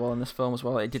worked quite well in this film as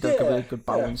well. It did a really good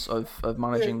balance of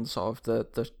managing sort of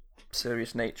the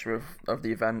serious nature of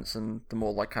the events and the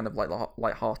more like kind of like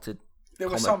light-hearted. There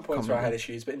were some points where I had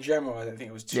issues, but in general I don't think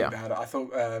it was too bad. I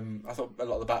thought a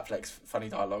lot of the Batfleck's funny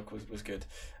dialogue was good.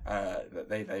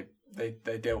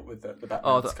 They dealt with the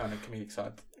Batman's kind of comedic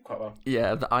side quite well.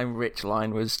 Yeah, the "I'm rich"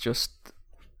 line was just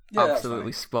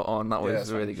absolutely spot on. That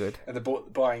was really good. And the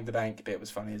buying the bank bit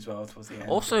was funny as well towards the end.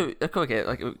 Also, okay,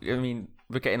 like, I mean,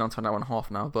 we're getting on to an hour and a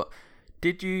half now, but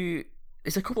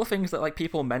there's a couple of things that like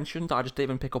people mentioned that I just didn't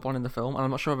even pick up on in the film, and I'm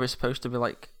not sure if it's supposed to be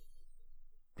like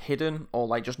hidden or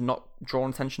like just not drawn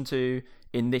attention to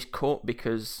in this cut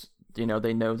because they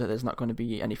know that there's not going to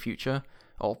be any future,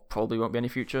 or probably won't be any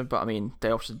future. But I mean,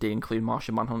 they also did include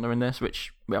Martian Manhunter in this,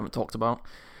 which we haven't talked about.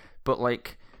 But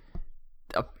like,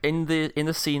 in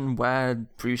the scene where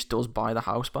Bruce does buy the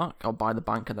house back, or buy the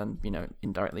bank and then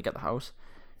indirectly get the house,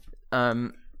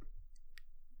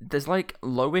 there's like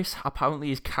Lois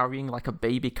apparently is carrying like a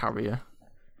baby carrier.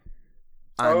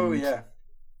 Oh yeah,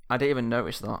 I didn't even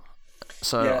notice that.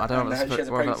 So I don't know she has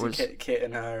a pregnancy kit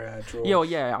in her drawer. Yeah, well,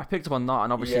 yeah, I picked up on that,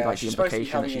 and obviously like the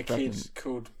implication that she's having a kid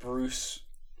called Bruce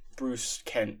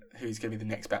Kent, who's going to be the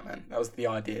next Batman. That was the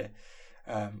idea,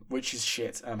 which is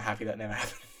shit. I'm happy that never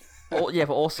happened. Yeah,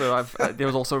 but also there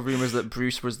was also rumours that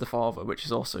Bruce was the father, which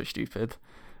is also stupid.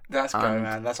 That's go,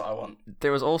 man. That's what I want.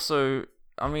 There was also,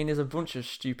 I mean, there's a bunch of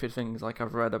stupid things like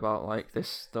I've read about like this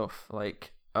stuff.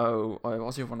 Like, what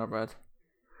was the other one I read?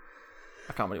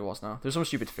 I can't remember what it was now. There's some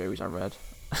stupid theories I read.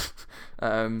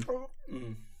 I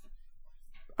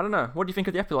don't know. What do you think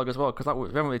of the epilogue as well? Because we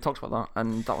haven't really talked about that,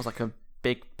 and that was like a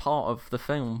big part of the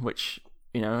film, which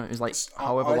is like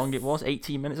however long it was,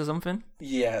 18 minutes or something.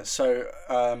 Yeah. So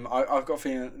I've got a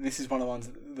feeling this is one of the ones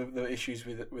the issues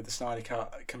with the Snyder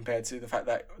Cut compared to the fact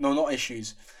that not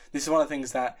issues. This is one of the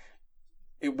things that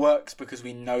it works because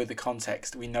we know the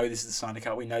context. We know this is the Snyder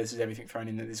Cut. We know this is everything thrown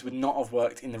in. That this would not have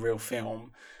worked in the real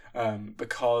film.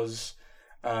 Because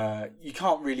you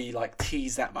can't really like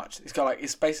tease that much.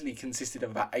 It's basically consisted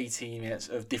of about 18 minutes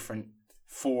of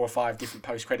 4 or 5 different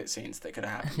post-credit scenes that could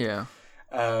have happened. Yeah.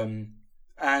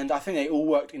 And I think they all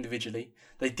worked individually.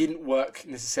 They didn't work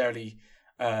necessarily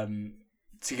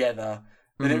together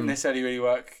They didn't necessarily really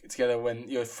work together when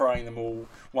you're throwing them all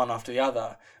one after the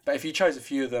other. But if you chose a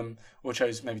few of them, or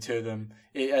chose maybe two of them,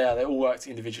 they all worked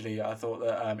individually. I thought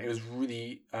that it was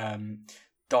really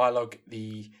dialogue,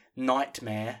 the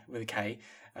nightmare with a K,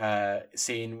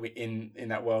 scene in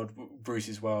that world,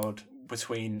 Bruce's world,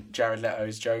 between Jared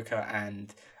Leto's Joker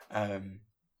and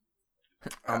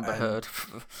Amber Heard.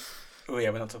 Oh yeah,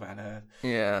 we're not talking about her.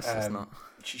 Yes, it's not.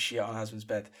 She shit on her husband's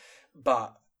bed,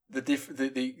 but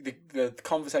the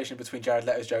conversation between Jared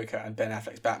Leto's Joker and Ben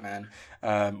Affleck's Batman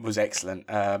was excellent,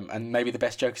 and maybe the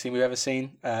best Joker scene we've ever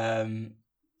seen.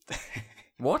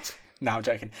 What? No, I'm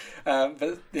joking.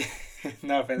 But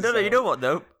no offense. No, you know what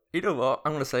though? You know what?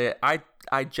 I'm gonna say it.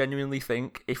 I genuinely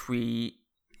think if we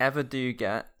ever do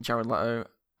get Jared Leto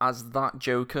as that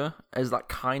Joker, as that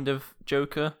kind of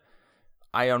Joker,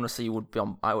 I honestly would be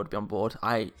on. I would be on board.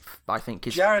 I think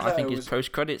his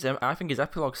post credits. I think his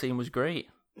epilogue scene was great.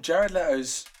 Jared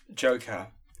Leto's Joker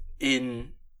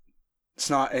in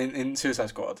Suicide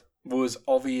Squad was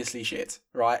obviously shit,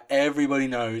 right? Everybody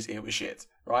knows it was shit,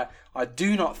 right? I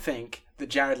do not think that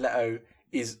Jared Leto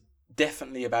is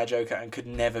definitely a bad Joker and could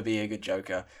never be a good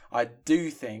Joker. I do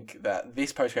think that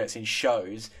this post-credit scene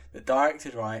shows that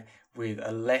directed right with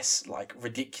a less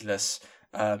ridiculous,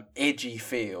 edgy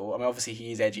feel. I mean, obviously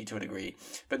he is edgy to a degree,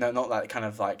 but no, not that kind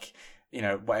of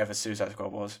whatever Suicide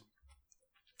Squad was.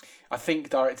 I think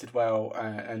directed well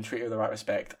and treated with the right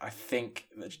respect. I think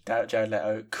that Jared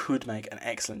Leto could make an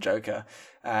excellent Joker,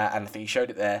 and I think he showed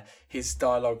it there. His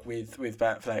dialogue with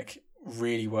Batfleck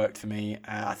really worked for me.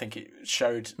 I think it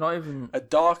showed not even a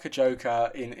darker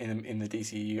Joker in the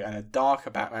DCU and a darker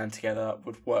Batman together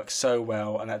would work so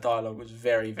well, and that dialogue was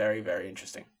very, very, very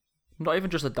interesting. Not even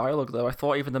just the dialogue though. I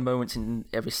thought even the moments in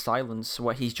every silence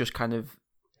where he's just kind of,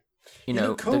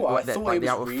 cool. the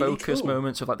out of really focus cool.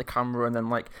 moments of the camera, and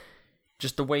then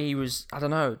just the way he was, I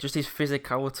don't know, just his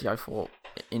physicality, I thought,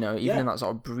 even in that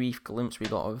sort of brief glimpse we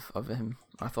got of him,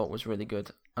 I thought was really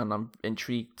good. And I'm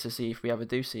intrigued to see if we ever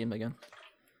do see him again.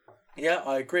 Yeah,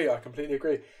 I agree. I completely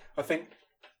agree. I think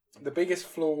the biggest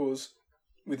flaws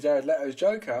with Jared Leto's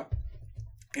Joker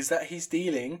is that he's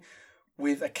dealing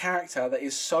with a character that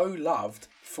is so loved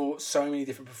for so many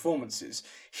different performances.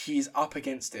 He's up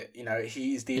against it.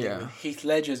 He is dealing with Heath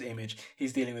Ledger's image.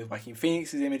 He's dealing with Joaquin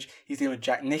Phoenix's image. He's dealing with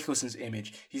Jack Nicholson's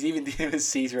image. He's even dealing with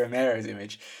Cesar Romero's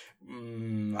image. I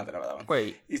don't know about that one.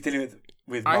 Wait. He's dealing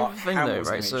with Mark Hamill's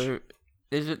image. So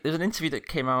there's an interview that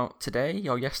came out today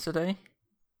or yesterday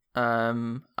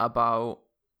about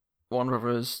Warner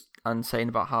Brothers and saying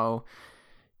about how,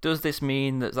 does this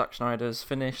mean that Zack Snyder's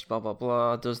finished, blah, blah,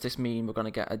 blah? Does this mean we're going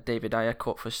to get a David Ayer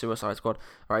cut for Suicide Squad?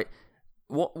 Right.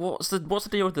 What's the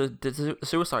deal with the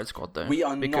Suicide Squad, though? We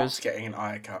are not getting an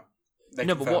Ayer cut. I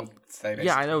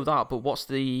know that, but what's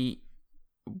the...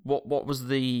 What was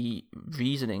the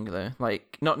reasoning there?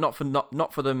 Not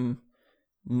for them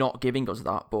not giving us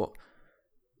that, but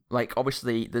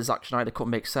obviously the Zack Snyder cut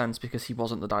makes sense because he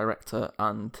wasn't the director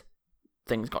and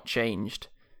things got changed.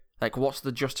 What's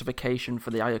the justification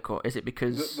for the Ayer cut? Is it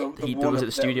because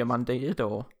the studio mandated,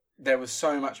 or there was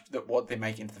so much that what they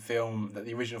make into the film, that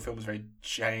the original film was very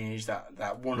changed,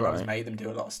 that Warner Brothers made them do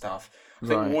a lot of stuff. I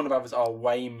think Warner Brothers are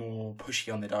way more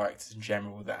pushy on the directors in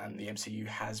general than the MCU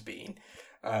has been.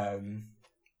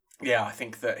 I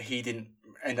think that he didn't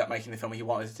end up making the film he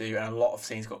wanted to do, and a lot of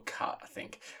scenes got cut. I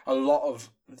think a lot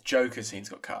of Joker scenes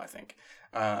got cut. I think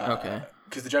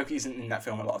because the Joker isn't in that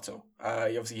film a lot at all.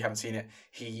 Obviously you haven't seen it.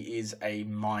 He is a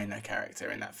minor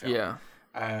character in that film. Yeah.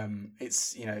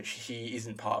 It's he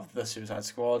isn't part of the Suicide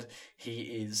Squad. He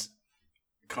is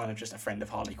kind of just a friend of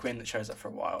Harley Quinn that shows up for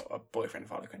a while, a boyfriend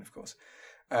of Harley Quinn, of course.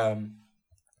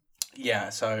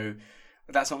 So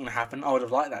that's not going to happen. I would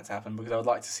have liked that to happen because I'd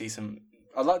like to see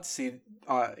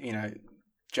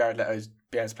Jared Leto's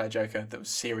be able to play a Joker that was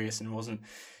serious and wasn't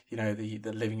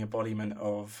the living embodiment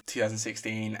of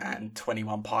 2016 and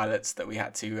 21 pilots that we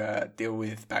had to deal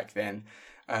with back then.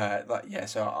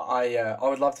 So I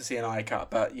would love to see an Ayer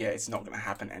cut, but it's not going to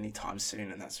happen anytime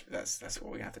soon, and that's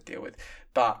what we have to deal with.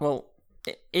 But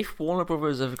if Warner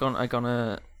Brothers are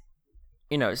gonna,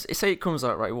 say it comes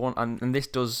out right, and this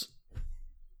does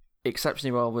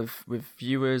exceptionally well with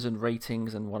viewers and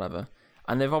ratings and whatever,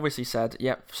 and they've obviously said,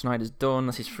 yep, Snyder's done,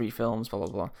 this is 3 films, blah blah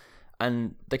blah,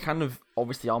 and they kind of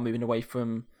obviously are moving away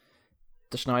from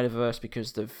the Snyderverse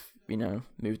because they've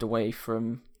moved away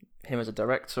from him as a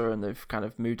director, and they've kind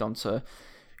of moved on to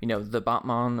the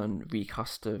Batman and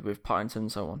recast with Pattinson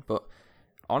and so on. But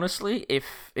honestly,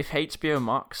 if HBO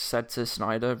Max said to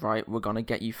Snyder, right, we're gonna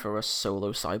get you for a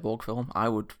solo Cyborg film, I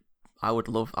would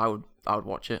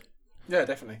watch it. Yeah,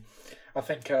 definitely. I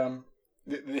think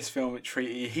this film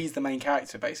he's the main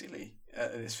character basically.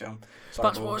 this film.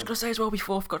 That's what I was going to say as well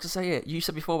before. I forgot to say it. You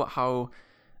said before about how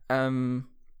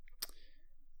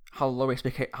Lois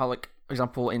became, how, like, for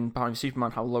example, in Batman v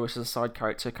Superman, how Lois as a side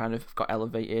character kind of got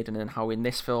elevated, and then how in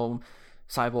this film,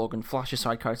 Cyborg and Flash's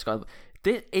side characters got.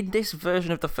 In this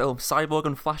version of the film, Cyborg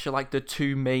and Flash are like the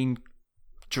two main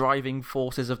driving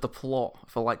forces of the plot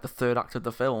for like the third act of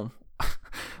the film.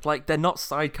 Like, they're not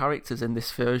side characters in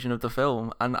this version of the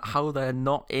film, and how they're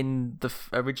not in the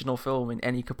original film in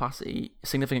any capacity,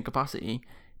 significant capacity,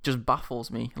 just baffles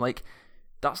me. Like,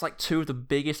 that's like two of the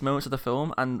biggest moments of the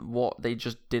film, and what they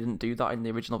just didn't do that in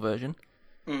the original version.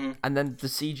 Mm-hmm. And then the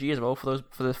CG as well for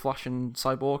the Flash and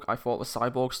Cyborg. I thought the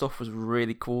Cyborg stuff was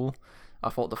really cool. I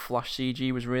thought the Flash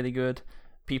CG was really good.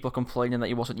 People complaining that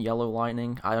he wasn't yellow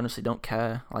lightning. I honestly don't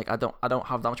care. Like, I don't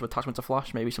have that much of attachment to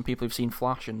Flash. Maybe some people who've seen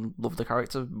Flash and love the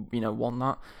character, want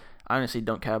that. I honestly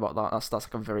don't care about that. That's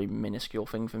like a very minuscule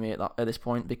thing for me at this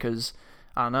point, because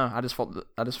I don't know. I just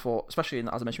thought, especially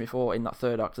as I mentioned before, in that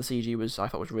third act, the CG I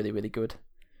thought was really, really good.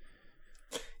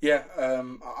 Yeah,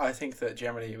 I think that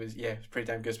generally it was pretty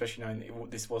damn good, especially knowing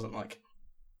that this wasn't like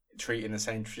treating the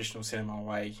same traditional cinema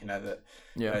way, that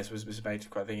this was made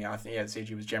quite a thing. I think the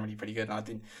CG was generally pretty good,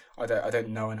 and I don't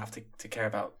know enough to care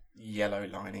about yellow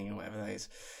lining or whatever that is.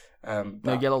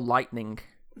 No, yellow lightning.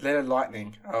 Yellow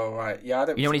lightning. Oh right, yeah. I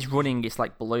don't. When he's running, it's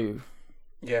like blue.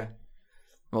 Yeah.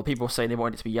 Well, people say they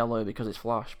want it to be yellow because it's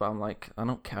Flash, but I'm like, I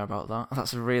don't care about that.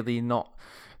 That's really not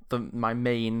my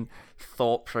main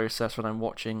thought process when I'm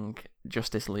watching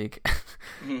Justice League.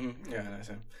 Yeah, I know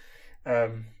so.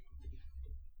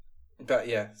 But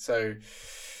yeah, so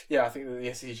I think that the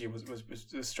SCG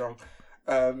was strong.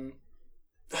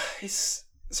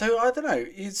 So I don't know.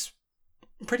 It's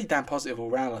pretty damn positive all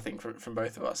round, I think, from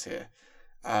both of us here.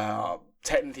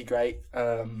 Technically great.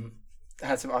 I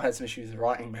had some issues with the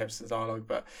writing, perhaps the dialogue,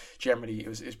 but generally it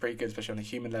was pretty good, especially on a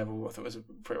human level. I thought it was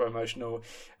pretty emotional.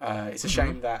 It's a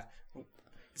shame that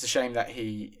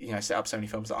he set up so many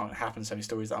films that aren't going to happen, so many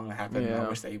stories that aren't going to happen. Yeah. I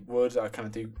wish they would. I kind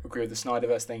of do agree with the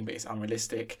SNYDER'S thing, but it's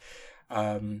unrealistic.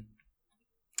 We're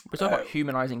talking about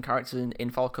humanizing characters in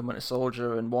Falcon, Winter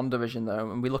Soldier, and WandaVision,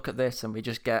 though, and we look at this and we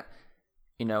just get,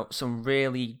 some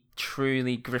really,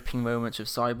 truly gripping moments with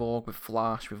Cyborg, with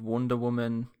Flash, with Wonder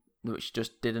Woman, which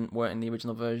just didn't work in the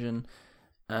original version.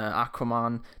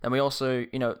 Aquaman. Then we also,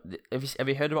 have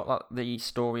you heard about the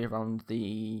story around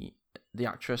the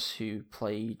actress who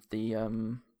played the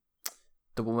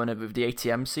woman with the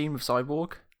ATM scene with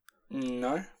Cyborg?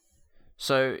 No.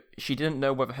 So she didn't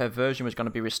know whether her version was going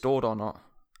to be restored or not,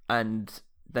 and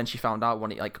then she found out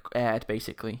when it aired.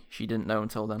 Basically, she didn't know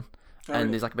until then. Oh, and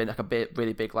really? There's been a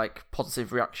really big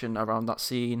positive reaction around that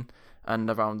scene and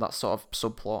around that sort of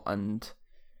subplot, and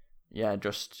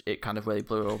just it kind of really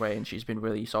blew her away, and she's been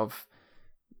really sort of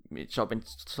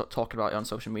talking about it on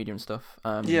social media and stuff.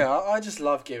 I just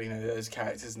love giving those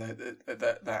characters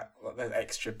that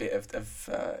extra bit of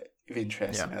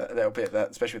interest, a little bit of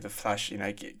that, especially with the Flash,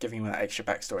 giving them that extra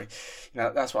backstory.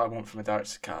 That's what I want from a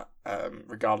director's cut,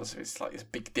 regardless if it's like this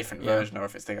big different version or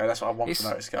if it's that's what I want from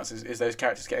director's cuts is those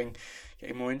characters getting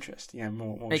more interest,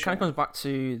 more. It kind of comes back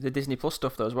to the Disney Plus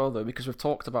stuff though as well, though, because we've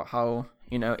talked about how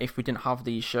if we didn't have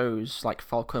these shows like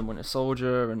Falcon, Winter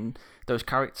Soldier, and those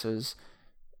characters,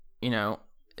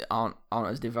 aren't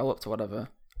as developed or whatever.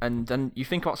 And then you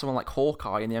think about someone like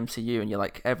Hawkeye in the MCU, and you're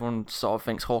like, everyone sort of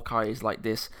thinks Hawkeye is like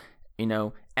this,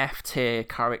 F-tier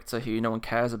character who no one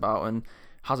cares about and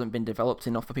hasn't been developed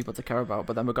enough for people to care about.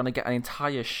 But then we're going to get an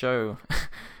entire show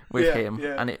with him.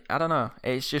 Yeah. And I don't know,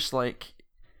 it's just like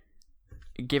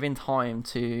giving time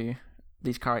to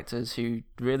these characters who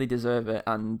really deserve it.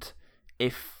 And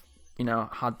if,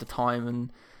 had the time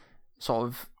and sort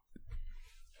of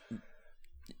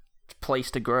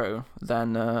place to grow,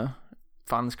 then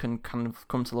fans can kind of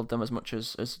come to love them as much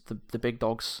as the big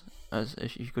dogs, as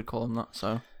you could call them that.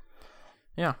 So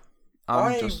yeah,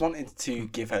 I wanted to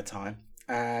give her time,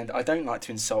 and I don't like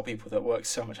to insult people that work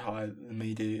so much higher than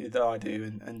me that I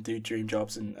do and do dream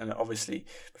jobs and obviously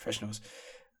professionals.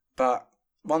 But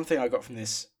one thing I got from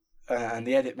this, and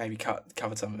the edit maybe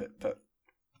covered some of it, but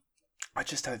I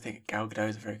just don't think Gal Gadot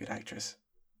is a very good actress.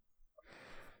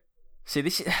 See,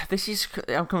 this is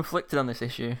I'm conflicted on this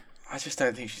issue. I just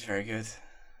don't think she's very good.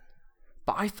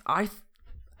 But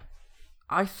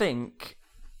I think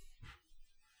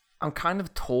I'm kind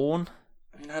of torn.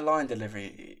 I mean, her line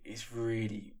delivery is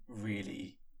really,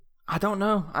 really. I don't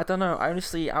know. I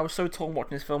was so torn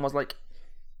watching this film. I was like,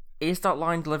 is that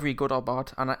line delivery good or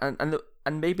bad?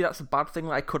 And maybe that's a bad thing.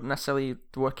 I couldn't necessarily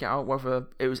work it out whether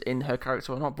it was in her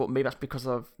character or not. But maybe that's because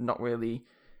I've not really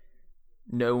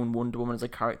known Wonder Woman as a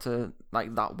character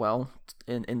like that well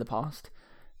in the past.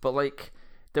 But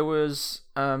there was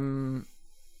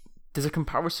there's a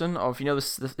comparison of, you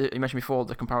mentioned before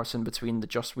the comparison between the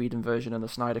Joss Whedon version and the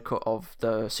Snyder cut of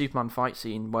the Superman fight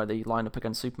scene where they line up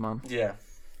against Superman. Yeah.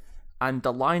 And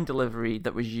the line delivery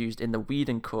that was used in the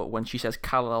Whedon cut when she says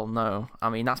Kal-El no, I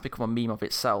mean, that's become a meme of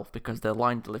itself because the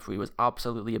line delivery was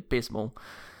absolutely abysmal.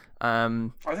 I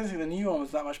don't think the new one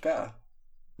was that much better.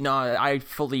 No, I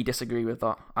fully disagree with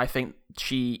that. I think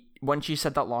when she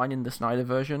said that line in the Snyder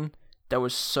version, there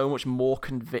was so much more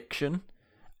conviction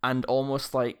and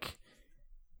almost like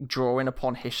drawing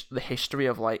upon the history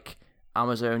of like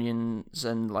Amazonians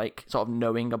and like sort of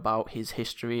knowing about his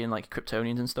history and like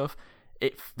Kryptonians and stuff.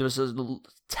 There was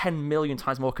 10 million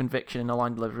times more conviction in the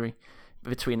line delivery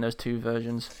between those two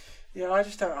versions. Yeah, I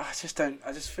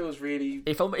just feels really.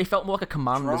 It felt more like a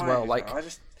command dry, as well. Like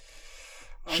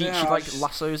she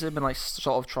lassos him and like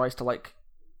sort of tries to like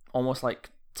almost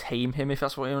like tame him, if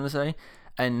that's what you want to say.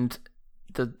 And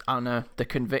the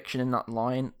conviction in that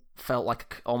line felt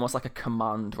like almost like a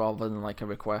command rather than like a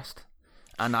request.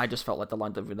 And I just felt like the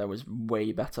line delivery there was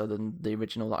way better than the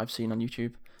original that I've seen on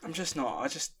YouTube.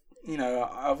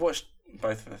 I've watched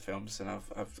both of the films and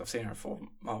I've seen her four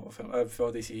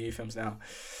DCU films now,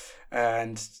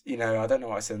 and I don't know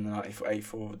what I said in the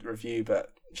 1984 review,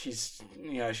 but she's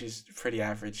pretty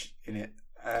average in it,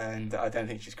 and I don't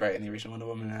think she's great in the original Wonder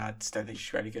Woman, and I just don't think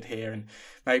she's really good here. And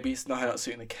maybe it's not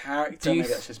suiting the character. Maybe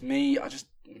that's just me.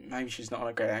 Maybe she's not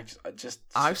a great actress.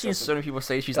 I've seen so many people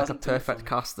say she's like a perfect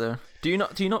cast though. Do you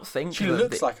not think she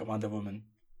looks like a Wonder Woman?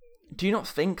 Do you not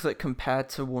think that compared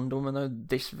to Wonder Woman though,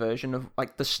 this version of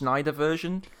like the Snyder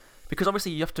version, because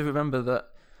obviously you have to remember that.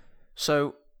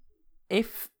 So,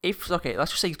 if okay,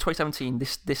 let's just say 2017,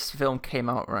 this film came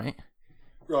out, right?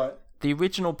 Right. The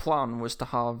original plan was to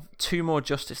have 2 more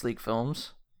Justice League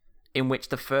films, in which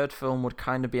the third film would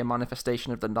kind of be a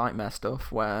manifestation of the Nightmare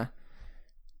stuff, where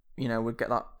we'd get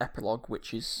that epilogue,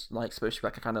 which is like supposed to be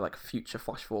like a kind of like future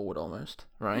flash forward almost,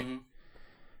 right? Mm-hmm.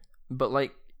 But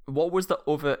like, what was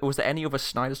was there any other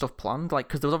Snyder stuff planned? Like,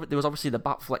 because there was obviously the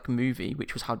Batfleck movie,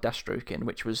 which was How Deathstroke in,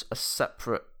 which was a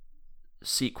separate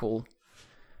sequel.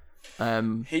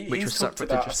 He's talked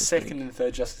about a second and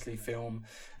third Justice League film,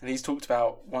 and he's talked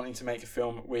about wanting to make a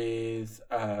film with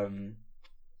I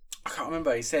can't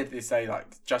remember. He said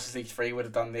like Justice League 3 would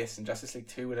have done this and Justice League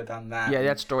 2 would have done that. Yeah, they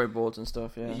had storyboards and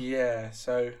stuff. Yeah. Yeah.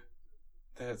 So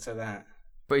that.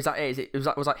 But is that it?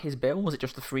 Was that his bill? Was it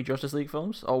just the 3 Justice League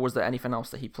films, or was there anything else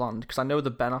that he planned? Because I know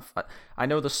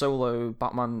the solo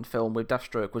Batman film with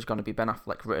Deathstroke was going to be Ben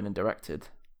Affleck written and directed.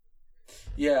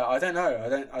 Yeah, I don't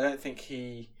know. I don't think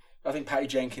he. I think Patty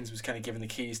Jenkins was kind of given the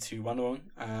keys to Wonder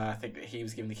Woman. I think that he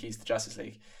was given the keys to Justice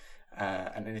League,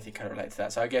 and anything kind of related to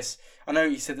that. So I guess I know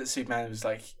he said that Superman was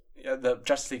like the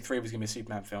Justice League 3 was going to be a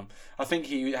Superman film. I think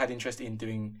he had interest in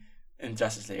doing in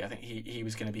Justice League. I think he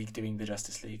was going to be doing the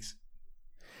Justice Leagues.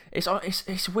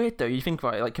 It's weird though. You think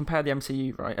about it, like compare the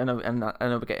MCU, right? I know we're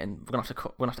gonna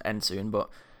have to end soon, but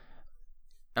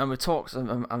we talk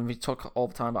all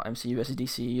the time about MCU versus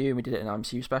DCU, and we did it in our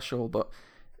MCU special. But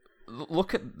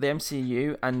look at the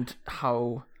MCU and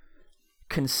how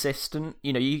consistent.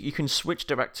 You can switch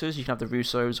directors. You can have the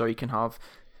Russos, or you can have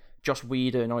Joss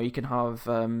Whedon, or you can have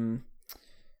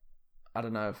I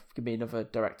don't know, it could be another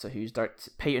director who's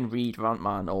Peyton Reed for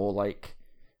Ant-Man, or like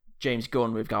James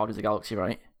Gunn with Guardians of the Galaxy,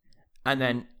 right? And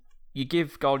then you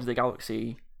give Guardians of the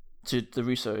Galaxy to the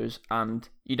Russos, and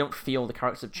you don't feel the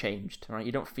characters have changed, right?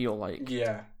 You don't feel like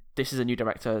this is a new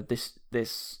director.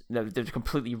 They've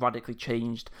completely radically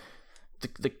changed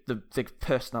the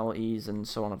personalities and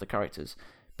so on of the characters.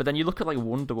 But then you look at like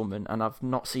Wonder Woman, and I've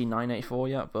not seen 1984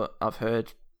 yet, but I've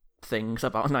heard things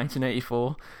about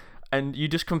 1984. And you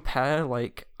just compare,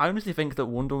 like, I honestly think that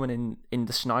Wonder Woman in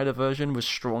the Snyder version was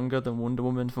stronger than Wonder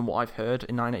Woman from what I've heard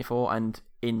in 1984 and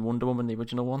in Wonder Woman, the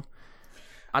original one.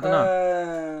 I don't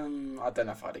know. I don't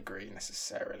know if I'd agree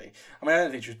necessarily. I mean, I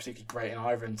don't think she was particularly great in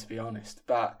either of them, to be honest.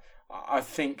 But I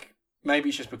think maybe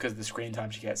it's just because of the screen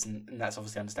time she gets, and that's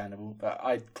obviously understandable. But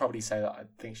I'd probably say that I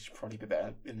think she'd probably be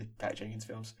better in the Patty Jenkins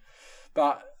films.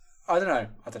 But I don't know.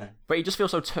 But it just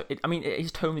feels so. I mean, it is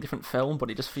a totally different film, but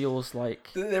it just feels like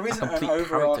there isn't an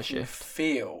overarching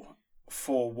feel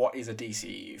for what is a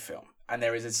DCEU film, and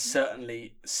there is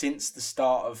certainly since the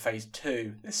start of Phase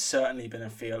 2, there's certainly been a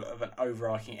feel of an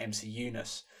overarching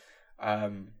MCU-ness.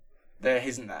 There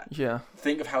isn't that. Yeah.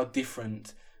 Think of how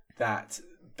different that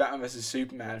Batman vs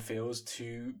Superman feels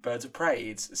to Birds of Prey.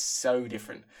 It's so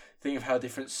different. Think of how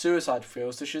different Suicide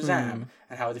feels to Shazam,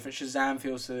 and how different Shazam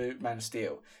feels to Man of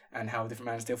Steel, and how different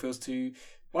Man of Steel feels to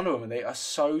Wonder Woman, they are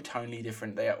so tonally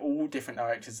different. They are all different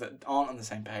directors that aren't on the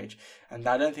same page. And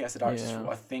I don't think that's the director's fault.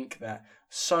 I think that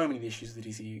so many of the issues of the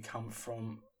DCU come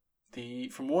from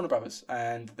Warner Brothers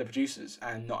and the producers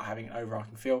and not having an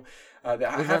overarching feel. There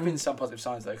have been some positive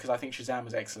signs, though, because I think Shazam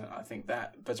was excellent. I think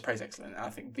that Birds of Prey is excellent. And I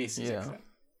think this is excellent.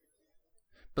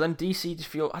 But then DC just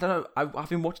feel, I don't know, I've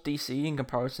been watching DC in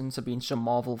comparison to being some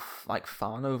Marvel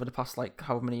fan over the past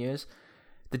however many years.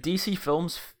 The DC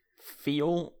films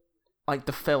feel like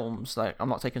the films, I'm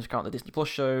not taking into account the Disney Plus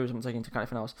shows, I'm not taking into account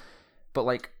anything else,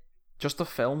 but just the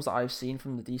films that I've seen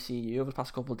from the DCU over the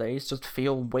past couple of days just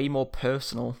feel way more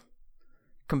personal.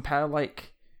 Compare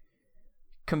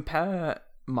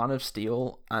Man of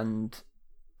Steel and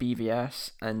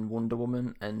BVS and Wonder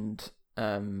Woman and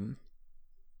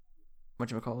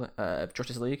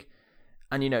Justice League,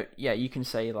 and you can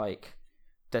say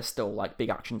there's still big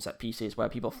action set pieces where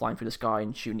people are flying through the sky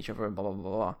and shooting each other and blah blah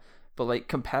blah blah. But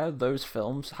compare those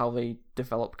films, how they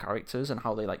develop characters and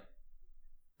how they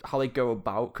go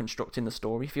about constructing the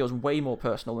story feels way more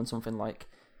personal than something like,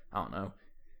 I don't know,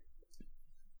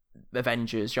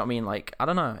 Avengers. You know what I mean? I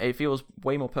don't know. It feels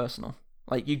way more personal.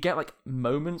 You get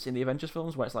moments in the Avengers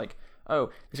films where it's oh,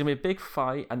 there's gonna be a big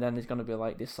fight, and then there's gonna be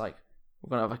this we're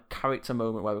gonna have a character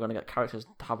moment where we're gonna get characters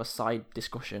to have a side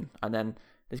discussion, and then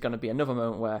there's gonna be another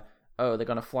moment where, oh, they're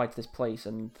gonna fly to this place,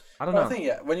 and I don't know. I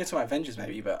think when you're talking about Avengers,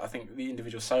 maybe, but I think the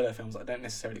individual solo films, I don't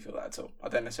necessarily feel that at all. I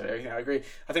don't necessarily. I agree.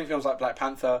 I think films like Black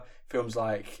Panther, films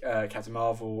like Captain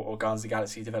Marvel or Guardians of the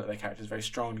Galaxy develop their characters very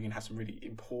strong. You can have some really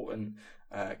important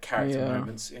character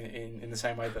moments in the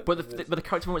same way that. But the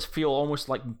character moments feel almost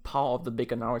like part of the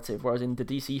bigger narrative, whereas in the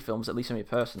DC films, at least for me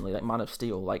personally, like Man of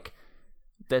Steel,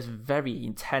 there's very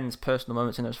intense personal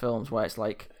moments in those films where it's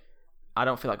I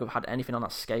don't feel like we've had anything on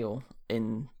that scale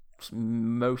in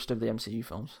most of the MCU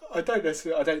films. I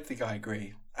don't think I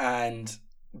agree.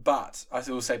 But I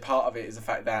will say part of it is the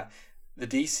fact that the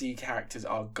DC characters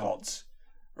are gods,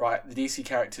 right? The DC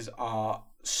characters are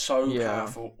so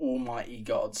powerful, almighty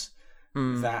gods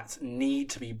that need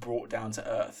to be brought down to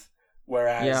earth.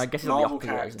 Whereas I guess Marvel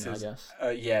characters,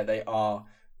 they are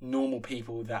normal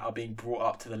people that are being brought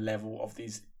up to the level of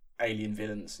these alien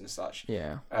villains and such.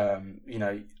 Yeah.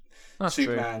 That's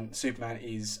Superman. True. Superman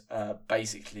is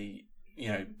basically,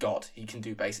 God. He can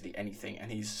do basically anything,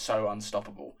 and he's so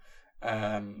unstoppable.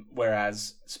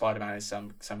 Whereas Spider-Man is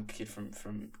some kid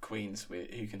from Queens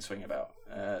who can swing about.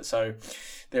 So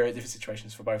there are different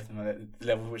situations for both of them. The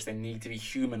level at which they need to be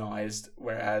humanized,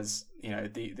 whereas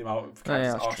the Marvel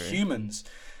characters are true. Humans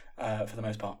for the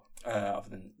most part.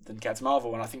 Other than Captain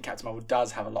Marvel, and I think Captain Marvel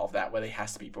does have a lot of that, where they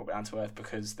has to be brought down to earth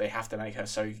because they have to make her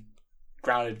so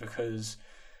grounded. Because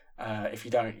if you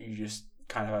don't, you just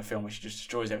kind of have a film where she just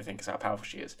destroys everything because how powerful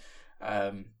she is.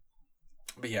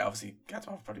 But yeah, obviously Captain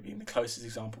Marvel probably being the closest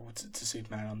example to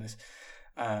Superman on this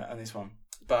one.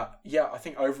 But yeah, I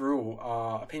think overall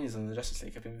our opinions on the Justice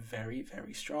League have been very,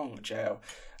 very strong, JL.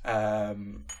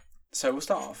 So we'll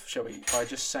start off, shall we, by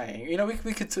just saying,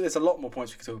 we could. There's a lot more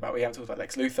points we could talk about. We haven't talked about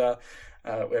Lex Luthor.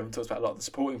 We haven't talked about a lot of the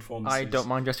supporting performances. I don't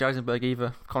mind Jesse Eisenberg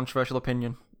either. Controversial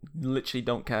opinion. Literally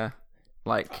don't care.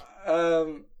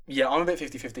 Yeah, I'm a bit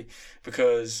 50-50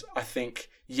 because I think,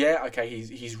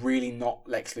 he's really not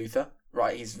Lex Luthor,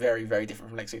 right? He's very, very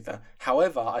different from Lex Luthor.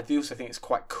 However, I do also think it's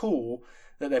quite cool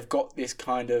that they've got this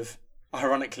kind of,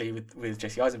 ironically with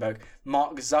Jesse Eisenberg,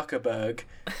 Mark Zuckerberg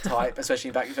type, especially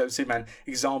in Back to Superman,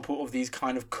 example of these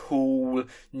kind of cool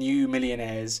new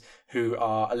millionaires who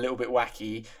are a little bit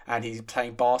wacky, and he's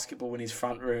playing basketball in his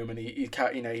front room, and he's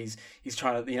trying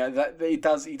to, that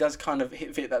he does kind of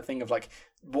fit that thing of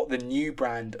what the new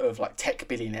brand of tech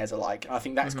billionaires are like. And I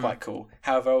think that's quite cool.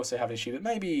 However, I also have an issue that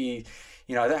maybe,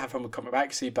 I don't have a problem with comic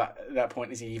accuracy, but at that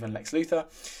point, is he even Lex Luthor?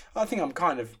 I think I'm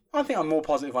more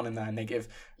positive on him than negative.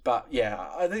 But yeah,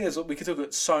 I think we could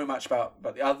talk so much about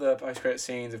the other post-credit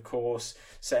scenes, of course,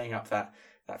 setting up that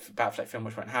Batfleck film,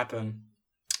 which won't happen.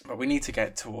 But we need to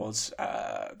get towards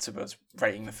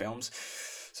rating the films.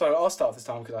 So I'll start this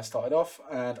time because I started off,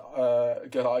 and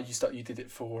you did it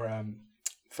for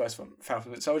first one, Falcon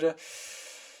Winter Soldier.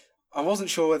 I wasn't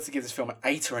sure whether to give this film an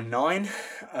 8 or a 9.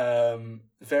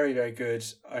 Very, very good.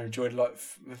 I enjoyed a lot,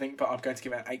 I think, but I'm going to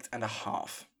give it an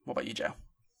 8.5. What about you, Joe?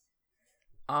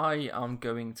 I am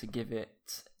going to give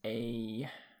it I'll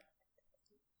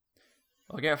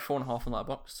get a 4.5 on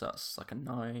Letterboxd, so that's a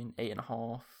 9,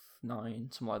 8.5, 9,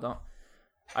 something like that.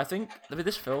 I think with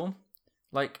this film,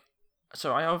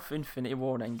 so I have Infinity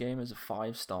War and Endgame as a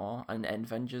 5-star, and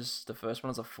Avengers, the first one,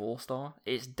 as a 4-star.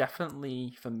 It's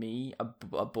definitely, for me,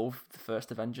 above the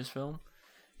first Avengers film.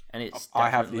 And it's I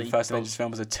have the first Avengers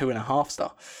film as a 2.5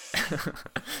 star.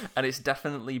 And it's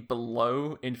definitely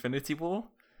below Infinity War.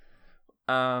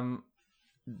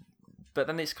 But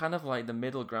then it's kind of like the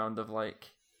middle ground of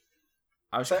like,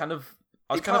 after the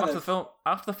film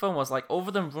I was like,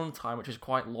 over the runtime, which is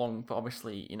quite long, but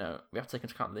obviously, you know, we have to take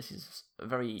into account this is a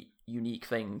very unique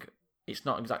thing. It's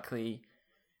not exactly,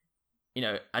 you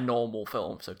know, a normal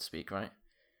film, so to speak, right?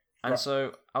 And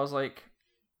so I was like,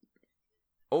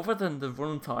 over the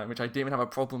runtime, which I didn't even have a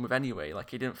problem with anyway,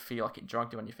 like it didn't feel like it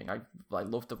dragged or anything. I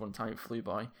loved the runtime; it flew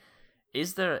by.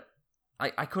 Is there?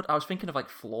 I was thinking of like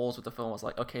flaws with the film. I was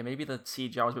like, okay, maybe the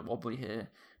CGI was a bit wobbly here,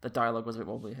 the dialogue was a bit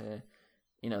wobbly here,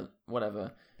 you know,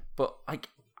 whatever. But like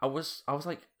I was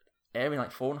like airing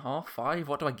like 4.5, 5.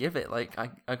 What do I give it? Like I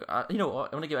you know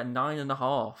what? I'm gonna give it a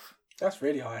 9.5. That's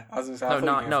really high. I was gonna say,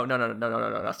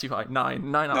 no, that's too high.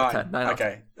 9 out of 10. 9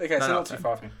 okay, so not too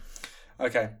far from me.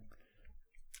 Okay.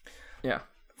 Yeah.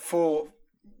 For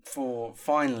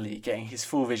finally getting his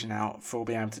full vision out, for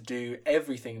being able to do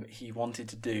everything that he wanted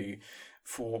to do,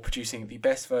 for producing the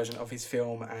best version of his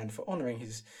film, and for honouring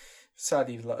his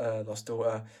sadly lost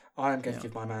daughter, I am going to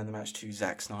give my man the match to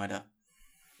Zack Snyder.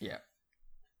 Yeah.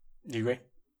 Do you agree?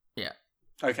 Yeah.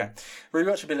 Okay.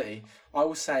 Rewatchability, I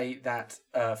will say that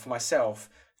for myself,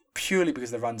 purely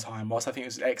because of the runtime, whilst I think it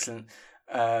was excellent,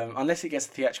 unless it gets a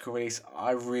theatrical release,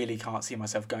 I really can't see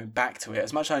myself going back to it.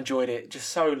 As much as I enjoyed it, just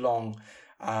so long,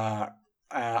 I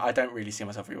don't really see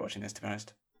myself rewatching this, to be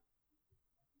honest.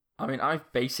 I mean,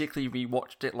 I've basically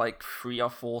rewatched it like 3 or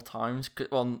 4 times.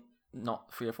 Well,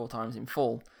 not 3 or 4 times in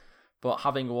full, but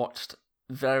having watched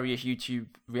various YouTube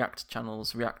React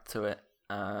channels react to it,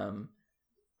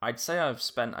 I'd say I've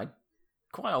spent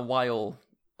quite a while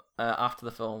after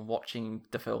the film watching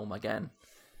the film again.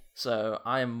 So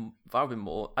I've been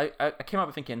more. I came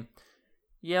out thinking,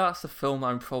 yeah, that's a film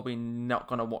I'm probably not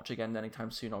gonna watch again anytime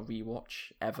soon or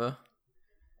rewatch ever.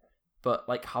 But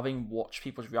like having watched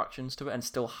people's reactions to it and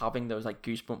still having those like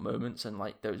goosebump moments and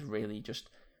like those really just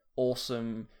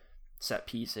awesome set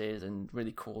pieces and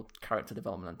really cool character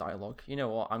development and dialogue, you know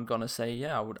what? I'm gonna say,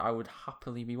 yeah, I would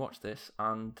happily rewatch this,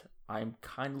 and I'm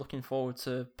kind of looking forward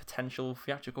to potential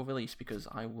theatrical release because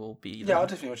I will be there. Yeah, I'll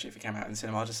definitely watch it if it came out in the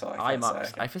cinema. Just like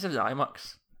IMAX. I think it's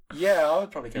IMAX. Yeah, I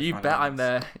would probably go. You bet I'm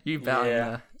there. You bet I'm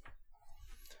there.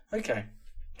 Okay,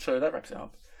 so that wraps it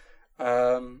up.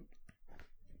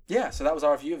 Yeah, so that was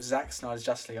our review of Zack Snyder's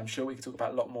Justice League. I'm sure we could talk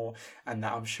about a lot more, and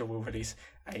that I'm sure we'll release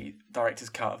a director's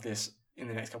cut of this in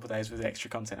the next couple of days with extra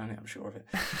content on it. I'm sure of it.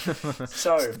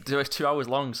 So it's 2 hours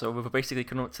long, so we're basically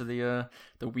coming up to the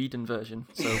Whedon version.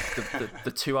 So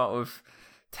the 2 out of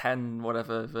 10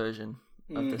 whatever version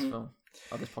of this film,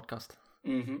 of this podcast.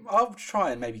 Mm-hmm. I'll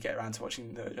try and maybe get around to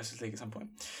watching the Justice League at some point.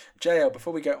 JL,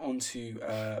 before we go on to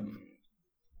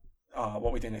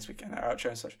what we do next week and our outro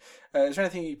and such, is there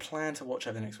anything you plan to watch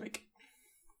over the next week?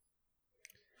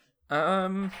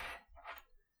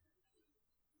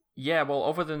 Yeah, well,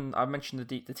 other than I mentioned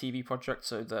the TV project,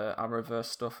 so the Arrowverse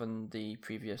stuff and the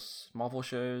previous Marvel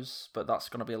shows, but that's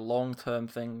going to be a long-term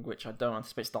thing, which I don't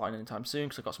anticipate starting anytime soon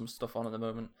because I've got some stuff on at the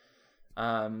moment.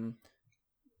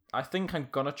 I think I'm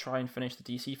going to try and finish the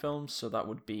DC films, so that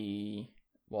would be,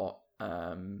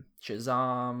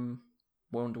 Shazam,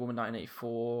 Wonder Woman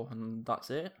 1984, and that's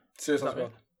it.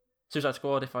 Suicide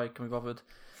Squad, if I can be bothered.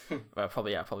 Well,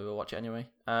 probably will watch it anyway.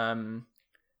 And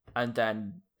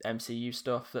then MCU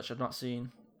stuff that I've not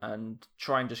seen, and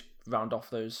try and just round off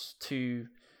those 2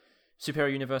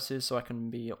 superhero universes so I can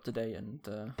be up to date and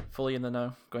fully in the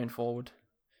know going forward.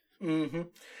 Mm-hmm.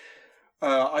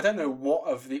 I don't know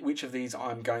which of these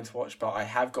I'm going to watch, but I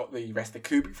have got the rest of the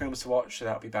Kubrick films to watch. So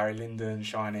that'll be Barry Lyndon,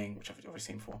 Shining, which I've already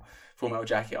seen before, Full Metal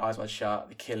Jacket, Eyes Wide Shut,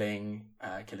 The Killing,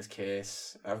 Killer's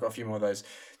Kiss. I've got a few more of those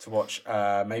to watch.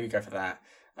 Maybe go for that.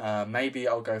 Maybe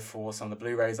I'll go for some of the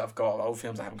Blu-rays I've got, old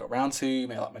films I haven't got around to,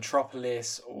 maybe like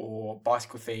Metropolis or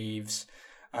Bicycle Thieves.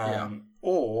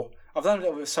 Or I've done a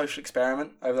little bit of a social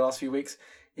experiment over the last few weeks,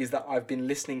 is that I've been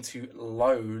listening to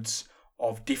loads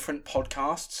of different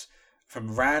podcasts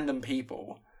from random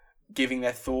people giving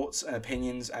their thoughts and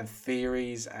opinions and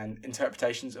theories and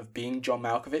interpretations of Being John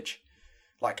Malkovich.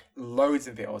 Like, loads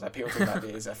of videos. Like, people talk about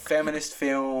this is a feminist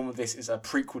film, this is a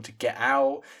prequel to Get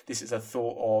Out, this is a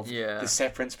thought of the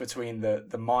separance between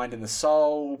the mind and the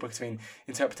soul, between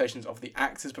interpretations of the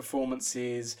actors'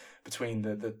 performances, between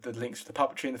the links to the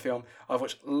puppetry in the film. I've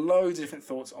watched loads of different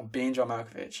thoughts on Being John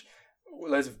Malkovich,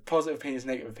 loads of positive opinions,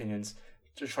 negative opinions,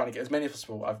 just trying to get as many as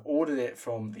possible. I've ordered it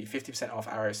from the 50% off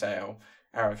Arrow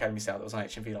Academy sale that was on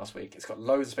HMV last week. It's got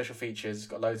loads of special features, it's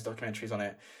got loads of documentaries on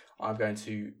it. I'm going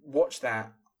to watch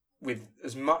that with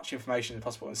as much information as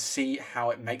possible and see how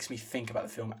it makes me think about the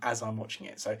film as I'm watching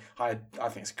it. So I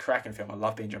think it's a cracking film. I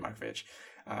love Being John Malkovich.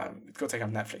 It got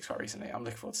taken on Netflix quite recently. I'm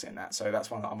looking forward to seeing that. So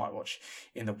that's one that I might watch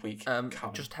in the week coming.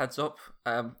 Just heads up.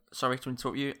 Sorry to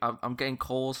interrupt you. I'm getting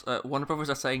calls. Warner Brothers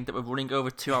are saying that we're running over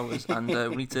 2 hours, and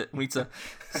we need to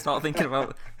start thinking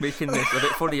about making this a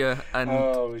bit funnier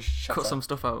and cut some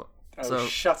stuff out. So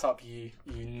shut up, you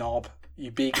knob,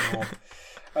 you big knob.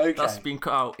 Okay, that's been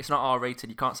cut out. It's not R-rated.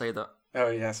 You can't say that. Oh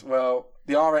yes. Well,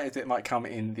 the R-rated bit might come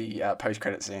in the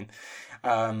post-credit scene.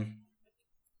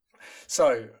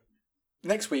 So.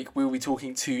 Next week, we'll be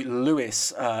talking to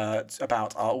Lewis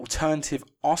about our alternative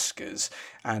Oscars.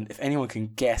 And if anyone can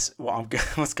guess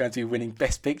what's going to be winning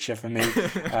Best Picture for me,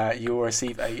 you will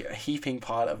receive a heaping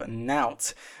pile of a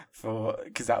knout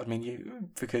because that would mean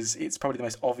because it's probably the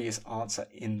most obvious answer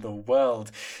in the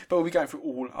world. But we'll be going through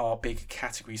all our big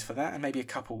categories for that and maybe a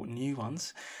couple new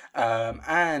ones.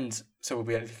 And so we'll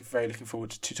be very looking forward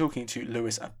to talking to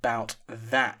Lewis about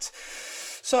that.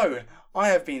 So, I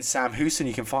have been Sam Houston.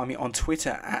 You can find me on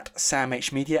Twitter at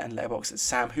SamHMedia and Letterboxd at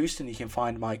Sam Houston. You can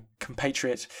find my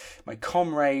compatriot, my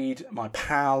comrade, my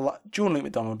pal, Jordan Luke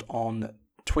McDonald on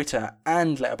Twitter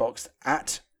and Letterboxd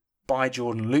at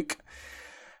ByJordanLuke.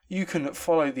 You can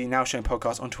follow the Now Showing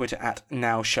podcast on Twitter at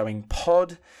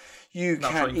NowShowingPod.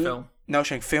 Now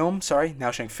Showing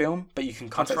Film, but you can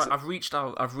contact us. I've reached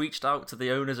out to the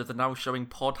owners of the Now Showing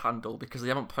Pod handle because they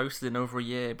haven't posted in over a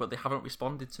year, but they haven't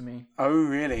responded to me. Oh,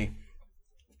 really?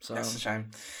 So that's a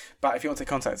shame. But if you want to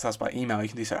contact us by email, you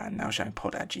can do so at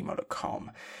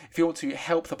nowshowingpod@gmail.com. If you want to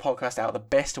help the podcast out, the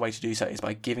best way to do so is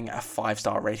by giving it a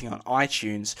 5-star rating on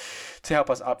iTunes to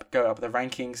help us go up the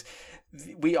rankings.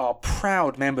 We are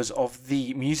proud members of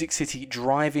the Music City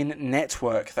Drive-In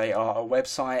Network. They are a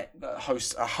website that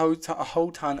hosts a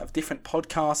whole ton of different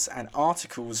podcasts and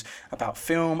articles about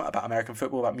film, about American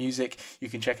football, about music. You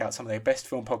can check out some of their best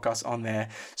film podcasts on there,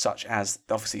 such as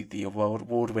obviously the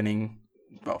award-winning,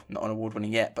 well, not an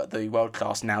award-winning yet, but the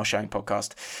world-class Now Showing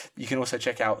podcast. You can also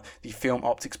check out the Film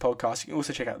Optics podcast. You can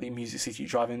also check out the Music City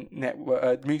Drive-In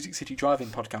Network, Music City Drive-In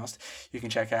podcast. You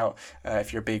can check out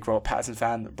if you're a big Robert Pattinson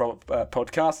fan, Robert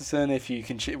Podcasterson. If you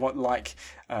can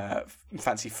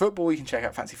fancy football, you can check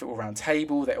out Fancy Football Round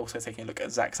Table. They're also taking a look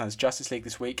at Zack Snyder's Justice League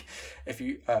this week. If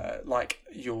you like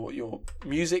your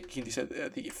music, you can do so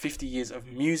at the 50 Years of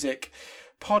Music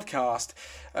podcast,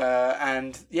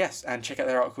 and check out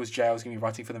their articles. JL is going to be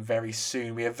writing for them very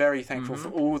soon. We are very thankful for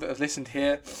all that have listened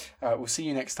here. We'll see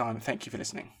you next time. Thank you for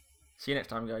listening. See you next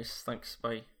time, guys. Thanks.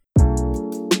 Bye.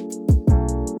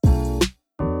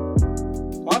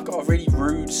 I've got a really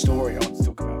rude story I want to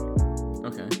talk about.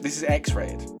 Okay. This is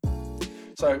X-rated.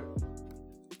 So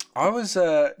I was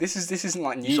this isn't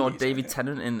like news. You saw David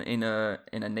Tennant in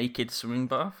a naked swimming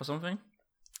bath or something?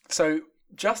 So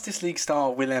Justice League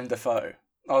star Willem Dafoe.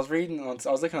 I was looking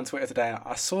on Twitter today and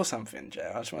I saw something, Jay.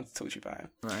 I just wanted to talk to you about it.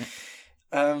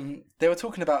 Right. They were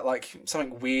talking about like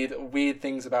something weird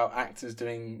things about actors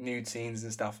doing nude scenes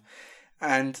and stuff.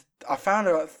 And I found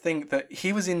out a thing that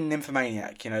he was in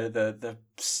Nymphomaniac, you know, the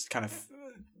kind of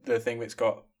the thing that's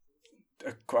got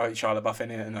Shia LaBeouf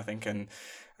in it, and I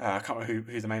can't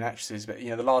remember who the main actress is, but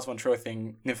you know, the Lars von Trier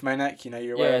thing, Nymphomaniac, you know,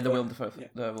 you're aware of Willem Dafoe.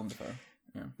 The Willem Dafoe.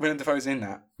 Yeah. Willem Dafoe's in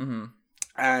that. Mm-hmm.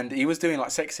 And he was doing like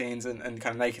sex scenes and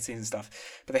kind of naked scenes and stuff,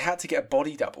 but they had to get a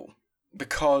body double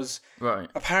because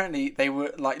apparently they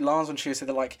were like, Lars von Trier said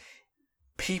that like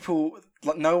people,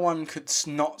 like no one could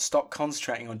not stop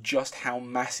concentrating on just how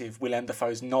massive Willem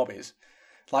Dafoe's knob is.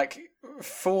 Like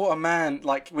for a man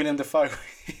like Willem Dafoe,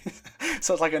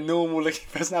 such like a normal looking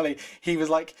personality, he was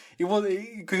like,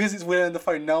 because it's Willem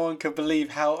Dafoe, no one could believe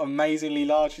how amazingly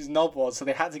large his knob was, so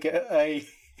they had to get a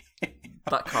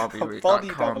that can't be a body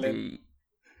double.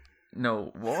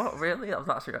 No, what? Really?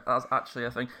 That's actually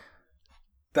a thing.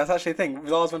 That's actually a thing.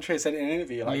 Lars von Trier said it in an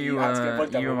interview. Like, you had to get a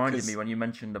body double. You reminded me when you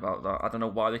mentioned about that. I don't know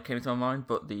why they came to my mind,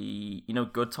 but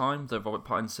Good Time, the Robert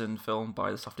Pattinson film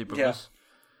by the Safdie brothers. Yeah.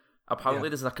 Apparently,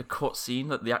 there's like a cut scene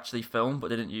that they actually filmed but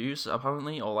didn't use.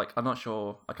 Apparently, or like I'm not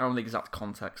sure. I can't remember the exact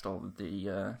context of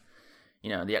the,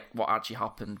 what actually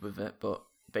happened with it. But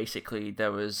basically,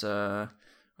 there was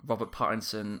Robert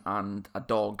Pattinson and a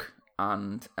dog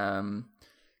and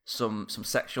some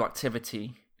sexual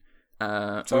activity with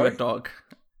a dog.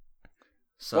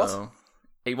 So what?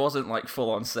 It wasn't like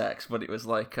full on sex, but it was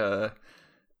like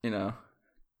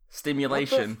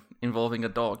stimulation involving a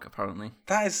dog. Apparently,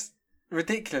 that is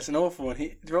ridiculous and awful.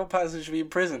 And Robert Pattinson should be in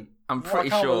prison. I'm pretty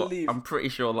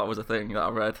sure that was a thing that I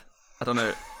read. I don't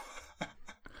know.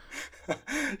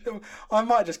 I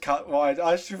might just cut.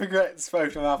 I should regret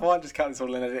spoken enough. I might just cut this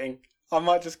all in editing. I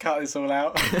might just cut this all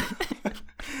out.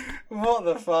 What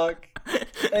the fuck?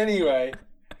 Anyway.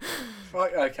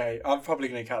 Right, okay, I'm probably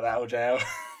going to cut that out, JL.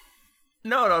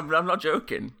 No, I'm not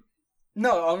joking.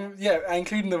 No, yeah,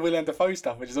 including the Willem Dafoe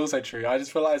stuff, which is also true. I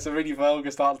just feel like it's a really vulgar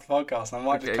start to the podcast, and I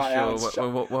might just cut it out.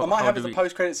 I might have it as a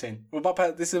post-credit scene.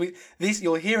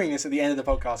 You're hearing this at the end of the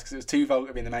podcast because it was too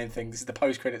vulgar being the main thing. This is the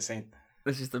post-credit scene.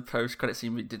 This is the post-credit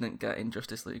scene we didn't get in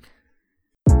Justice League.